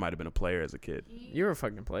 I think I might have been a player as a kid. You were a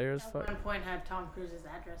fucking player as At fuck. one point, had Tom Cruise's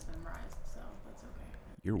address memorized, so that's okay.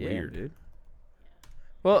 You're Yeah, weird, dude.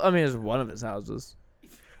 Well, I mean, it's one of his houses.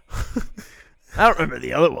 I don't remember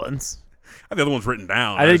the other ones. The other one's written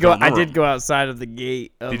down. I just don't did remember go outside of the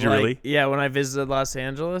gate. Of Did you like, really? Yeah, when I visited Los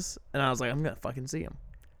Angeles, and I was like, I'm gonna fucking see him.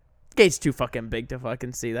 Gate's too fucking big to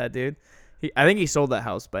fucking see that dude. I think he sold that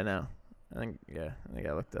house by now. I think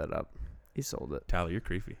I looked that up. He sold it. Tyler, you're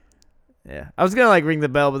creepy. Yeah, I was gonna like ring the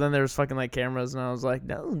bell, but then there was fucking like cameras, and I was like,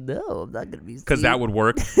 no, I'm not gonna be. Because that would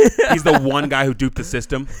work. He's the one guy who duped the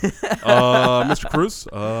system. Mr. Cruz,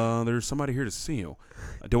 there's somebody here to see you.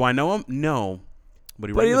 Do I know him? No. But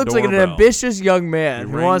he looks like an doorbell. ambitious young man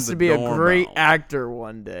He who rang wants the to be a great doorbell. actor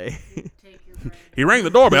one day. Take your brain. He rang the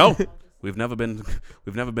doorbell. We've never been put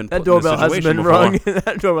That in this doorbell hasn't situation been before. rung.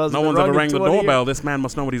 That doorbell hasn't No been one's rung ever in rang the 20 doorbell. years. This man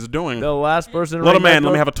must know what he's doing. The last person to Little ring that man,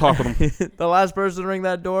 let me have a talk with him. The last person to ring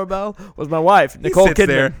that doorbell was my wife, He Nicole sits Kidman.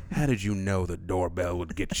 there. How did you know the doorbell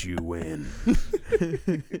would get you in?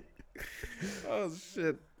 Oh,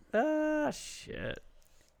 shit. Shit.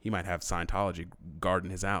 He might have Scientology guarding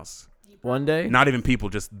his house. One day? Not even people,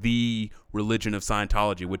 just the religion of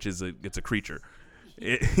Scientology, which is it's a creature.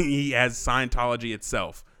 He has Scientology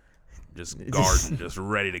itself, just guarding, just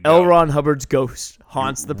ready to go. L. Ron Hubbard's ghost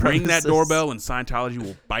haunts the premises. Ring that doorbell, and Scientology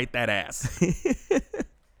will bite that ass.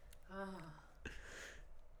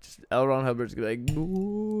 Just L. Ron Hubbard's gonna be like,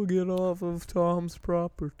 "Ooh, get off of Tom's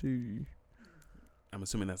property." I'm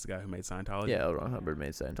assuming that's the guy who made Scientology. Yeah, L. Ron Hubbard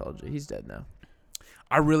made Scientology. He's dead now.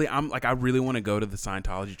 I really want to go to the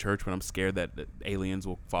Scientology church, but I'm scared that aliens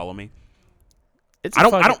will follow me. I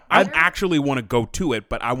don't actually want to go to it,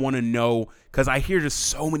 but I want to know, because I hear just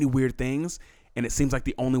so many weird things, and it seems like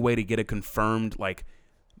the only way to get it confirmed, like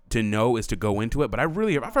to know, is to go into it. But I've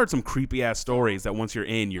heard some creepy ass stories that once you're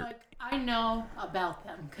in, you're. Like, I know about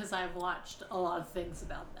them because I've watched a lot of things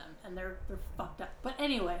about them, and they're fucked up. But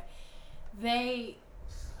anyway, they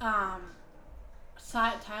Tyler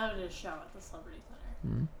did a show at the Celebrity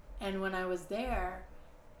Center, and when I was there,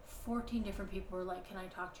 14 different people were like, "Can I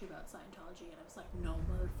talk to you about Scientology?" And I was like, "No,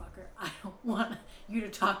 motherfucker, I don't want you to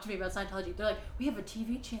talk to me about Scientology." They're like, "We have a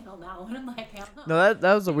TV channel now," and I'm like, "Hell no." No,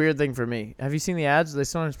 that was a weird thing for me. Have you seen the ads? They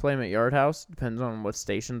sometimes play them at Yard House. Depends on what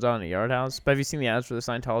station's on at Yard House. But have you seen the ads for the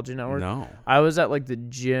Scientology network? No. I was at like the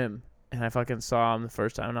gym and I fucking saw them the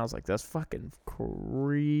first time and I was like, "That's fucking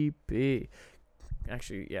creepy."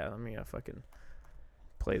 Actually, yeah. Let me fucking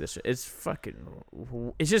play this shit. It's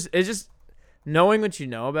fucking. It's just. Knowing what you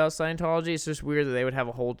know about Scientology, it's just weird that they would have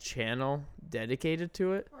a whole channel dedicated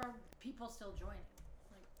to it. Or people still joining.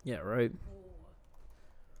 Like, yeah, right.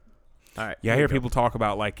 All right. Yeah, I hear people talk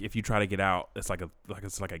about, like, if you try to get out, it's like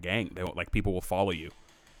a gang. They like people will follow you.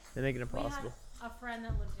 They make it impossible. We had a friend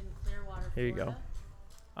that lived in Clearwater, Here you Florida. go.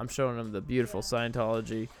 I'm showing them the beautiful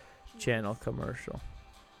Scientology channel commercial.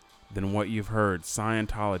 Then what you've heard,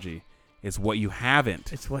 Scientology, is what you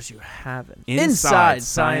haven't. It's what you haven't. Inside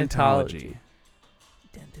Scientology.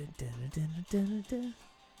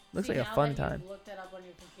 Looks See, like a now fun that time. you've looked that up on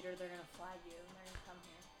your computer, they're gonna flag you and they're gonna come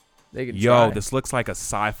here. They can Yo, try. this looks like a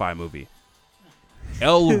sci-fi movie.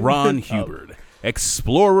 L. Ron Hubbard,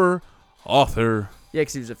 explorer, author, Yeah,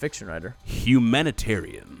 because he was a fiction writer.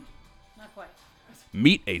 humanitarian. Not quite.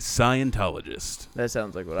 Meet a Scientologist. That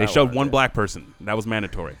sounds like what They I showed wanna one do. black person. That was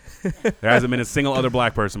mandatory. There hasn't been a single other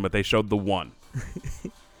black person, but they showed the one.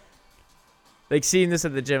 Like seeing this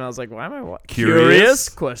at the gym, I was like, "Why am I Curious?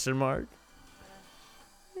 Question mark.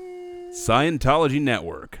 Scientology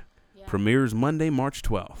Network Yeah. premieres Monday, March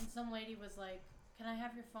 12th. And some lady was like, "Can I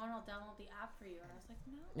have your phone? I'll download the app for you." And I was like,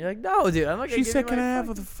 "No." You're like, "No, dude. I'm not gonna She give said, you "Can my I have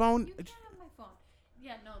fucking-" the phone?" You can have my phone.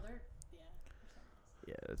 Yeah, no, they're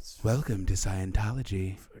Yeah, it's. Welcome to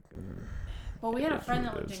Scientology. But we had a Yeah, friend it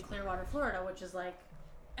that lived is. in Clearwater, Florida, which is like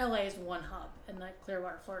LA is one hub, and like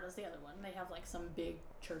Clearwater, Florida is the other one. They have like some big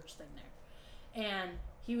church thing there. And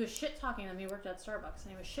he was shit talking them. He worked at Starbucks,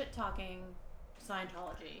 and he was shit talking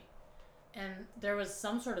Scientology. And there was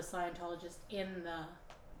some sort of Scientologist in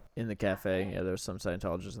the cafe. Yeah, there's some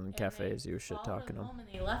Scientologists in the and cafes. they You were shit followed talking him them. home, and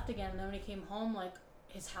they left again. And then when he came home, like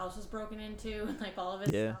his house was broken into, and like all of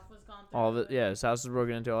his Yeah. stuff was gone through. All of it. and Yeah, his house was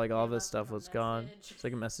broken into. Like all of they his left stuff him a was gone. message. It's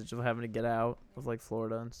like a message of having to get out of like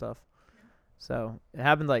Florida and stuff. So it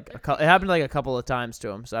happened like it happened like a couple of times to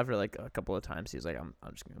him. So after like a couple of times, he's like, I'm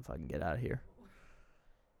just gonna fucking get out of here.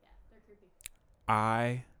 Yeah, they're creepy.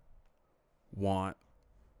 I want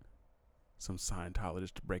some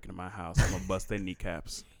Scientologists to break into my house. I'm going to bust their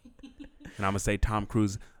kneecaps. And I'm going to say Tom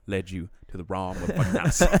Cruise led you to the wrong motherfucking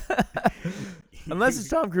house. Unless it's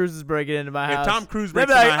Tom Cruise is breaking into my If house. Tom Cruise they'd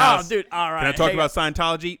breaks be into like, my house, "Oh, dude, all right. can I talk hang about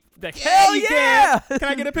Scientology? Like, hell you yeah! Can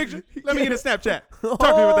I get a picture? Let me get a Snapchat. Talk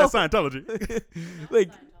to me about that Scientology. Like,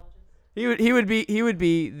 Scientologist. he would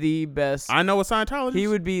be the best. I know a Scientologist. He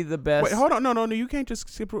would be the best. Wait, hold on. No, you can't just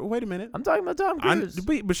skip. Wait a minute. I'm talking about Tom Cruise.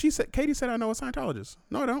 But she said, Katie said I know a Scientologist.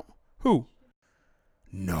 No, I don't. Who?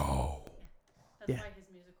 No. That's Yeah. why his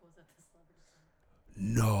music was at the Celebrity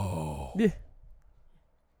Center. No. Yeah.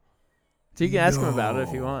 So you can ask him about it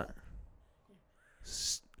if you want.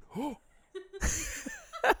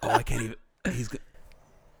 Oh, I can't even. He's good.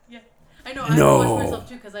 Yeah, I know. I have to watch myself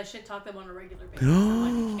too because I shit talk them on a regular basis.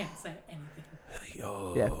 I'm like, I can't say anything.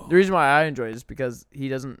 Yo. Yeah. The reason why I enjoy it is because he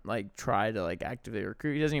doesn't like try to like actively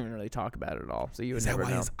recruit. He doesn't even really talk about it at all. So you would Is that never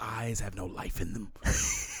why know. his eyes have no life in them?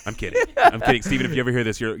 I'm kidding. I'm kidding, Steven. If you ever hear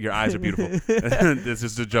this, your eyes are beautiful. This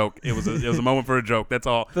is a joke. It was a moment for a joke. That's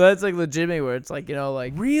all. But that's like legitimate where it's like, you know,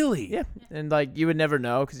 like Really? yeah, and like you would never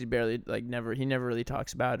know because he barely like he never really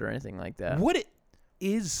talks about it or anything like that. What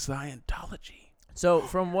is Scientology? So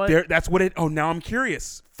from what That's what it. Oh, now I'm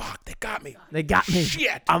curious. Fuck, they got me. they got me,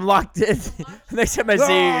 Shit. I'm locked in. Next time I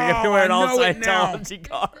see you, you're gonna be wearing I all know it now. Scientology It's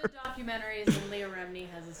garb. the documentaries and Leah Remini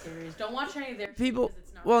has a series. Don't watch any of their People, because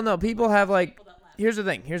it's not well, real. no, people Watch have the like. people that left. Here's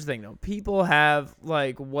the thing though. People have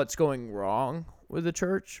like what's going wrong with the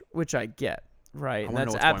church, which I get, right? I And want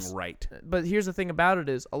to know that's what's going right. But here's the thing about it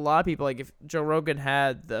is a lot of people, like if Joe Rogan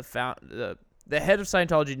had the head of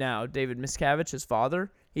Scientology now, David Miscavige, his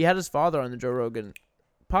father, he had his father on the Joe Rogan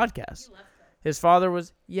podcast. He left her. His father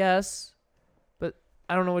was, yes, but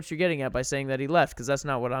I don't know what you're getting at by saying that he left because that's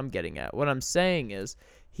not what I'm getting at. What I'm saying is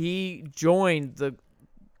he joined the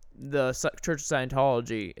Church of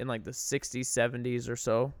Scientology in like the 60s, 70s or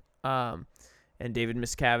so. And David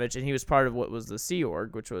Miscavige, and he was part of what was the Sea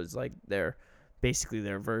Org, which was like basically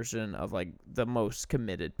their version of like the most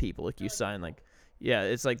committed people. Like you sign like, yeah,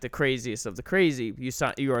 it's like the craziest of the crazy.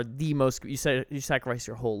 You are the most. You sacrifice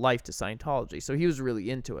your whole life to Scientology. So he was really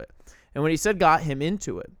into it. And when he said got him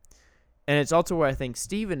into it, and it's also where I think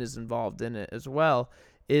Steven is involved in it as well,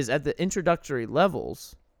 is at the introductory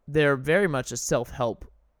levels, they're very much a self-help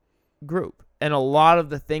group. And a lot of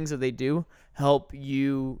the things that they do help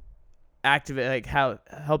you activate, like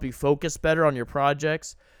help you focus better on your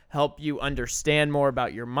projects, help you understand more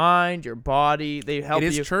about your mind, your body. They help you.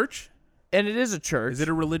 It is church? And it is a church. Is it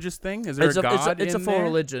a religious thing? Is there a God It's a in full there?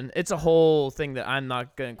 religion. It's a whole thing that I'm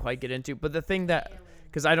not going to quite get into. But the thing that,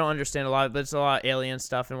 because I don't understand a lot, but it's a lot of alien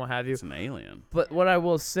stuff and what have you. It's an alien. But what I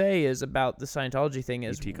will say is about the Scientology thing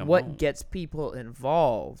is what home. gets people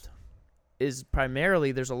involved is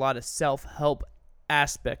primarily there's a lot of self-help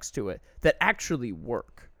aspects to it that actually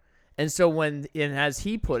work. And so and as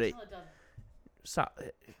he put it, stop.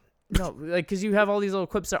 No, like, because you have all these little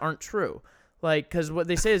clips that aren't true. Like, because what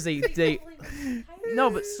they say is they no,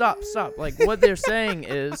 but stop. Like, what they're saying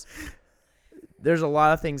is there's a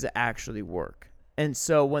lot of things that actually work. And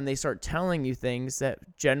so when they start telling you things that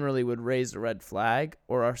generally would raise a red flag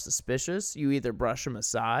or are suspicious, you either brush them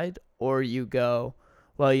aside or you go,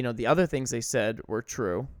 well, you know, the other things they said were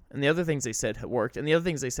true, and the other things they said worked, and the other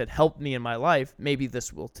things they said helped me in my life, maybe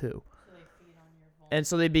this will too. And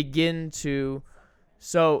so they begin to,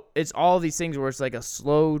 so it's all these things where it's like a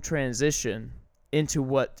slow transition into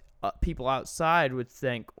what people outside would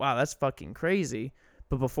think, wow, that's fucking crazy.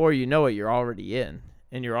 But before you know it, you're already in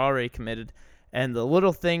and you're already committed. And the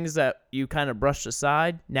little things that you kind of brushed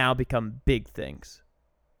aside now become big things.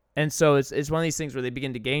 And so it's one of these things where they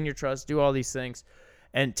begin to gain your trust, do all these things,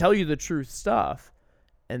 and tell you the truth stuff.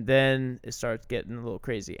 And then it starts getting a little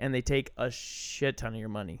crazy. And they take a shit ton of your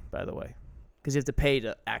money, by the way, because you have to pay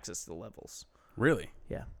to access the levels. Really?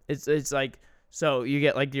 Yeah. It's like, so you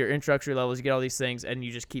get like your introductory levels, you get all these things, and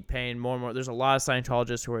you just keep paying more and more. There's a lot of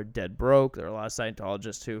Scientologists who are dead broke. There are a lot of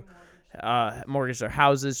Scientologists who mortgage their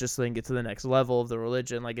houses just so they can get to the next level of the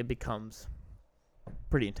religion. Like, it becomes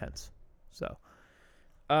pretty intense. So,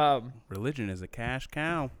 religion is a cash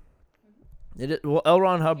cow. Well, L.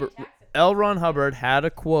 Ron Hubbard had a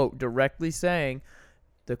quote directly saying,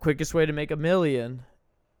 "The quickest way to make $1 million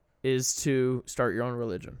is to start your own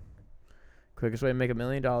religion. Quickest way to make $1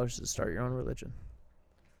 million is to start your own religion."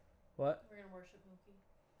 What? We're gonna worship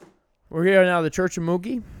Mookie. We're here now, the Church of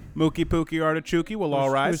Mookie. Mookie Pookie Artichokey. Well, all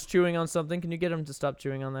right. Who's chewing on something? Can you get him to stop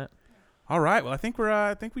chewing on that? All right. Well, I think we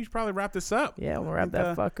should probably wrap this up. Yeah, we'll wrap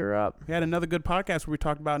that fucker up. We had another good podcast where we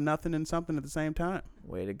talked about nothing and something at the same time.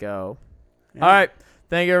 Way to go. Yeah. All right.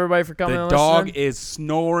 Thank you, everybody, for coming The and dog listening. is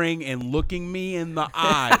snoring and looking me in the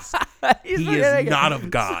eyes. He's He looking is like not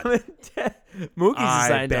of God. Mookie's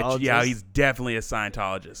I a Scientologist. bet you, yeah, he's definitely a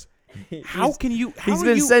Scientologist. How can you? How He's are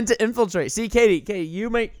been you, sent to infiltrate. See, Katie, you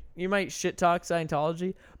might shit talk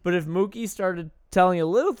Scientology, but if Mookie started telling you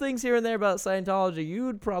little things here and there about Scientology, you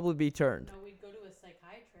would probably be turned. No, we'd go to a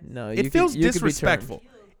psychiatrist. No, It feels disrespectful.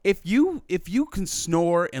 If you can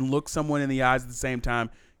snore and look someone in the eyes at the same time,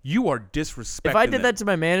 you are disrespecting If I did them. that to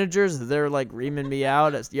my managers, they're like reaming me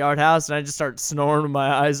out at Yard House, and I just start snoring with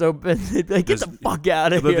my eyes open. They'd be like, "Get the fuck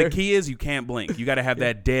out of here!" The key is you can't blink. You got to have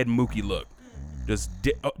that dead Mookie look. Just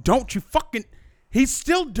don't you fucking. He's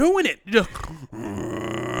still doing it. Just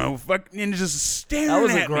fucking just staring at That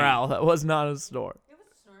was me. a growl. That was not a snore. It was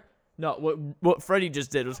a snort. No, what Freddie just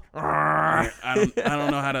did was. I don't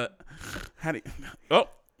know how to.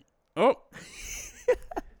 Oh.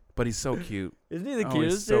 But he's so cute. Isn't he the Oh,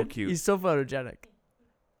 cutest? he's so dude? cute. He's so photogenic.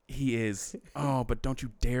 He is. Oh, but don't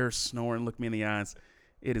you dare snore and look me in the eyes.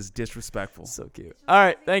 It is disrespectful. So cute. All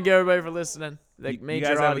right, thank you everybody for listening. The You guys major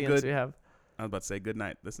have a audience good- we have. I was about to say good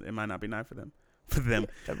night. Listen, it might not be night for them. For them.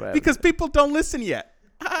 Everybody have a Because people don't listen yet.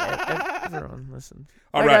 everyone listen.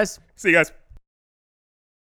 All Bye, right. guys. See you guys.